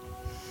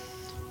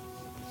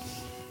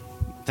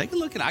 Take a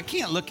look at it. I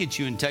can't look at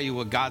you and tell you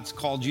what God's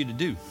called you to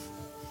do.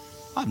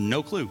 I have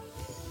no clue.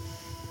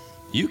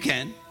 You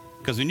can,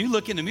 because when you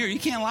look in the mirror, you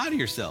can't lie to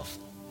yourself.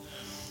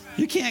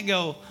 You can't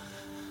go,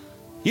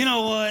 you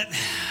know what?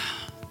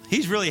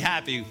 He's really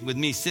happy with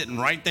me sitting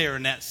right there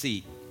in that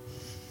seat.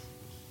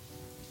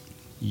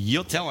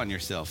 You'll tell on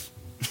yourself.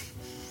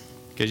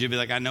 Because you'll be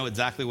like, I know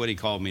exactly what he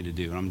called me to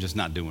do, and I'm just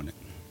not doing it.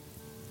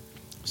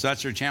 So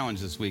that's your challenge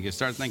this week, is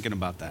start thinking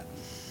about that.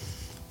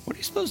 What are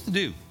you supposed to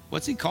do?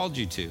 What's he called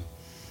you to?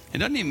 It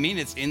doesn't even mean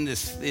it's in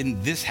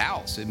this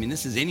house. I mean,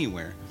 this is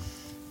anywhere.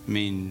 I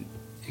mean,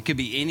 it could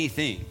be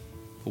anything.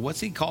 But what's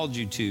he called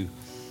you to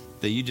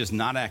that you just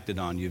not acted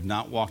on? You've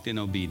not walked in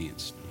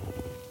obedience.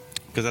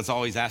 Because that's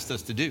all he's asked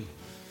us to do.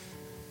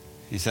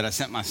 He said, I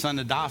sent my son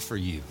to die for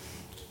you.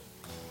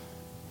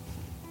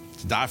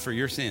 To die for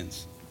your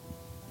sins.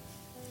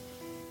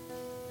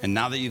 And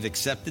now that you've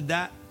accepted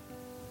that,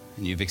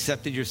 and you've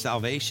accepted your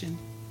salvation,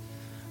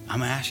 I'm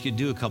going to ask you to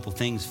do a couple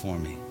things for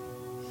me.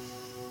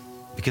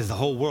 Because the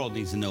whole world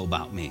needs to know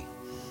about me.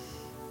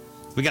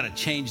 We got to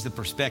change the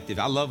perspective.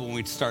 I love when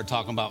we start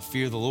talking about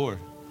fear of the Lord.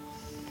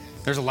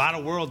 There's a lot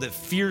of world that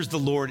fears the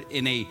Lord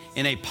in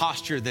a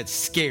posture that's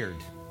scared.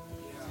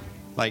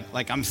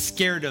 Like I'm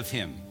scared of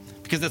him.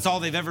 Because that's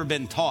all they've ever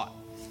been taught.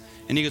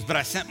 And he goes, but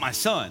I sent my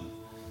son.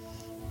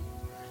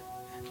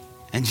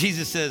 And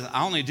Jesus says,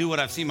 I only do what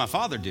I've seen my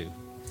Father do.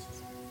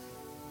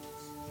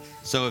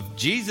 So if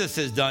Jesus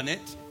has done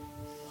it,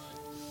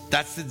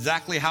 that's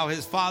exactly how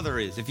his Father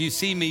is. If you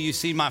see me, you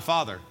see my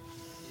Father.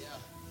 Yeah.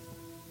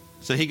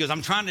 So he goes,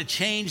 I'm trying to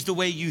change the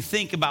way you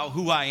think about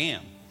who I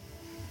am.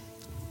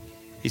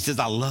 He says,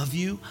 I love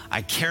you.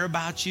 I care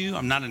about you.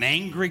 I'm not an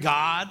angry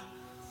God.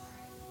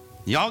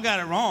 Y'all got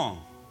it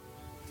wrong.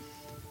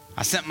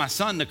 I sent my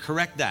son to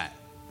correct that.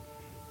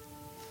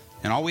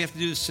 And all we have to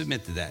do is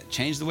submit to that.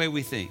 Change the way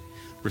we think.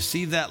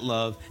 Receive that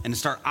love and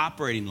start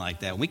operating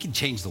like that. We can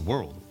change the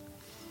world.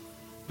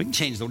 We can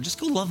change the world. Just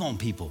go love on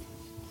people.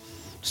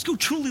 Just go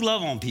truly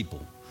love on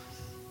people.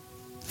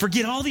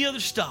 Forget all the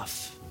other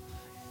stuff.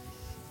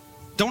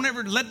 Don't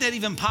ever let that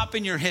even pop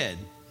in your head.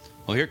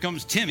 Well, here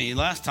comes Timmy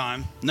last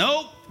time.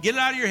 Nope, get it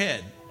out of your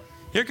head.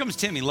 Here comes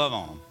Timmy, love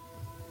on him.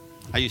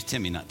 I use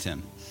Timmy, not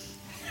Tim.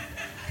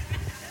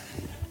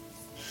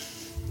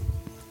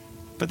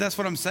 But that's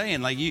what I'm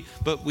saying.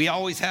 But we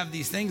always have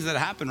these things that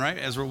happen, right?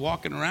 As we're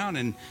walking around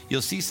and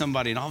you'll see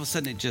somebody and all of a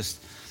sudden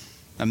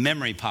a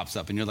memory pops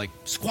up and you're like,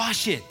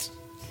 squash it.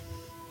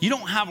 You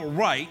don't have a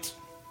right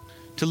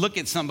to look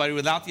at somebody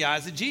without the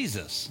eyes of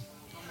Jesus.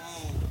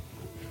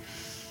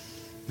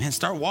 Man,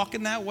 start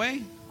walking that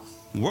way.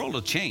 The world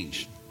will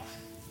change.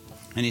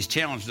 And he's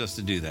challenged us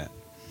to do that.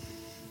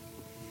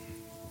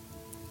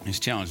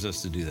 He's challenged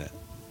us to do that.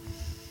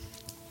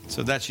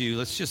 So that's you.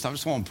 I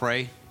just want to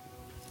pray.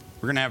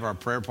 We're going to have our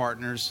prayer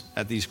partners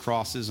at these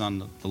crosses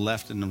on the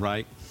left and the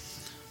right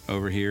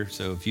over here.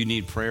 So if you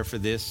need prayer for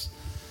this,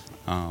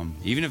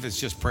 even if it's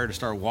just prayer to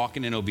start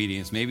walking in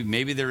obedience,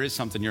 maybe there is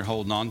something you're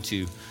holding on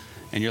to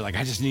and you're like,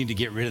 I just need to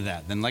get rid of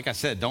that. Then like I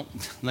said,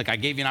 I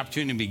gave you an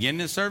opportunity to begin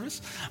this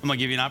service. I'm going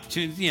to give you an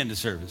opportunity at the end of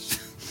service.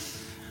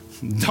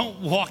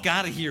 Don't walk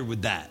out of here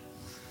with that.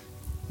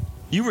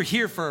 You were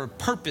here for a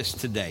purpose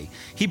today.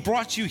 He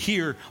brought you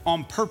here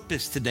on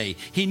purpose today.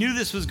 He knew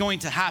this was going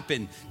to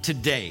happen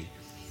today.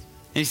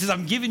 And he says,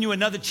 I'm giving you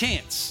another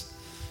chance.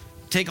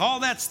 Take all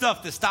that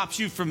stuff that stops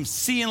you from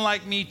seeing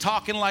like me,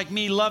 talking like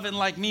me, loving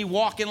like me,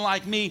 walking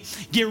like me.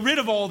 Get rid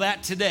of all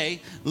that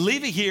today.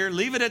 Leave it here.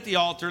 Leave it at the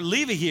altar.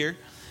 Leave it here.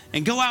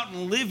 And go out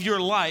and live your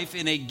life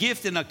in a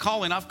gift and a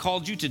calling I've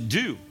called you to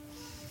do.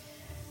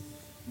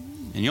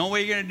 And the only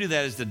way you're going to do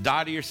that is to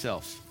die to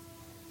yourself.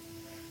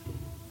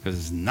 Because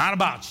it's not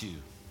about you.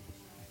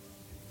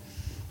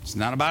 It's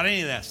not about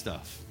any of that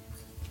stuff.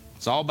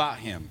 It's all about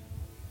him.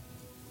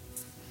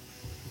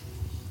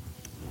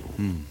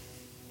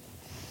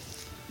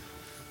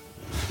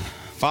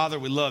 Father,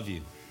 we love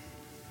you.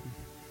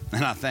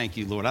 And I thank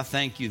you, Lord. I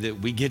thank you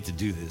that we get to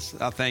do this.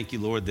 I thank you,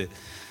 Lord, that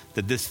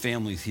this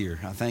family's here.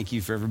 I thank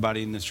you for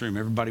everybody in this room,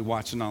 everybody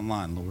watching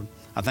online, Lord.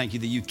 I thank you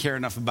that you care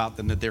enough about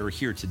them that they were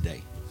here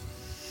today.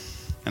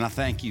 And I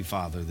thank you,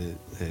 Father,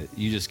 that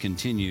you just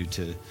continue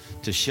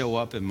to show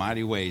up in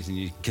mighty ways and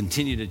you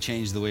continue to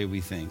change the way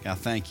we think. I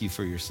thank you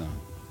for your son.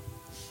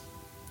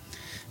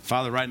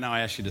 Father, right now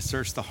I ask you to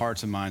search the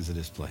hearts and minds of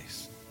this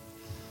place.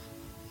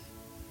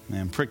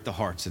 Man, prick the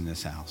hearts in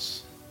this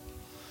house.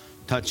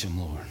 Touch them,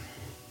 Lord.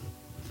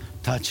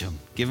 Touch them.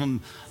 Give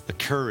them the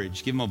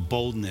courage. Give them a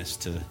boldness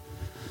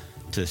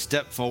to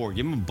step forward.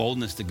 Give them a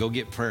boldness to go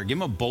get prayer. Give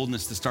them a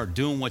boldness to start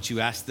doing what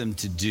you asked them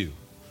to do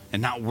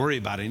and not worry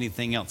about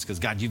anything else because,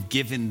 God, you've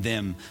given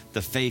them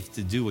the faith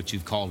to do what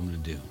you've called them to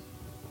do.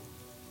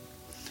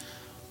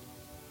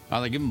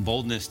 Father, give them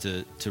boldness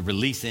to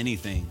release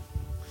anything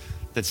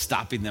that's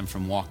stopping them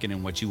from walking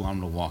in what you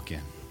want them to walk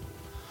in.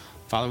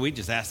 Father, we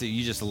just ask that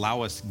you just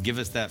give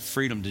us that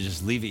freedom to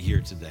just leave it here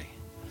today.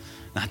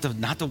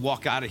 Not to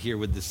walk out of here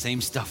with the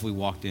same stuff we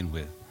walked in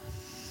with.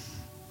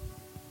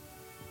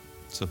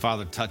 So,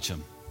 Father, touch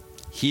them.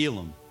 Heal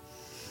them.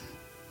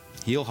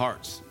 Heal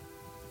hearts.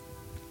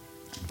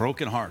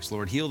 Broken hearts,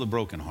 Lord. Heal the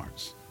broken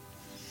hearts.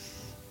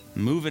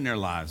 Move in their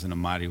lives in a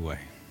mighty way.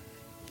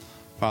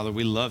 Father,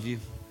 we love you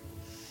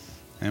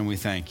and we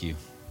thank you.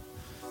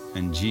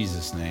 In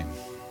Jesus' name,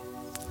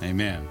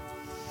 amen.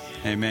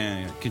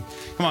 Amen.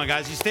 Come on,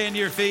 guys, you stand to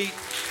your feet.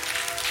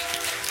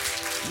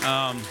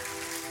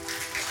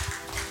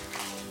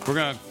 We're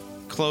going to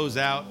close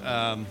out.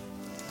 Let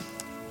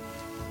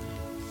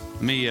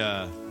me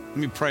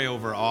pray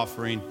over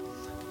offering.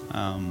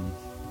 Man,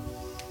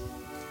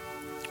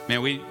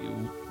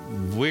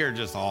 we are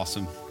just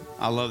awesome.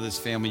 I love this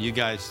family. You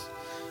guys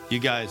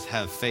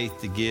have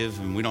faith to give,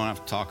 and we don't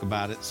have to talk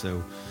about it.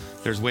 So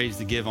there's ways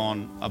to give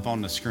up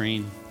on the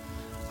screen.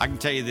 I can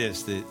tell you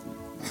this, that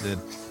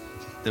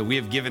we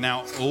have given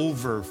out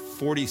over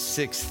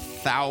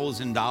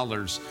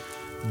 $46,000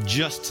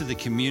 just to the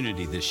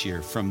community this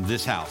year from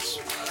this house.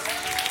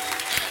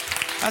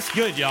 That's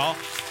good, y'all.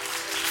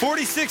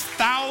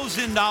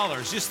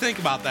 $46,000. Just think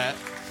about that.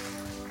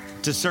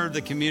 To serve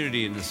the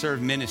community and to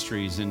serve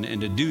ministries and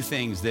to do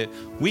things that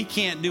we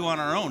can't do on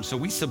our own. So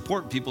we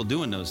support people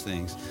doing those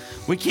things.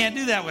 We can't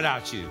do that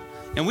without you.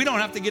 And we don't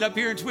have to get up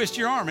here and twist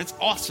your arm. It's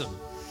awesome.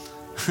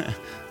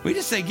 We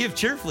just say give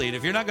cheerfully. And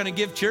if you're not going to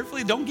give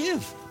cheerfully, don't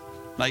give.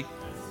 Like,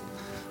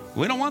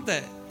 we don't want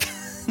that.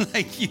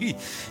 Like, you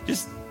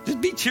just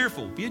be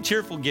cheerful. Be a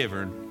cheerful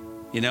giver,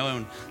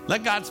 and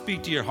let God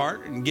speak to your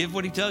heart and give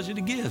what he tells you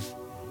to give.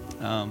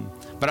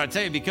 But I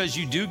tell you, because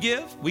you do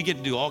give, we get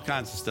to do all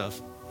kinds of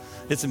stuff.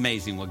 It's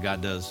amazing what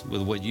God does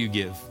with what you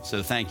give.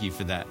 So thank you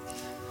for that.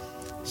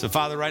 So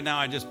Father, right now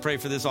I just pray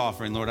for this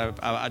offering, Lord.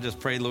 I just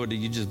pray, Lord, that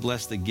you just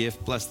bless the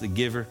gift, bless the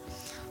giver,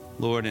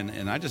 Lord.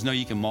 And I just know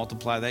you can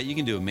multiply that. You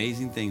can do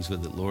amazing things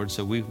with it, Lord.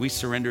 So we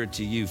surrender it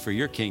to you for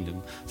your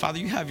kingdom. Father,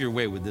 you have your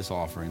way with this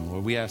offering,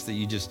 Lord. We ask that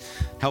you just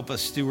help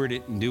us steward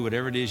it and do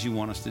whatever it is you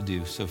want us to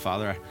do. So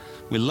Father,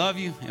 we love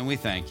you and we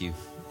thank you.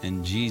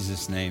 In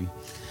Jesus' name.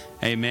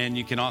 Amen.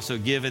 You can also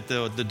give at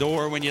the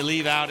door when you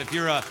leave out. If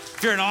you're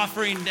an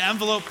offering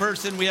envelope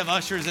person, we have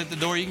ushers at the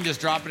door. You can just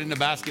drop it in the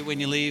basket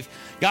when you leave.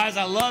 Guys,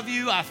 I love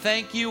you. I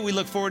thank you. We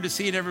look forward to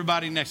seeing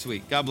everybody next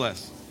week. God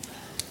bless.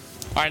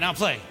 All right, now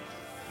play.